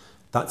wind.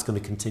 That's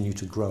going to continue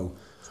to grow.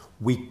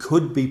 We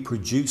could be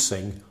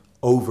producing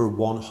over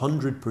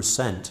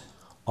 100%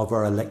 of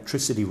our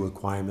electricity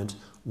requirement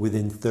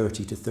within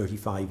 30 to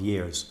 35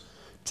 years.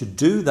 To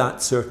do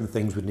that, certain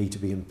things would need to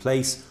be in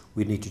place.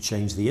 We'd need to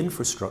change the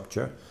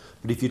infrastructure.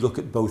 But if you look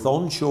at both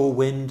onshore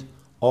wind,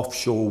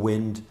 offshore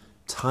wind,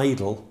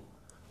 tidal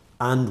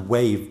and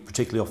wave,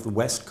 particularly off the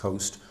west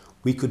coast,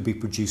 we could be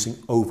producing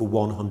over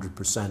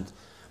 100%.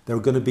 There are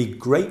going to be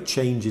great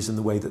changes in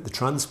the way that the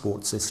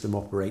transport system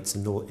operates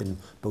in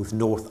both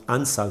north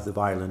and south of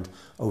Ireland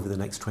over the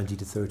next 20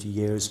 to 30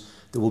 years.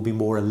 There will be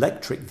more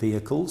electric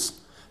vehicles.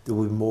 There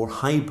will be more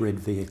hybrid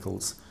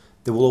vehicles.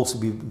 There will also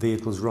be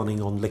vehicles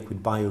running on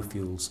liquid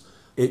biofuels.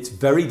 It's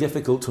very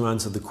difficult to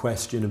answer the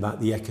question about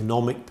the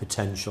economic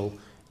potential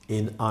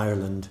in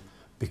Ireland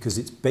because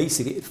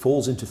it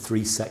falls into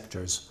three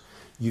sectors.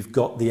 You've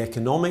got the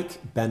economic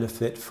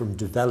benefit from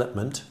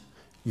development,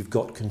 you've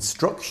got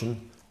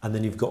construction, and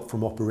then you've got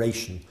from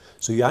operation.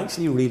 So you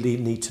actually really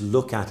need to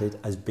look at it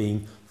as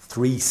being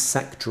three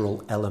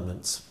sectoral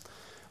elements.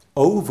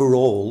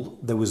 Overall,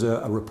 there was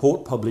a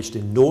report published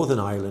in Northern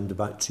Ireland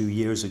about 2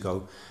 years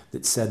ago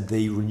that said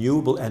the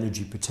renewable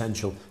energy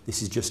potential,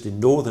 this is just in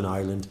Northern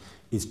Ireland,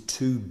 is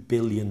 £2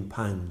 billion.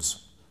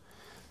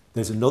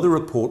 There's another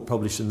report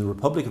published in the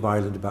Republic of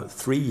Ireland about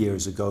 3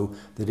 years ago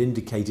that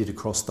indicated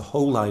across the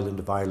whole island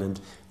of Ireland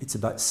it's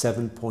about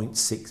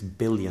 7.6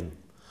 billion.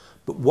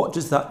 But what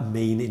does that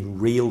mean in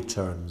real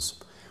terms?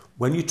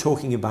 When you're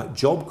talking about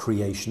job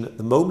creation, at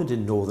the moment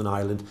in Northern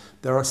Ireland,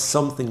 there are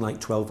something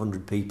like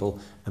 1,200 people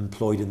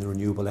employed in the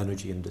renewable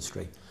energy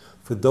industry.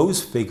 For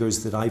those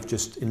figures that I've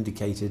just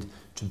indicated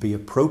to be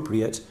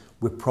appropriate,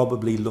 we're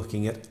probably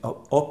looking at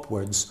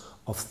upwards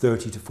of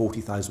 30 to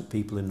 40,000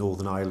 people in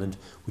Northern Ireland,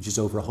 which is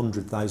over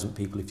 100,000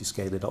 people if you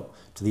scale it up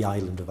to the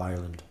island of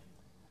Ireland.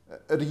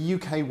 At a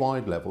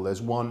UK-wide level,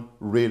 there's one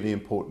really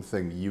important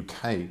thing the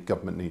UK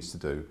government needs to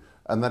do,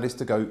 and that is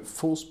to go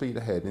full speed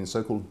ahead in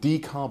so-called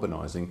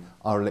decarbonising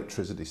our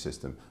electricity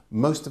system.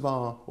 Most of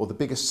the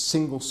biggest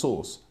single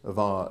source of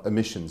our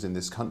emissions in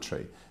this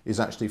country is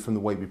actually from the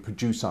way we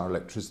produce our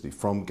electricity,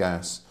 from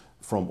gas,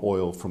 from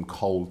oil, from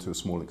coal to a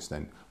small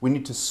extent. We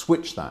need to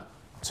switch that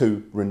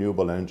to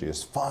renewable energy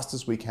as fast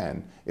as we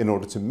can in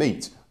order to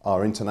meet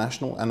our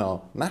international and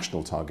our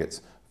national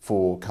targets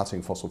for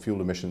cutting fossil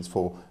fuel emissions,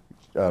 for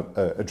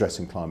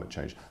addressing climate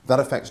change. That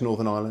affects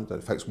Northern Ireland, that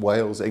affects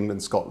Wales,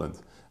 England, Scotland.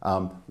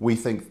 We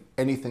think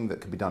anything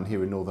that can be done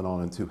here in Northern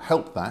Ireland to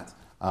help that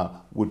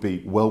would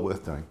be well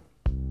worth doing.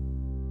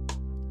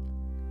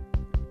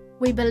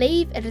 We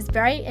believe it is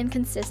very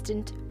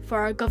inconsistent for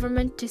our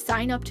government to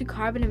sign up to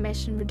carbon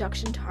emission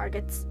reduction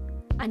targets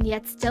and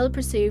yet still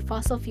pursue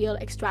fossil fuel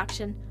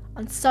extraction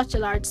on such a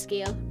large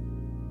scale.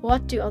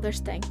 What do others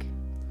think?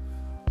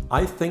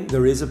 I think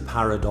there is a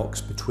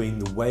paradox between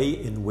the way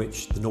in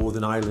which the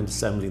Northern Ireland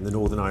Assembly and the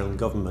Northern Ireland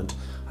Government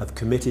have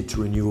committed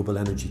to renewable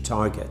energy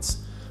targets,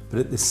 but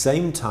at the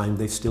same time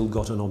they've still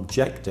got an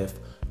objective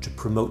to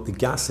promote the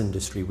gas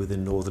industry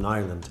within Northern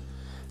Ireland.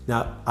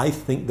 Now, I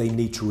think they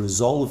need to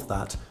resolve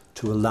that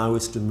to allow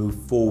us to move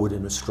forward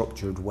in a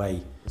structured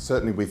way.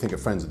 Certainly we think at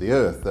Friends of the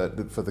Earth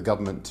that for the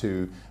government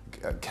to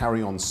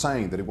carry on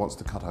saying that it wants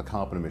to cut our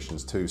carbon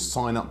emissions, to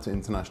sign up to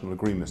international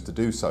agreements to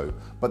do so,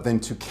 but then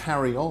to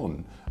carry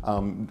on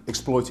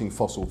exploiting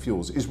fossil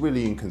fuels is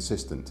really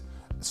inconsistent.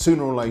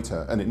 Sooner or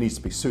later, and it needs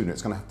to be sooner,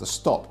 it's going to have to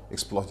stop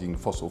exploiting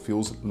fossil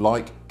fuels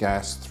like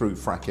gas through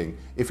fracking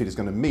if it is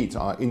going to meet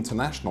our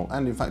international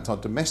and in fact our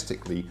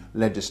domestically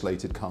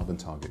legislated carbon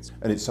targets.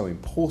 And it's so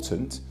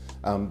important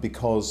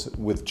because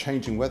with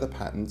changing weather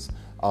patterns,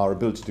 our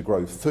ability to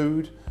grow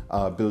food,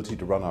 our ability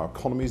to run our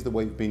economies the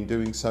way we've been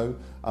doing so,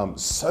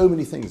 so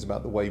many things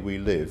about the way we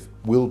live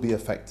will be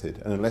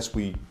affected, and unless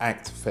we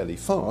act fairly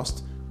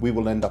fast, we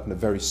will end up in a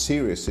very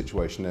serious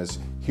situation as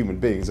human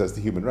beings, as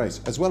the human race,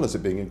 as well as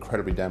it being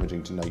incredibly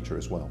damaging to nature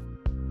as well.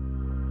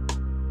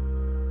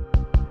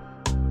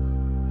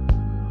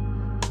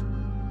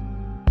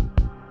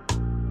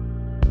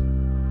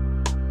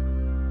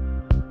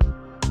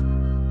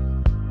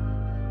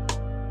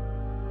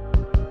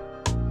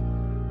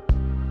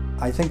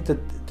 I think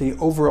that the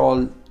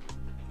overall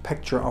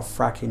picture of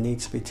fracking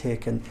needs to be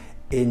taken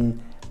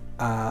in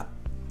a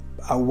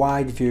a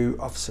wide view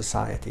of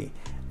society,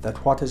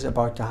 that what is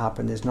about to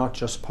happen is not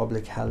just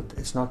public health,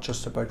 it's not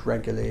just about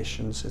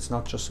regulations, it's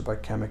not just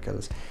about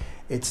chemicals.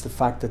 It's the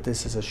fact that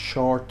this is a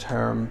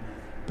short-term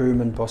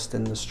boom and bust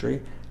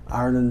industry.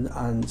 Ireland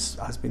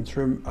has been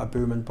through a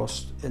boom and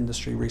bust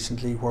industry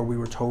recently where we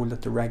were told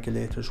that the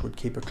regulators would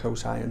keep a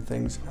close eye on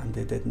things and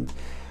they didn't.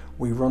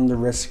 We run the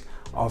risk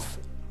of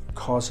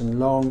causing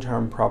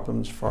long-term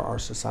problems for our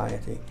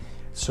society.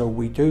 So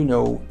we do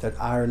know that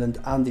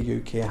Ireland and the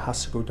UK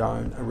has to go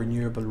down a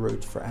renewable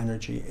route for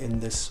energy in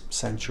this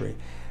century.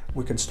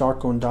 We can start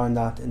going down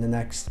that in the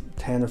next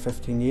 10 or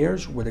 15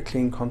 years with a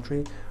clean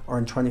country, or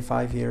in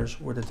 25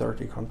 years with a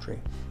dirty country.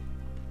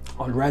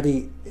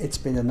 Already it's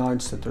been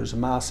announced that there's a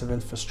massive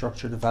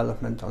infrastructure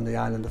development on the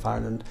island of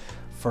Ireland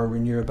for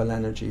renewable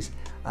energies,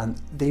 and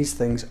these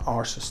things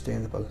are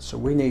sustainable. So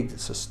we need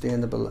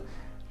sustainable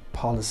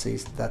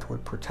policies that will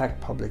protect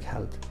public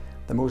health.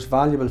 The most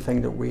valuable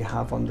thing that we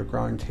have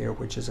underground here,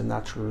 which is a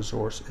natural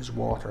resource, is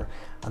water,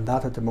 and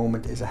that at the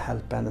moment is a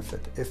health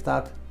benefit. If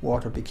that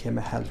water became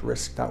a health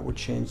risk, that would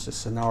change the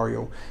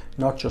scenario,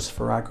 not just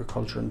for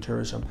agriculture and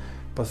tourism,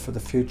 but for the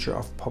future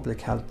of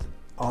public health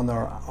on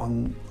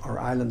our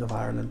island of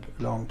Ireland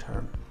long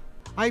term.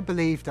 I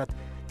believe that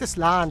this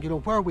land,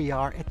 where we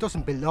are, it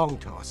doesn't belong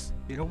to us.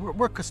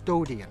 We're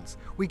custodians.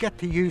 We get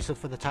to use it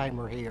for the time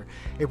we're here.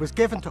 It was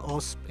given to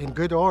us in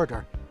good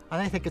order,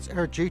 and I think it's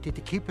our duty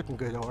to keep it in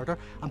good order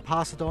and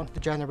pass it on to the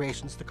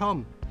generations to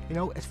come.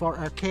 It's for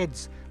our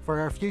kids, for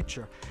our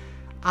future.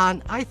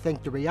 And I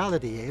think the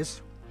reality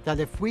is that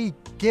if we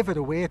give it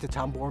away to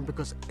Tambourne,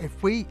 because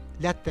if we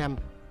let them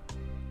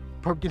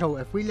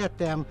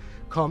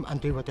come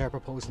and do what they're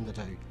proposing to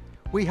do,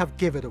 we have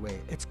give it away.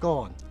 It's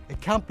gone.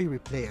 It can't be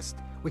replaced.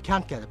 We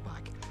can't get it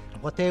back.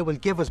 And what they will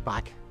give us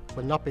back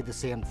will not be the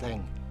same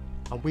thing,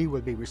 and we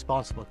will be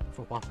responsible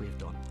for what we've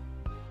done.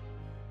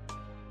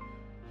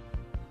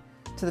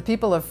 To the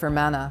people of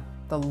Fermanagh,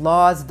 the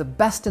laws, the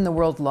best in the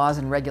world laws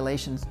and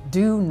regulations,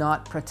 do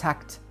not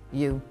protect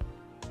you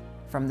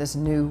from this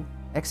new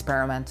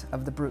experiment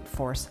of the brute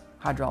force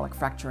hydraulic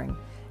fracturing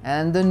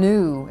and the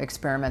new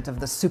experiment of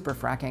the super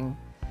fracking.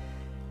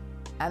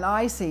 And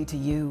I say to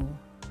you,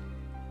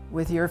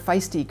 with your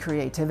feisty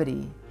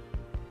creativity,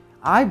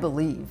 I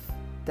believe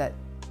that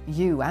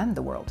you and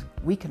the world,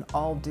 we can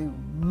all do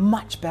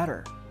much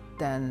better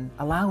than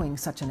allowing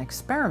such an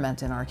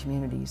experiment in our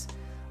communities.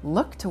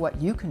 Look to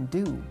what you can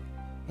do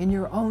in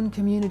your own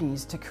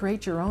communities to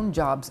create your own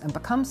jobs and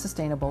become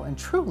sustainable and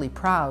truly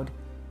proud,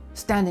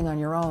 standing on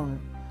your own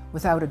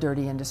without a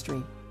dirty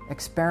industry,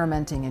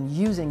 experimenting and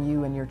using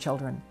you and your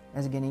children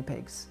as guinea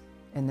pigs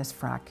in this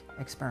frack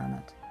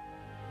experiment.